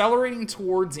accelerating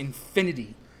towards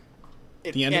infinity.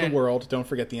 The end of the world. Don't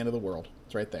forget the end of the world.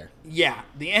 It's right there. Yeah,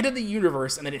 the end of the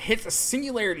universe, and then it hits a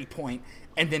singularity point,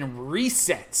 and then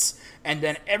resets, and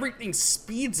then everything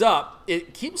speeds up.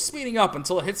 It keeps speeding up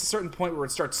until it hits a certain point where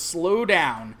it starts to slow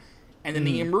down, and then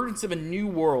the emergence of a new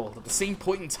world at the same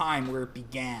point in time where it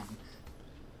began.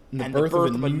 The birth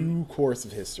of a new course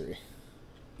of history.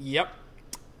 Yep.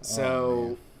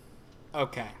 So,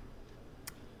 okay.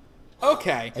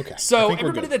 So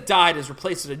everybody that died is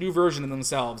replaced with a new version of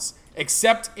themselves,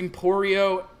 except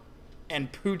Emporio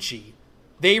and Pucci.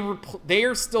 They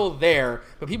are still there,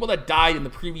 but people that died in the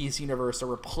previous universe are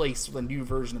replaced with a new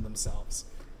version of themselves.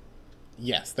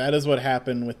 Yes, that is what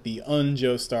happened with the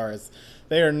Un-Joestars.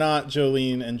 They are not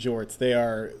Jolene and Jorts. They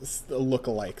are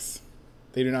lookalikes.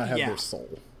 They do not have their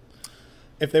soul.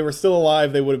 If they were still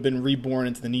alive, they would have been reborn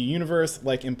into the new universe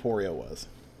like Emporio was.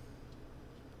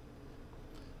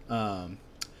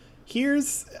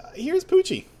 Here's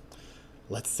Pucci.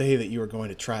 Let's say that you are going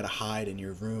to try to hide in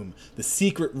your room, the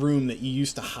secret room that you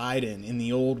used to hide in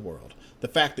the old world. The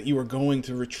fact that you are going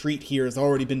to retreat here has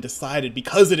already been decided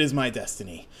because it is my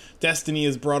destiny. Destiny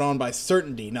is brought on by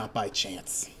certainty, not by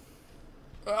chance.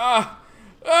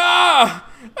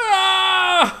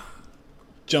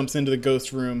 Jumps into the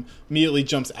ghost room, immediately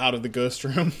jumps out of the ghost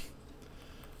room,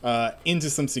 into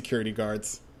some security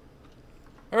guards.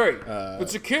 Hey,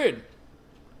 it's a kid.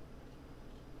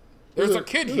 There's a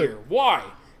kid here.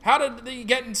 Why? How did he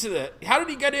get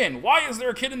in? Why is there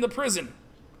a kid in the prison?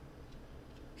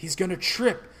 He's gonna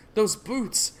trip. Those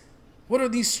boots. What are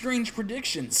these strange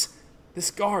predictions? This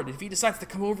guard, if he decides to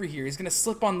come over here, he's gonna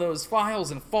slip on those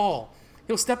files and fall.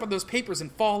 He'll step on those papers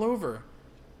and fall over.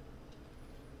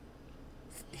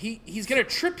 He's gonna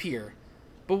trip here.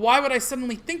 But why would I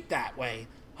suddenly think that way?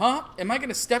 Huh? Am I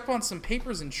gonna step on some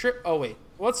papers and trip? Oh wait,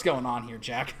 what's going on here,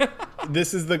 Jack?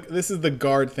 This is the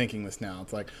guard thinking this now.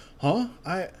 It's like, huh?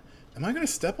 Am I gonna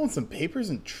step on some papers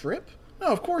and trip? No,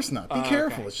 of course not. Be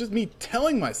careful. Okay. It's just me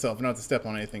telling myself not to step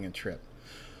on anything and trip.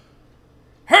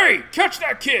 Hey, catch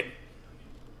that kid!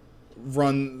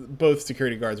 Both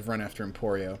security guards run after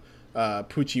Emporio.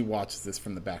 Pucci watches this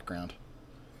from the background.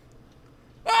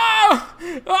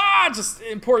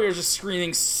 Emporio's just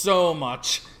screaming so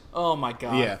much. Oh my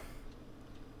god. Yeah.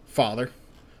 Father.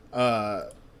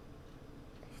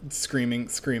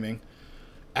 Screaming.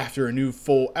 After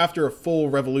a full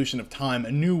revolution of time,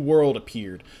 a new world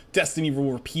appeared. Destiny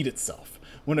will repeat itself.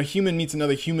 When a human meets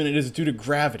another human, it is due to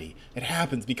gravity. It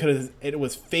happens because it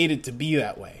was fated to be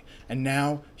that way. And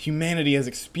now, humanity has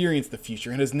experienced the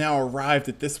future and has now arrived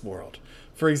at this world.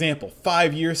 For example,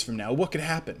 5 years from now, what could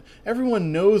happen?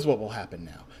 Everyone knows what will happen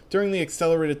now. During the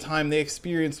accelerated time they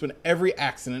experienced when every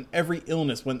accident, every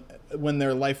illness, when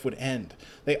their life would end.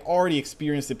 They already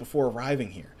experienced it before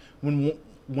arriving here. When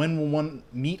will one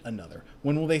meet another?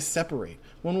 When will they separate?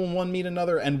 When will one meet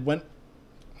another and when...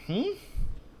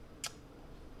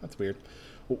 That's weird.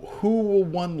 Who will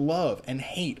one love and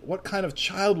hate? What kind of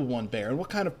child will one bear? And what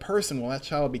kind of person will that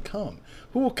child become?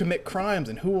 Who will commit crimes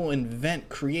and who will invent,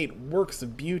 create works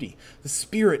of beauty? The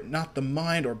spirit, not the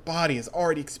mind or body, has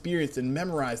already experienced and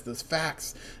memorized those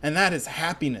facts. And that is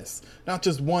happiness. Not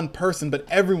just one person, but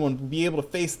everyone will be able to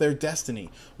face their destiny.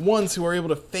 Ones who are able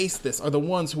to face this are the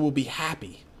ones who will be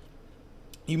happy.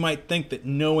 You might think that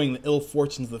knowing the ill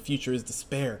fortunes of the future is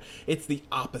despair. It's the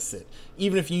opposite.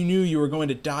 Even if you knew you were going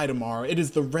to die tomorrow, it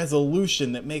is the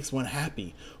resolution that makes one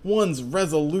happy. One's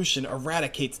resolution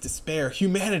eradicates despair.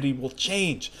 Humanity will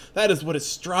change. That is what is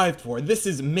strived for. This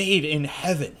is made in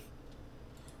heaven.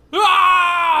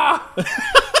 Ah!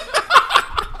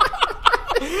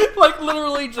 Like,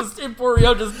 literally just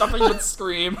Emporio does nothing but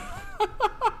scream.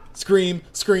 Scream,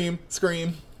 scream,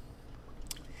 scream.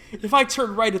 If I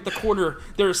turn right at the corner,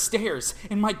 there are stairs,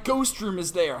 and my ghost room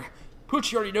is there.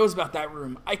 Poochie already knows about that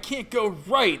room. I can't go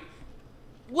right.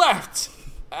 Left.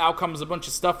 Out comes a bunch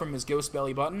of stuff from his ghost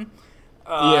belly button.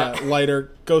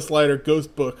 Lighter, ghost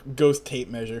book, ghost tape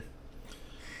measure.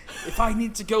 If I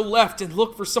need to go left and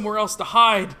look for somewhere else to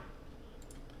hide.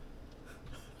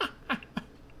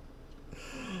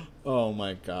 Oh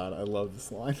my god, I love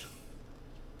this line.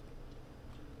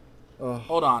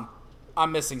 Hold on.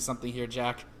 I'm missing something here,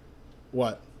 Jack.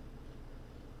 What?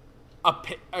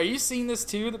 Are you seeing this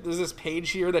too? That there's this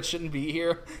page here that shouldn't be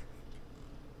here?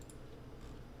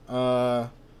 I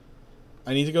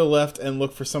need to go left and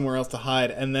look for somewhere else to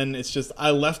hide, and then it's just,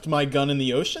 I left my gun in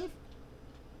the ocean?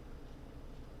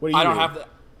 What do you mean?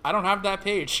 I don't have that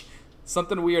page.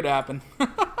 Something weird happened.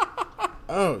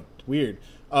 Oh, weird.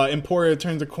 Emporio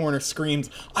turns a corner, screams,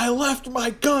 I left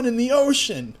my gun in the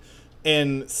ocean!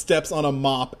 And steps on a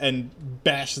mop and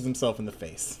bashes himself in the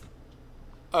face.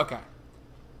 Okay.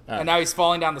 Right. And now he's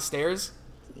falling down the stairs?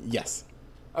 Yes.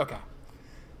 Okay.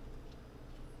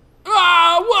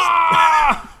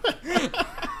 Ah!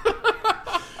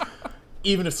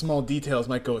 Even if small details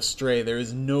might go astray, there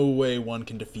is no way one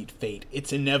can defeat fate.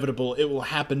 It's inevitable. It will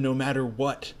happen no matter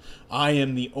what. I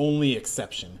am the only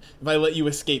exception. If I let you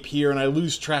escape here and I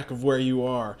lose track of where you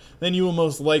are, then you will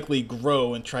most likely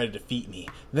grow and try to defeat me.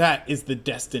 That is the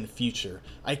destined future.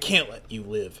 I can't let you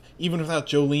live. Even without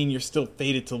Jolyne, you're still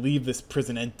fated to leave this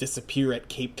prison and disappear at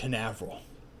Cape Canaveral.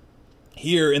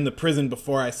 Here in the prison,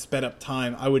 before I sped up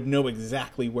time, I would know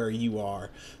exactly where you are.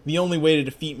 The only way to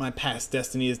defeat my past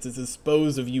destiny is to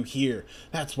dispose of you here.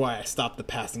 That's why I stopped the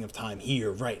passing of time here,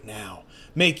 right now.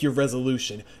 Make your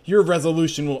resolution. Your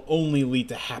resolution will only lead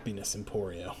to happiness,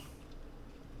 Emporio.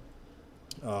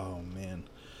 Oh, man.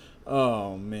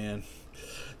 Oh, man.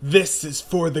 This is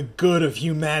for the good of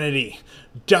humanity.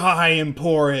 Die,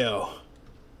 Emporio.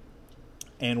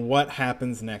 And what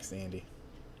happens next, Andy?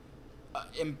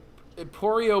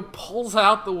 Emporio pulls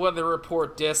out the weather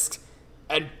report disc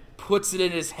and puts it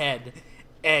in his head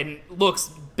and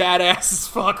looks badass as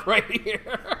fuck right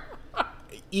here.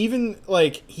 Even,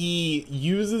 like, he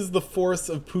uses the force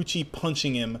of Poochie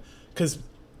punching him because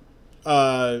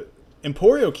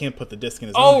Emporio can't put the disc in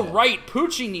his own head. Right.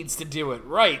 Poochie needs to do it.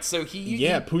 Right. So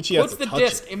Poochie puts has to the touch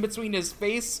disc it. in between his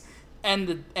face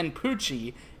and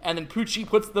Poochie, and then Poochie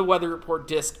puts the weather report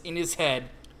disc in his head,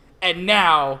 and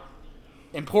now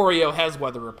Emporio has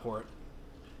weather report.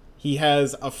 He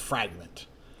has a fragment.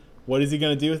 What is he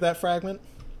going to do with that fragment?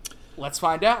 Let's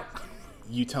find out.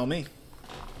 You tell me.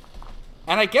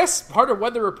 And I guess part of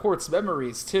weather report's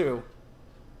memories, too.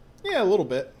 Yeah, a little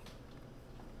bit.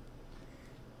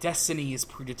 Destiny is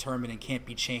predetermined and can't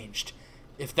be changed.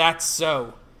 If that's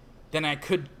so, then I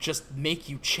could just make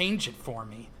you change it for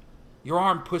me. Your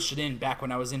arm pushed it in back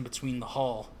when I was in between the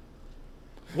hull.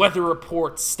 Weather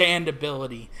report stand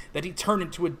ability that he turned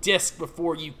into a disc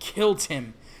before you killed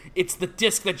him. It's the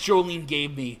disc that Jolyne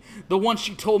gave me, the one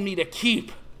she told me to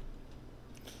keep.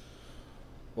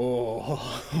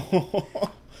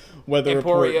 Oh. Weather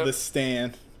Emporio. report, the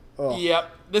stand. Oh. Yep,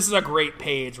 this is a great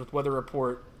page with weather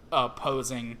report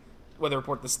posing, weather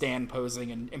report the stand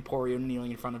posing, and Emporio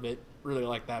kneeling in front of it. Really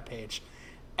like that page.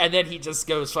 And then he just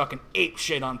goes fucking ape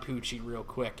shit on Poochie real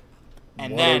quick.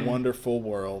 And what a wonderful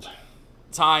world.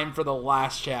 Time for the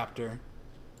last chapter.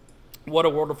 What a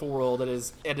wonderful world it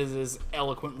is as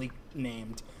eloquently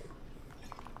named.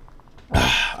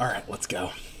 Alright, let's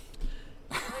go.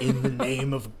 In the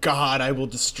name of God, I will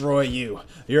destroy you.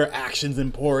 Your actions,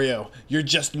 Emporio. You're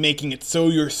just making it so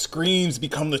your screams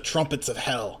become the trumpets of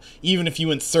hell. Even if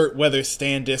you insert Weather's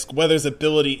stand disc, Weather's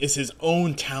ability is his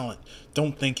own talent.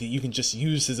 Don't think that you can just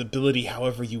use his ability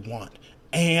however you want.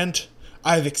 And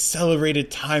I've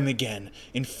accelerated time again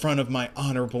in front of my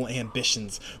honorable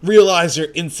ambitions. Realize your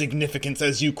insignificance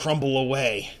as you crumble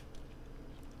away.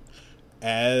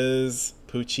 As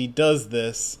Poochie does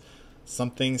this,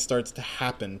 something starts to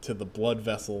happen to the blood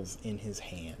vessels in his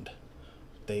hand.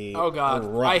 They Oh god,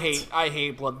 erupt. I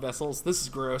hate blood vessels. This is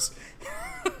gross.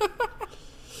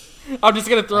 I'm just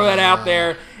gonna throw that out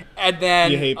there, and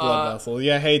then You hate blood vessels.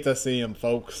 You hate to see him,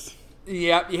 folks.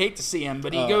 Yeah, you hate to see him,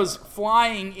 but he goes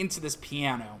flying into this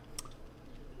piano.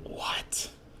 What?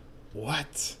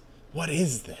 What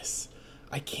is this?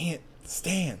 I can't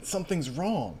stand. Something's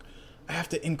wrong. I have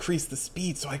to increase the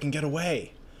speed so I can get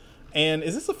away. And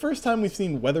is this the first time we've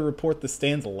seen Weather Report the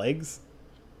Stan's legs?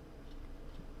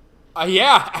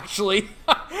 Yeah, actually.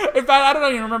 In fact, I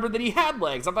don't even remember that he had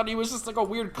legs. I thought he was just like a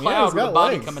weird cloud with a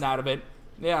body legs. coming out of it.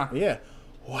 Yeah. Yeah.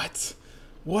 What?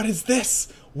 What is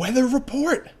this? Weather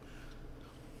Report?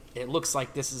 It looks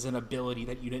like this is an ability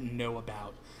that you didn't know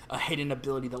about. A hidden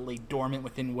ability that lay dormant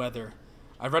within weather.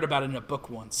 I read about it in a book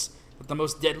once. That the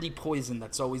most deadly poison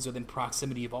that's always within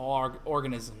proximity of all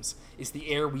organisms is the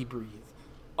air we breathe.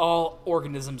 All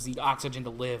organisms need oxygen to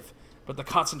live, but the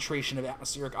concentration of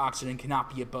atmospheric oxygen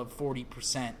cannot be above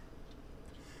 40%.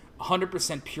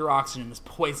 100% pure oxygen is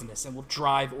poisonous and will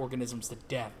drive organisms to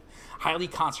death. Highly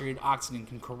concentrated oxygen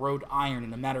can corrode iron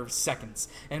in a matter of seconds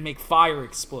and make fire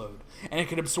explode, and it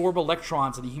can absorb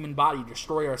electrons in the human body to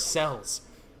destroy our cells.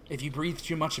 If you breathe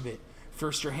too much of it,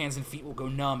 first your hands and feet will go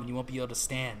numb and you won't be able to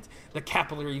stand. The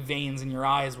capillary veins in your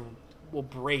eyes will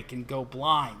break and go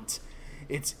blind.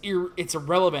 It's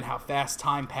irrelevant how fast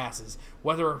time passes.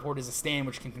 Weather Report is a stand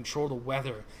which can control the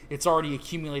weather. It's already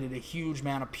accumulated a huge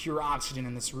amount of pure oxygen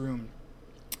in this room.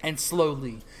 And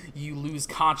slowly, you lose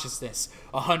consciousness.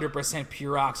 100%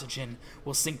 pure oxygen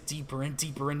will sink deeper and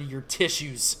deeper into your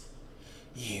tissues.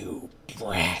 You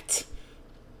brat.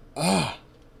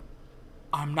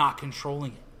 I'm not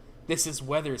controlling it. This is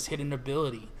Weather's hidden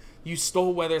ability. You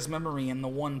stole Weather's memory and the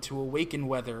one to awaken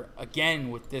Weather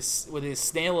again with his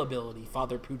snail ability,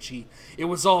 Father Poochie. It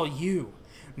was all you.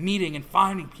 Meeting and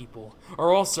finding people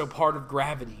are also part of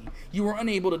gravity. You were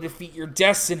unable to defeat your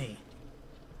destiny.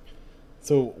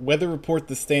 So Weather Report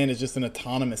the Stand is just an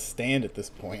autonomous stand at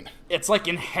this point. It's like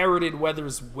inherited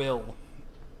Weather's will.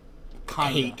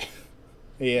 Kinda.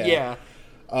 Yeah.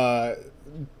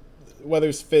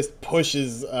 Weather's fist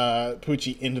pushes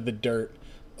Poochie into the dirt.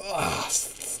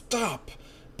 Stop!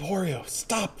 Emporio,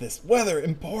 stop this! Weather,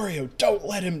 Emporio, don't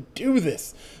let him do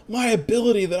this! My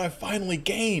ability that I finally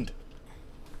gained!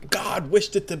 God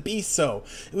wished it to be so.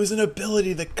 It was an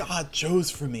ability that God chose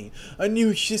for me. A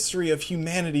new history of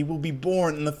humanity will be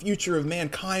born and the future of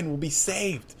mankind will be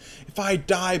saved. If I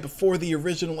die before the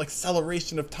original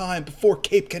acceleration of time, before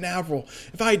Cape Canaveral,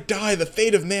 if I die, the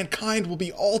fate of mankind will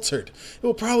be altered. It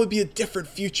will probably be a different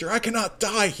future. I cannot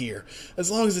die here. As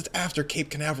long as it's after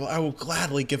Cape Canaveral, I will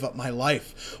gladly give up my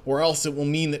life. Or else it will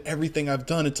mean that everything I've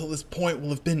done until this point will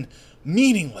have been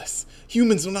meaningless.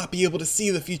 Humans will not be able to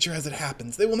see the future as it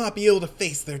happens. They will not be able to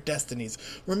face their destinies.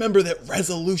 Remember that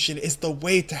resolution is the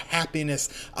way to happiness.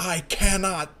 I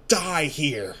cannot die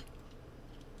here.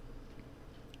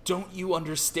 Don't you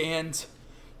understand?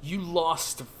 You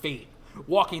lost to fate.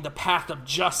 Walking the path of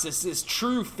justice is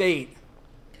true fate.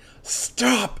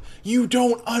 Stop! You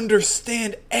don't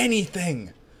understand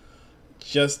anything!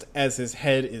 Just as his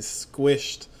head is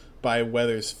squished by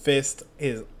Weather's fist,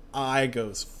 his eye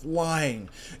goes flying.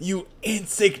 You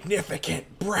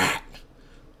insignificant brat!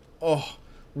 Oh,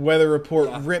 Weather Report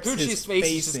rips Poochie's his face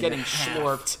face is just in getting half.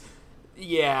 slurped.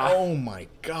 Yeah. Oh my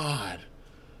god.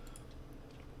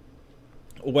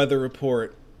 Weather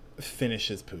Report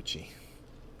finishes Poochie.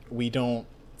 We don't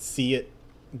see it,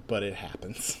 but it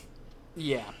happens.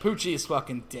 Yeah, Poochie is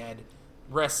fucking dead.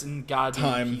 Rest in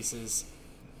goddamn pieces.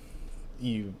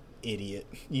 You idiot.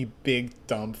 You big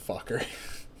dumb fucker.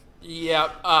 Yeah,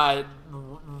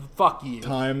 fuck you.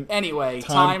 Anyway,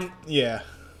 time. Yeah.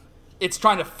 It's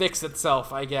trying to fix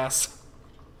itself, I guess.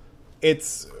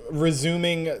 It's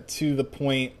resuming to the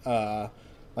point,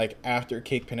 like, after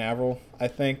Cape Canaveral, I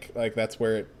think. Like, that's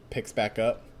where it picks back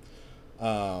up.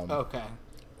 Okay.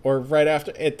 Or right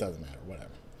after. It doesn't matter.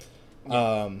 Whatever.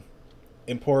 Yeah.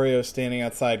 Emporio standing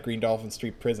outside Green Dolphin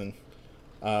Street Prison.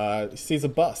 He sees a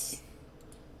bus.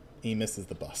 He misses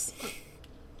the bus.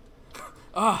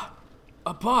 A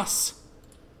bus.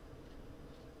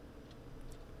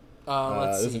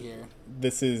 Let's see here.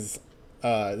 This is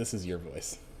your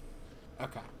voice.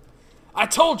 Okay. I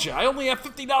told you, I only have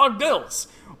 $50 bills.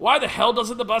 Why the hell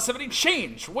doesn't the bus have any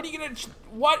change? What are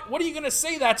you gonna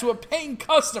say that to a paying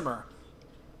customer?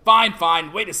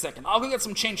 Fine. Wait a second. I'll go get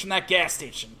some change from that gas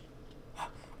station.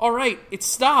 All right, it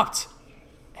stopped.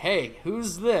 Hey,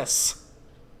 who's this?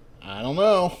 I don't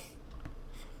know.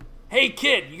 Hey,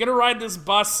 kid, you gonna ride this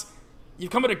bus?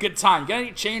 You've come at a good time. You got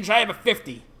any change? I have a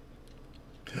 50.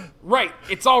 Right,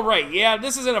 it's all right. Yeah,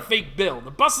 this isn't a fake bill.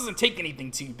 The bus doesn't take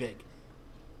anything too big.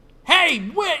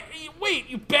 Hey, wait,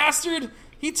 you bastard!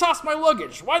 He tossed my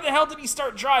luggage. Why the hell did he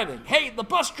start driving? Hey, the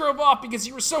bus drove off because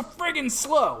you were so friggin'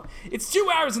 slow. It's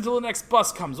 2 hours until the next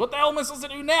bus comes. What the hell am I supposed to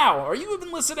do now? Are you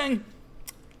even listening?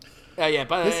 Yeah,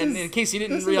 but in case you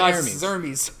didn't realize, this is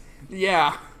Hermes.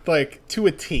 Yeah. Like, to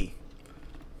a T.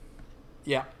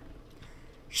 Yeah.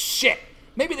 Shit.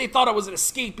 Maybe they thought I was an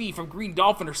escapee from Green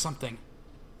Dolphin or something.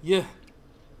 Yeah.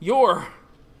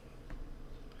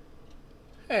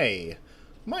 Hey,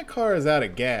 my car is out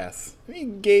of gas.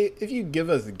 If you give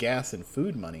us gas and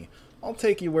food money, I'll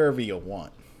take you wherever you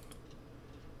want.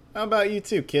 How about you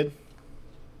too, kid?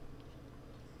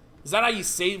 Is that how you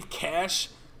save cash?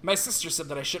 My sister said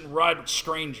that I shouldn't ride with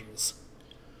strangers.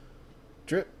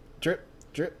 Drip, drip,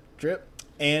 drip, drip.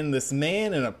 And this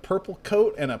man in a purple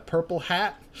coat and a purple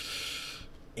hat,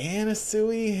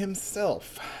 Anasui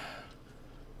himself.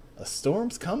 A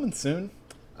storm's coming soon.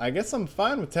 I guess I'm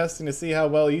fine with testing to see how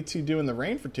well you two do in the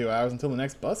rain for 2 hours until the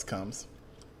next bus comes.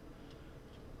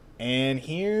 And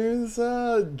here's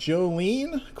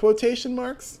Jolene, quotation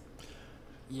marks.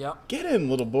 Yep. Get in,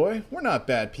 little boy. We're not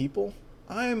bad people.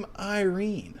 I'm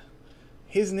Irene.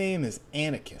 His name is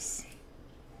Anarchus.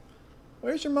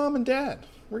 Where's your mom and dad?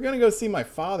 We're gonna go see my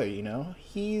father, you know.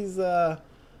 He's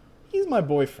my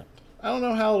boyfriend. I don't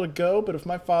know how it'll go, but if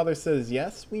my father says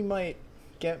yes, we might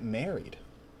get married.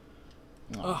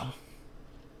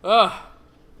 Ugh.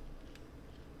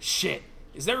 Shit.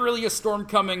 Is there really a storm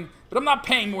coming? But I'm not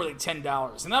paying more than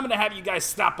 $10, and I'm gonna have you guys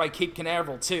stop by Cape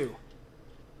Canaveral, too.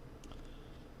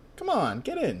 Come on,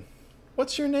 get in.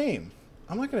 What's your name?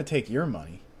 I'm not gonna take your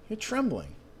money. You're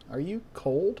trembling. Are you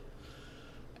cold?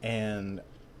 And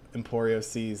Emporio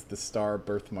sees the star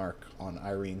birthmark on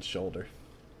Irene's shoulder.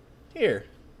 Here.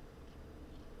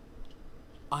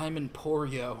 I'm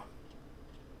Emporio.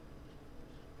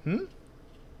 Hmm?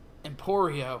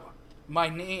 Emporio. My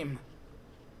name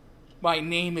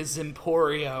is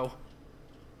Emporio.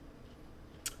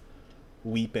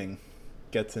 Weeping,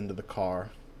 gets into the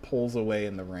car, pulls away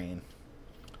in the rain.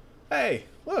 Hey,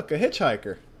 look, a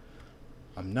hitchhiker.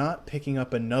 I'm not picking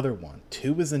up another one.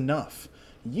 2 is enough.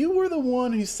 You were the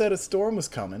one who said a storm was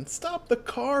coming. Stop the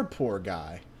car, poor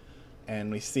guy.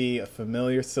 And we see a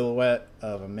familiar silhouette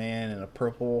of a man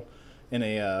in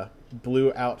a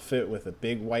blue outfit with a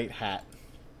big white hat.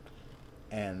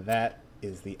 And that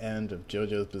is the end of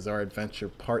JoJo's Bizarre Adventure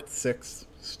Part 6,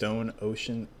 Stone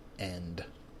Ocean End.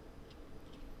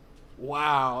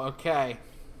 Wow, okay.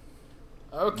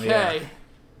 Okay.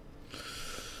 Yeah.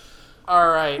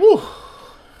 Alright. Whew.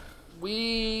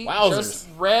 We Wowzers. just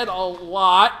read a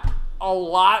lot. A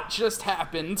lot just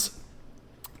happened.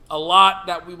 A lot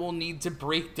that we will need to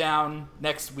break down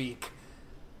next week.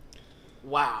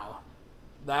 Wow.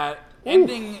 That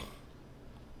ending...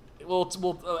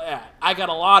 I got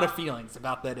a lot of feelings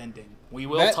about that ending. We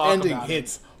will talk about it. That ending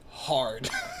hits hard.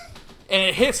 And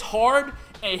it hits hard,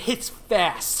 and it hits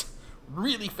fast.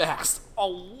 Really fast. A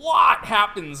lot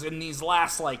happens in these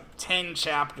last, 10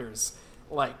 chapters.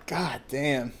 God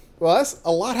damn. Well, that's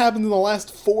a lot happened in the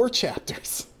last 4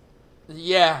 chapters.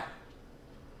 Yeah.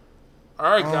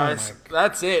 Alright, guys.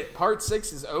 That's it. Part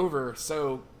 6 is over.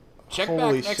 So, check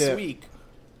back next week,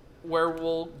 where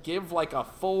we'll give, a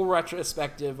full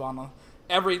retrospective on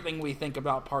everything we think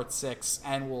about Part 6,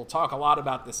 and we'll talk a lot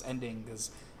about this ending,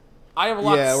 because I have a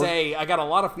lot to say. I got a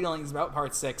lot of feelings about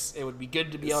Part 6. It would be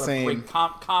good to be able to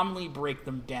calmly break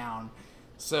them down.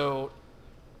 So,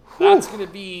 that's going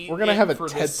to be We're going to have a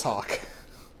TED Talk.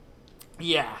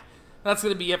 Yeah. That's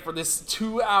going to be it for this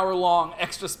 2-hour-long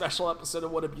extra special episode of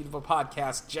What a Beautiful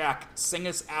Podcast. Jack, sing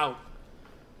us out.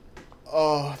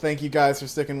 Oh, thank you guys for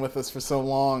sticking with us for so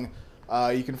long.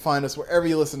 You can find us wherever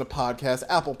you listen to podcasts,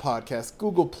 Apple Podcasts,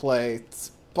 Google Play,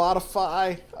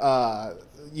 Spotify.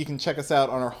 You can check us out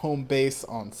on our home base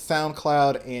on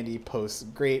SoundCloud. Andy posts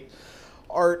great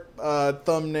art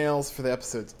thumbnails for the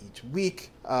episodes each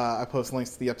week. I post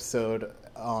links to the episode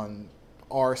on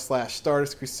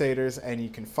r/Stardust Crusaders, and you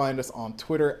can find us on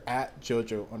Twitter at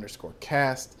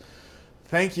JoJo_cast.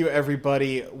 Thank you,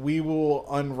 everybody. We will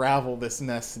unravel this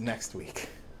mess next week.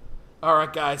 All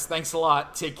right, guys. Thanks a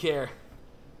lot. Take care.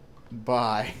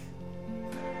 Bye.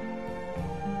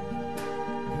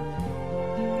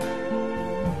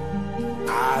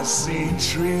 I see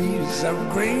trees of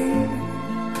green,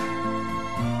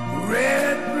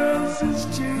 red roses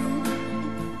too.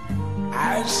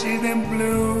 I see them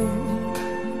bloom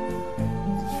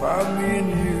for me and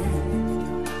you,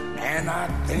 and I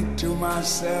think to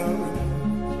myself,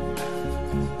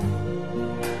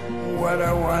 what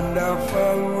a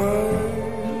wonderful world.